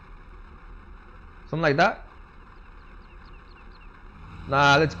 Something like that?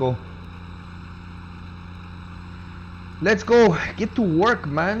 Nah, let's go. Let's go. Get to work,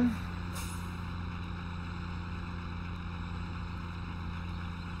 man.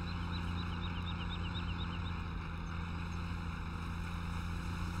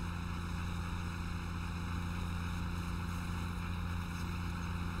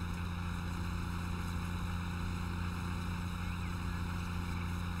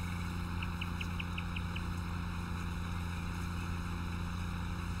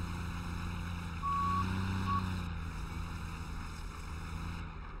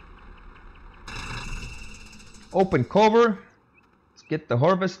 Open cover. Let's get the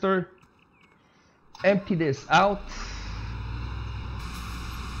harvester. Empty this out.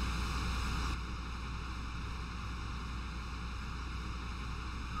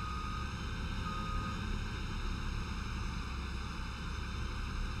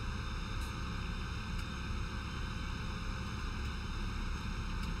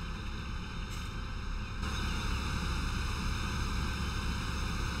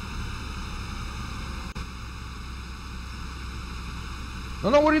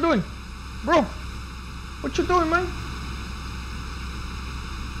 No, what are you doing? Bro, what you doing, man?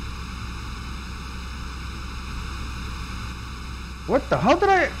 What the? How did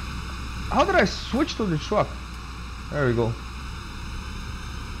I? How did I switch to the truck? There we go.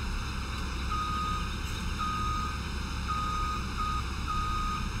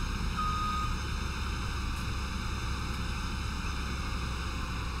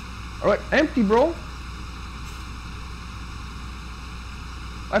 Alright, empty, bro.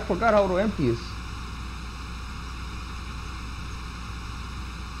 I forgot how to empty is.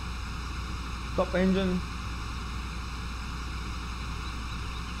 Top engine.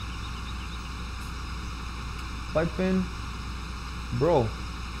 Pipe pin. Bro.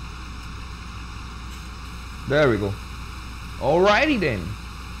 There we go. Alrighty then.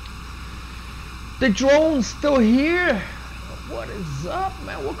 The drone's still here. What is up,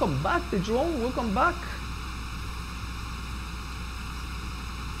 man? Welcome back, the drone. Welcome back.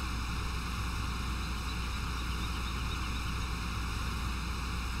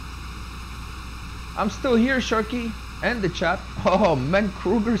 I'm still here, Sharky, and the chat. Oh man,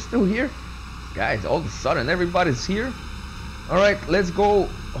 Kruger's still here. Guys, all of a sudden everybody's here. Alright, let's go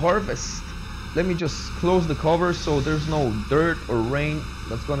harvest. Let me just close the cover so there's no dirt or rain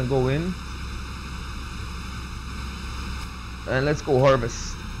that's gonna go in. And let's go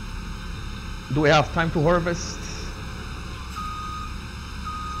harvest. Do we have time to harvest?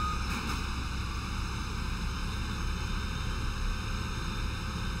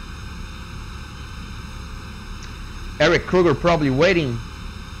 Eric Kruger probably waiting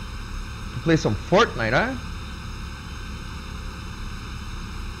to play some Fortnite, huh?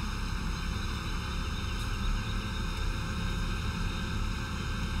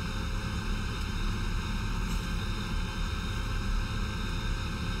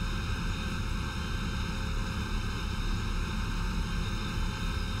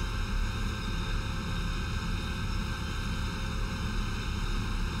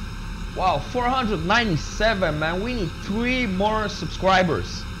 Wow, 497, man. We need 3 more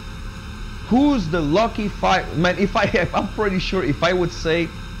subscribers. Who's the lucky 5? Man, I'm pretty sure if I would say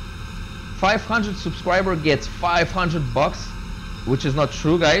 500 subscriber gets 500 bucks, which is not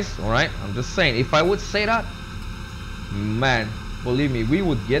true, guys. All right, I'm just saying. If I would say that, man, believe me, we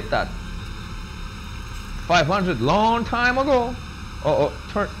would get that 500 long time ago. Oh,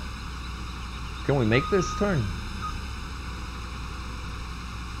 turn. Can we make this turn?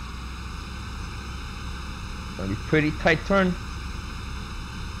 Gonna be pretty tight turn,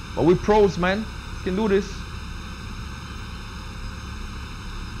 but we pros, man. Can do this.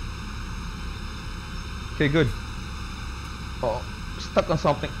 Okay, good. Oh, stuck on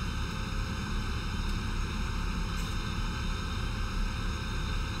something.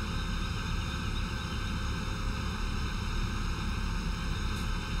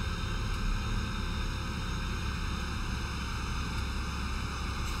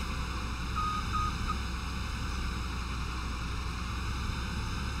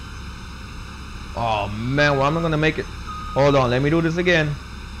 Oh man, well, I'm not gonna make it. Hold on, let me do this again.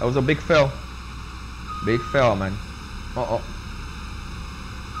 That was a big fail. Big fail, man. Uh-oh.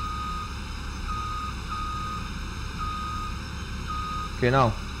 Okay,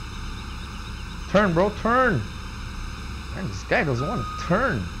 now. Turn, bro, turn. Man, this guy doesn't want to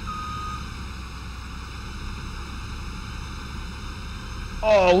turn.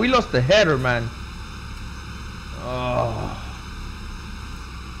 Oh, we lost the header, man. Oh.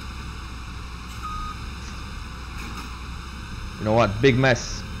 You know what? Big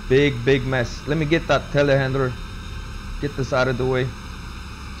mess. Big mess. Let me get that telehandler. Get this out of the way.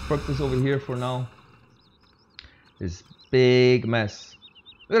 Let's park this over here for now. This big mess.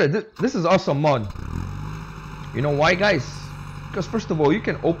 Look at it. This is awesome mod. You know why, guys? Because first of all, you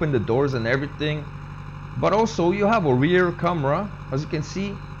can open the doors and everything. But also, you have a rear camera. As you can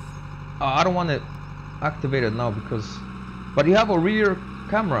see. I don't want to activate it now because... But you have a rear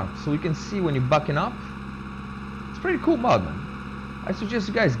camera. So you can see when you're backing up. It's pretty cool mod, man. I suggest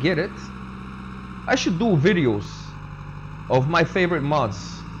you guys get it. I should do videos of my favorite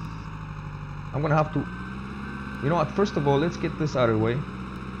mods. I'm gonna have to... You know what? First of all, let's get this out of the way.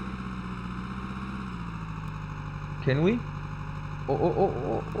 Can we?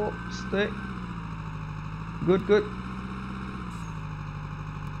 Oh. Stay. Good.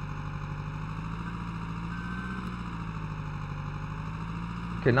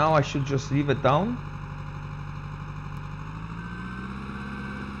 Okay, now I should just leave it down.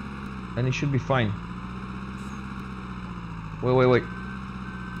 And it should be fine. Wait.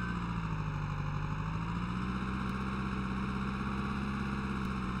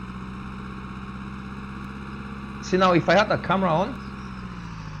 See, now if I had the camera on,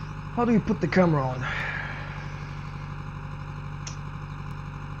 how do you put the camera on?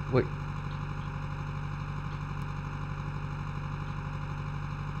 Wait.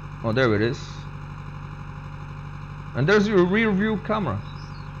 Oh, there it is. And there's your rear view camera.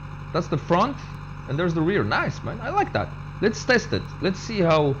 That's the front, and there's the rear. Nice, man. I like that. Let's test it. Let's see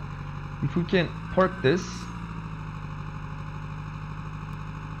how, if we can park this.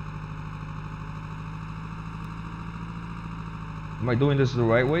 Am I doing this the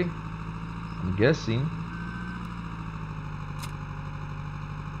right way? I'm guessing.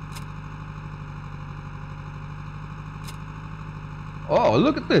 Oh,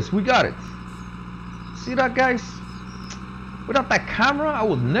 look at this. We got it. See that, guys? Without that camera, I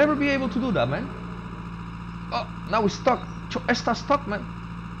would never be able to do that, man. Oh, now we're stuck. Está stuck, man.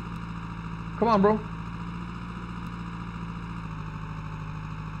 Come on, bro.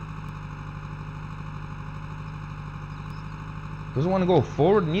 Doesn't want to go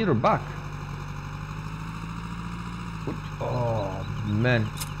forward, neither back. What? Oh, man.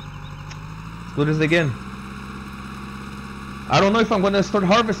 Let's do this again. I don't know if I'm gonna start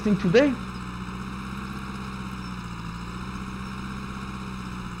harvesting today.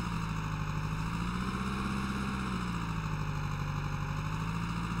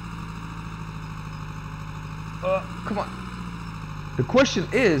 Come on. The question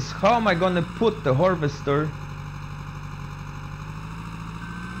is, how am I gonna put the harvester?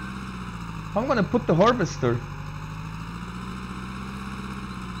 How am I gonna put the harvester?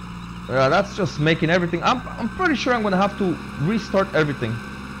 That's just making everything. I'm pretty sure I'm gonna have to restart everything.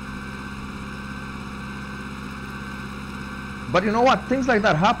 But you know what? Things like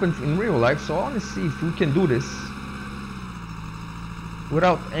that happen in real life, so I want to see if we can do this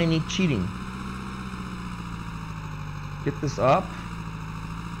without any cheating. Get this up.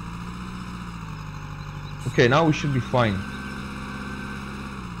 Okay, now we should be fine.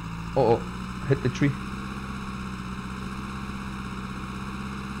 Uh oh, hit the tree.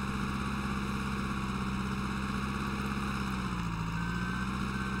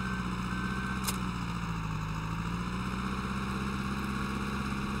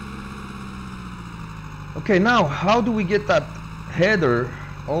 Okay, now how do we get that header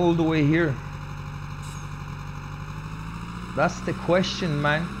all the way here? That's the question,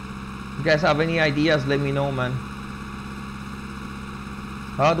 man. If you guys have any ideas, let me know, man.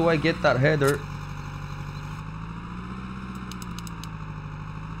 How do I get that header?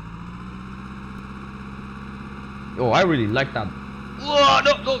 Oh, I really like that. Whoa,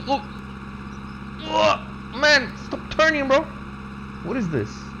 no, no, no. Whoa, man, stop turning, bro. What is this?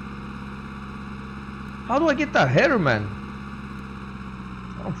 How do I get that header, man?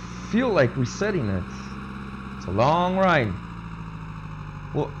 I don't feel like resetting it. It's a long ride.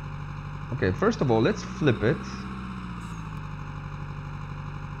 Well, okay, first of all, let's flip it.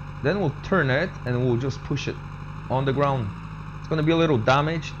 Then we'll turn it and we'll just push it on the ground. It's gonna be a little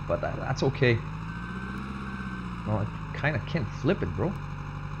damaged, but that's okay. No, I kinda can't flip it, bro.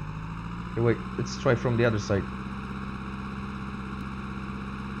 Okay, wait, let's try from the other side.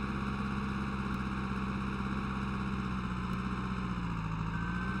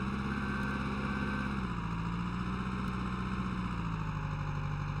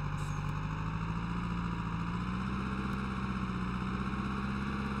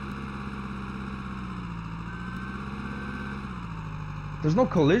 There's no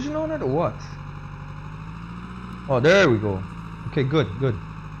collision on it or what? Oh, there we go. Okay, good, good.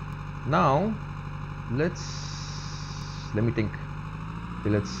 Now, let me think.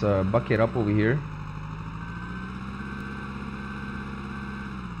 Okay, let's buck it up over here.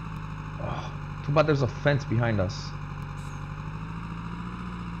 Oh, too bad there's a fence behind us.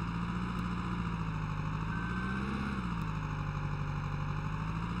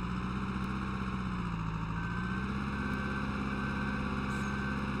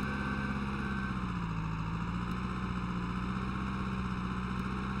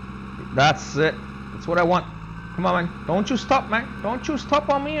 That's it. That's what I want. Come on, man. Don't you stop, man. Don't you stop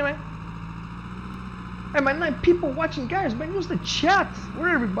on me, man. Hey, man, people watching, guys, man. Use the chat. Where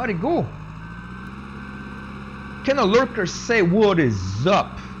everybody go? Can a lurker say what is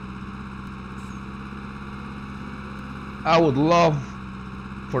up? I would love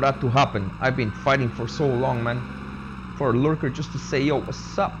for that to happen. I've been fighting for so long, man. For a lurker just to say, yo,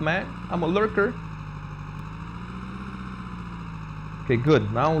 what's up, man? I'm a lurker. Okay,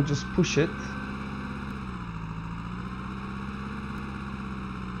 good. Now we'll just push it.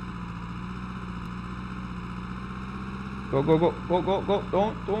 Go, go, go, go, go,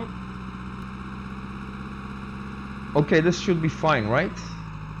 go. Don't. Okay, this should be fine, right?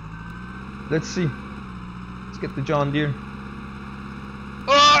 Let's see. Let's get the John Deere.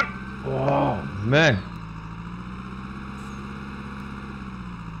 Oh, man.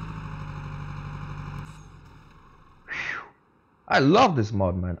 I love this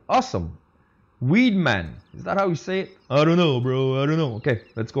mod, man. Awesome. Weed man. Is that how you say it? I don't know, bro. I don't know. Okay,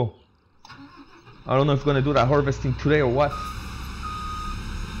 let's go. I don't know if we're gonna do that harvesting today or what.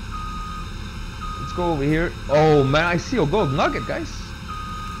 Let's go over here. Oh man, I see a gold nugget, guys.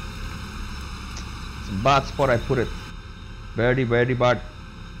 It's a bad spot I put it. Very, very bad.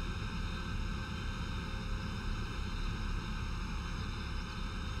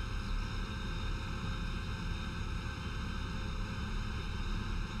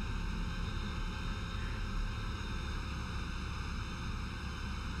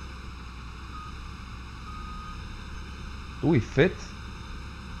 Do we fit?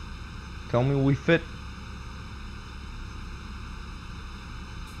 Tell me we fit.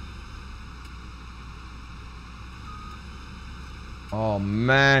 Oh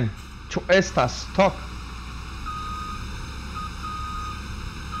man, está stuck.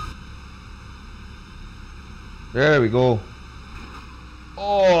 There we go.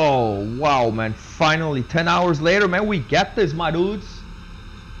 Oh wow, man, finally 10 hours later, man, we get this, my dudes.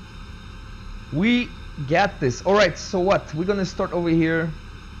 We get this. Alright, so what? We're gonna start over here.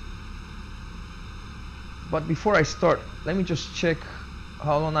 But before I start, let me just check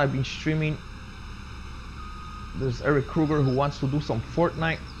how long I've been streaming. There's Eric Kruger who wants to do some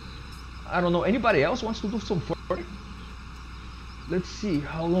Fortnite. I don't know, anybody else wants to do some Fortnite? Let's see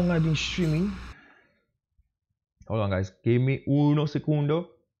how long I've been streaming. Hold on guys, give me uno segundo.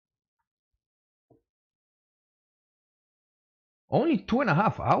 Only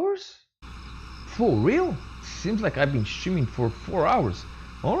 2.5 hours? For real? Seems like I've been streaming for 4 hours.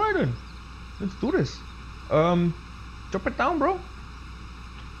 Alright then, let's do this. Drop it down, bro.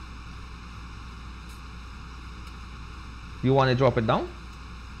 You want to drop it down?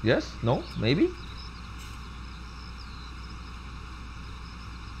 Yes? No? Maybe?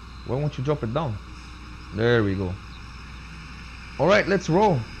 Why won't you drop it down? There we go. Alright, let's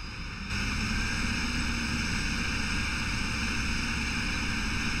roll.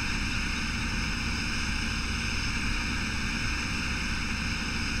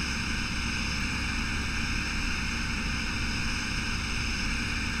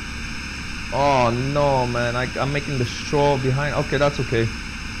 Oh no, man, I'm making the straw behind. Okay, that's okay.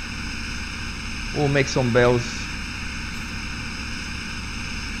 We'll make some bells.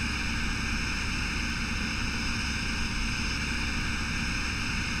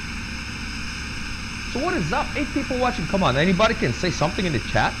 So what is up? 8 people watching. Come on, anybody can say something in the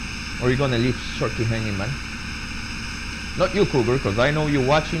chat? Or are you gonna leave Sharky hanging, man? Not you, Kruger, because I know you're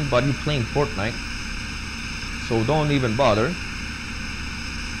watching, but you're playing Fortnite. So don't even bother.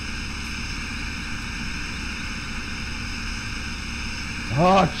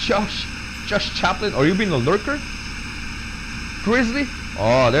 Oh, Josh Chaplin. Are you being a lurker? Grizzly?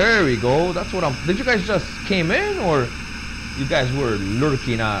 Oh, there we go. That's what I'm... Did you guys just came in, or you guys were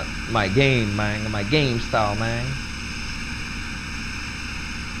lurking at my game, man? My game style, man.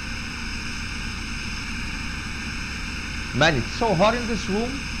 Man, it's so hot in this room.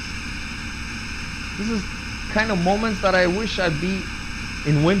 This is kind of moments that I wish I'd be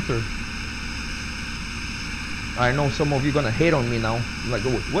in winter. I know some of you gonna hate on me now. I'm like,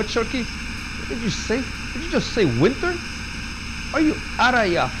 what, Sharky? What did you say? Did you just say winter? Are you out of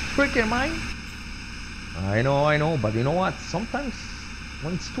your freaking mind? I know, but you know what? Sometimes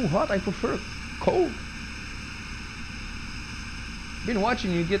when it's too hot, I prefer cold. Been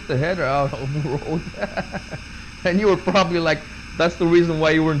watching you get the header out of the road. And you were probably like, that's the reason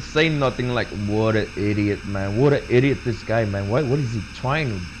why you weren't saying nothing. Like, what an idiot, man. What an idiot this guy, man. What is he trying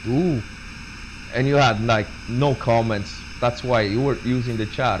to do? And you had like no comments. That's why you were using the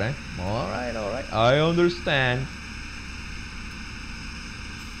chat, eh? Alright. I understand.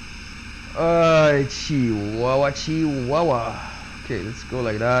 Chihuahua. Okay, let's go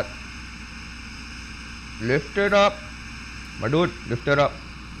like that. Lift it up. My dude, lift it up.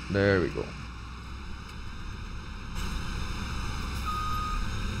 There we go.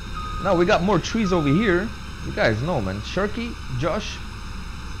 Now we got more trees over here. You guys know, man. Sharky, Josh,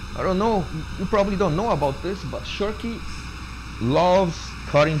 I don't know, you probably don't know about this, but Sharky loves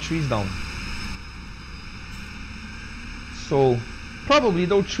cutting trees down. So probably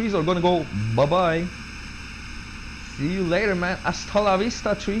those trees are gonna go bye-bye. See you later, man. Hasta la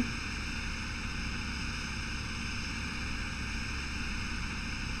vista, tree.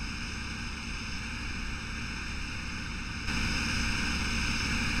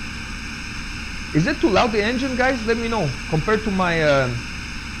 Is it too loud, the engine, guys? Let me know. Compared to my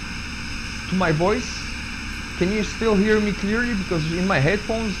voice, can you still hear me clearly? Because in my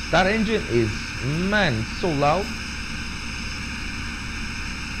headphones, that engine is, man, so loud.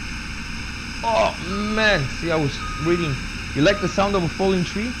 Oh man, see, I was reading You like the sound of a falling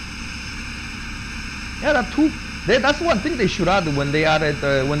tree? Yeah, that too. That's one thing they should add when they added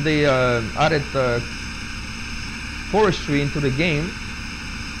forestry into the game.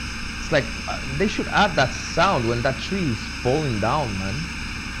 It's like they should add that sound when that tree is falling down, man.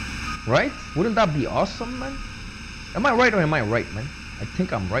 Right? Wouldn't that be awesome, man? Am I right or am I right, man? I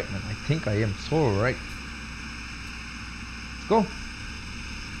think I'm right, man. I think I am so right. Let's go.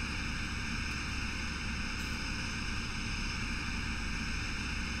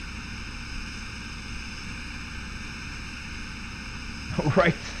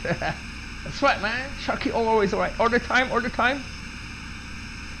 Right. That's right, man. Sharky always right. All the time, all the time.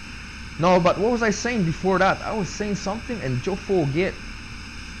 No, but what was I saying before that? I was saying something and Joe forget.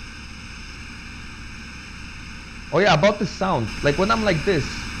 Oh yeah, about the sound. Like when I'm like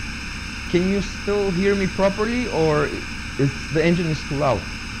this, can you still hear me properly, or is the engine is too loud?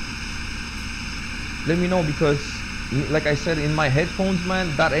 Let me know, because like I said, in my headphones,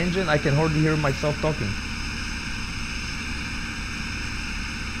 man, that engine, I can hardly hear myself talking.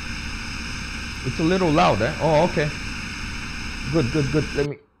 It's a little loud, eh? Oh, okay. Good, good,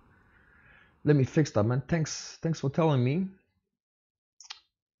 good. Let me fix that, man. Thanks for telling me.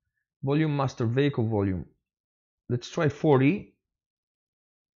 Volume master, vehicle volume. Let's try 40.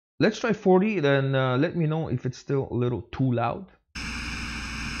 Let's try 40, then let me know if it's still a little too loud.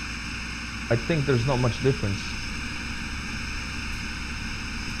 I think there's not much difference.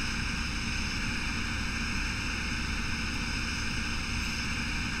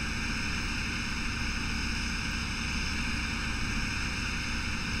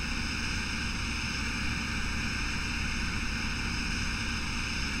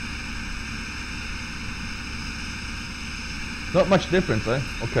 Not much difference, eh?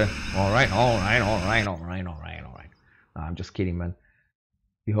 Okay. Alright. Nah, I'm just kidding, man.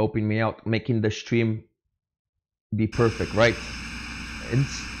 You're helping me out, making the stream be perfect, right? And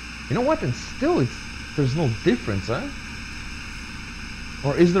you know what? And still, there's no difference, eh?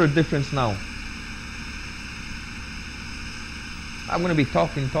 Or is there a difference now? I'm gonna be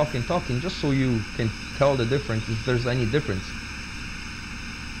talking, just so you can tell the difference, if there's any difference.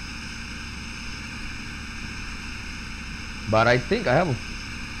 But I think I have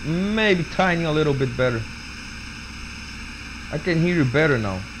maybe tiny a little bit better. I can hear you better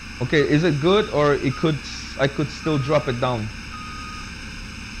now. Okay, is it good, or I could still drop it down?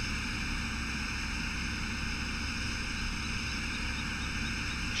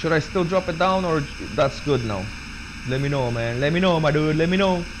 Should I still drop it down, or that's good now? Let me know, man. Let me know, my dude. Let me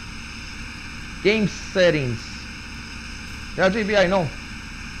know. Game settings. Yeah, JB, I know.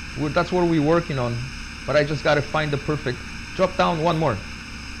 That's what we're working on. But I just gotta find the perfect. Drop down one more.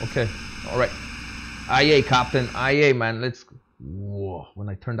 Okay. All right. Aye, Captain. Aye, man. Let's. Whoa. When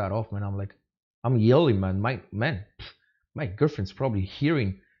I turn that off, man, I'm yelling, man. My girlfriend's probably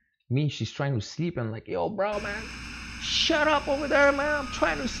hearing me. She's trying to sleep. And like, yo, bro, man, shut up over there, man. I'm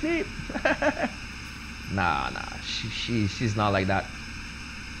trying to sleep. Nah. She's not like that.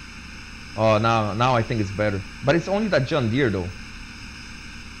 Oh, now I think it's better. But it's only that John Deere, though.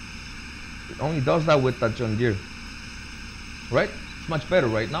 It only does that with that John Deere. Right? It's much better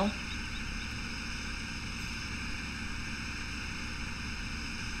right now.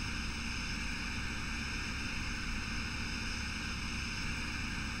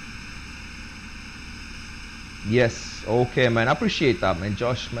 Yes, okay, man. I appreciate that, man.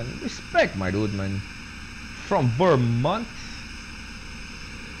 Josh, man. Respect, my dude, man. From Vermont.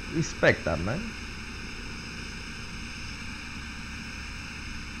 Respect that, man.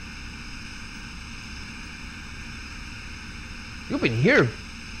 You've been here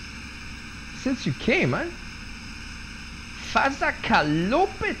since you came, man. Faza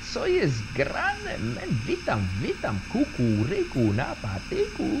kalopet, soyes grande, man. Witam, kukuryku, na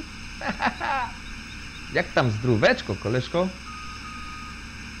patyku. Jak tam zdróweczko, koleżko?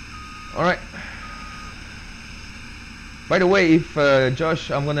 Alright. By the way, if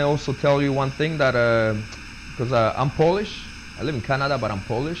Josh, I'm gonna also tell you one thing, that because I'm Polish. I live in Canada, but I'm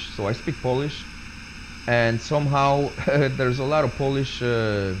Polish, so I speak Polish. And somehow there's a lot of Polish.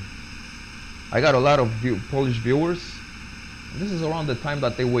 I got a lot of Polish viewers. This is around the time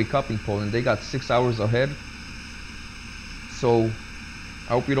that they wake up in Poland. They got 6 hours ahead. So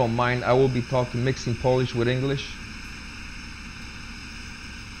I hope you don't mind. I will be mixing Polish with English.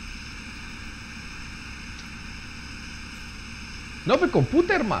 Nowy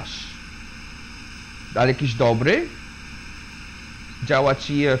komputer masz. Ale jakiś dobry? Działa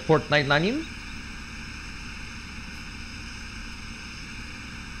ci Fortnite na nim?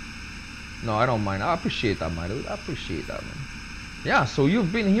 No, I don't mind. I appreciate that, my dude. I appreciate that, man. Yeah, so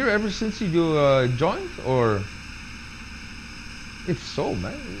you've been here ever since you joined, or If so,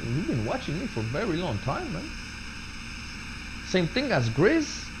 man, you've been watching me for a very long time, man. Same thing as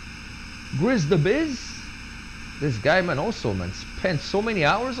Grizz. Grizz the Biz. This guy, man, also, man, spent so many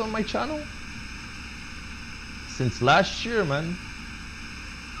hours on my channel. Since last year, man.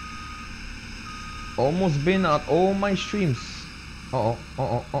 Almost been at all my streams.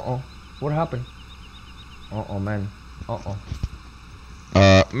 What happened? Man.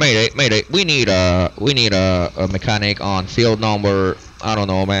 Mayday. We need a mechanic on field number, I don't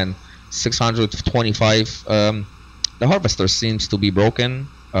know, man, 625. The harvester seems to be broken.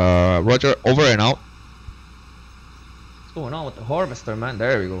 Roger, over and out. What's going on with the harvester, man?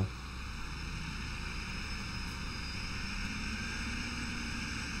 There we go.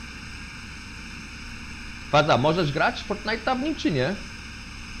 Faza, możesz grać Fortnite'a w nim, czy nie?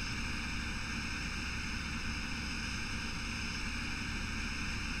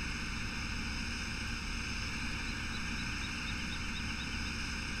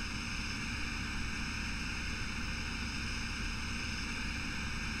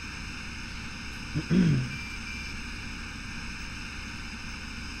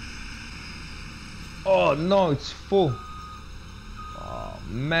 Oh no, it's full. Oh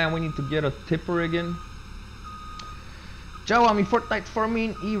man, we need to get a tipper again. Działa mi Fortnite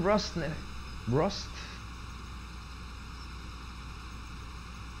Farming i Rust. Rust?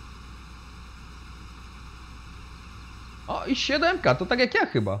 O, i 7K, to tak jak ja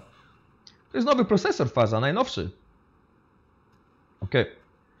chyba. To jest nowy procesor, Faza, najnowszy. Okay.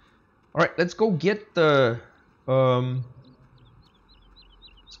 Alright, let's go get the...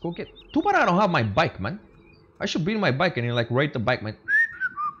 Let's go get... Too bad I don't have my bike, man. I should bring my bike and like ride the bike, man.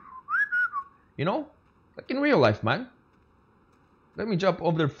 You know? Like in real life, man. Let me jump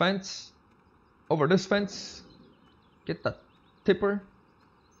over the fence. Over this fence. Get that tipper.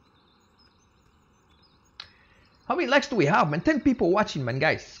 How many likes do we have, man? 10 people watching, man,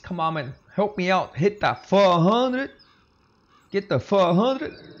 guys. Come on, man. Help me out. Hit that 400. Get the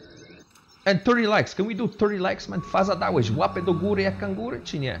 400. And 30 likes. Can we do 30 likes, man? Faza, dałeś łapę do góry jak kangury,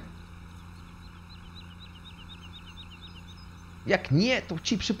 czy nie? Jak nie, to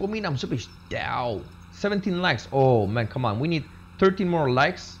ci przypominam, żebyś dał. 17 likes. Oh, man, come on. We need 13 more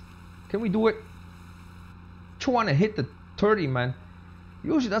likes. Can we do it? You want to hit the 30, man.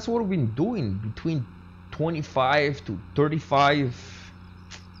 Usually that's what we've been doing. Between 25 to 35.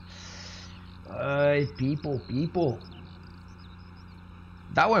 People.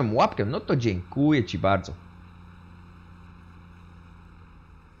 Dałem łapkę, no to dziękuję ci bardzo.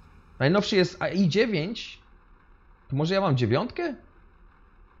 Najnowszy jest i9. To może ja mam 9?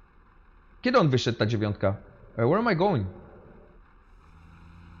 Kiedy on wyszedł, ta 9? Where am I going?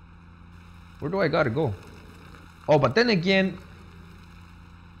 Where do I gotta go? Oh, but then again...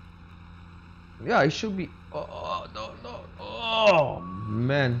 Yeah, it should be... Oh, no. Oh,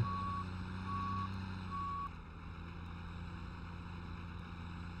 man.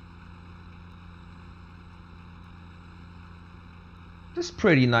 This is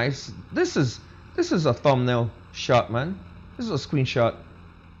pretty nice. This is a thumbnail shot, man. This is a screenshot.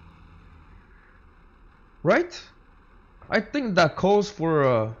 Right? I think that calls for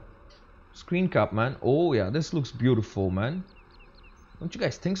a screen cap, man. Oh yeah, this looks beautiful, man. Don't you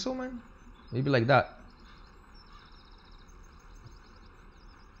guys think so, man? Maybe like that.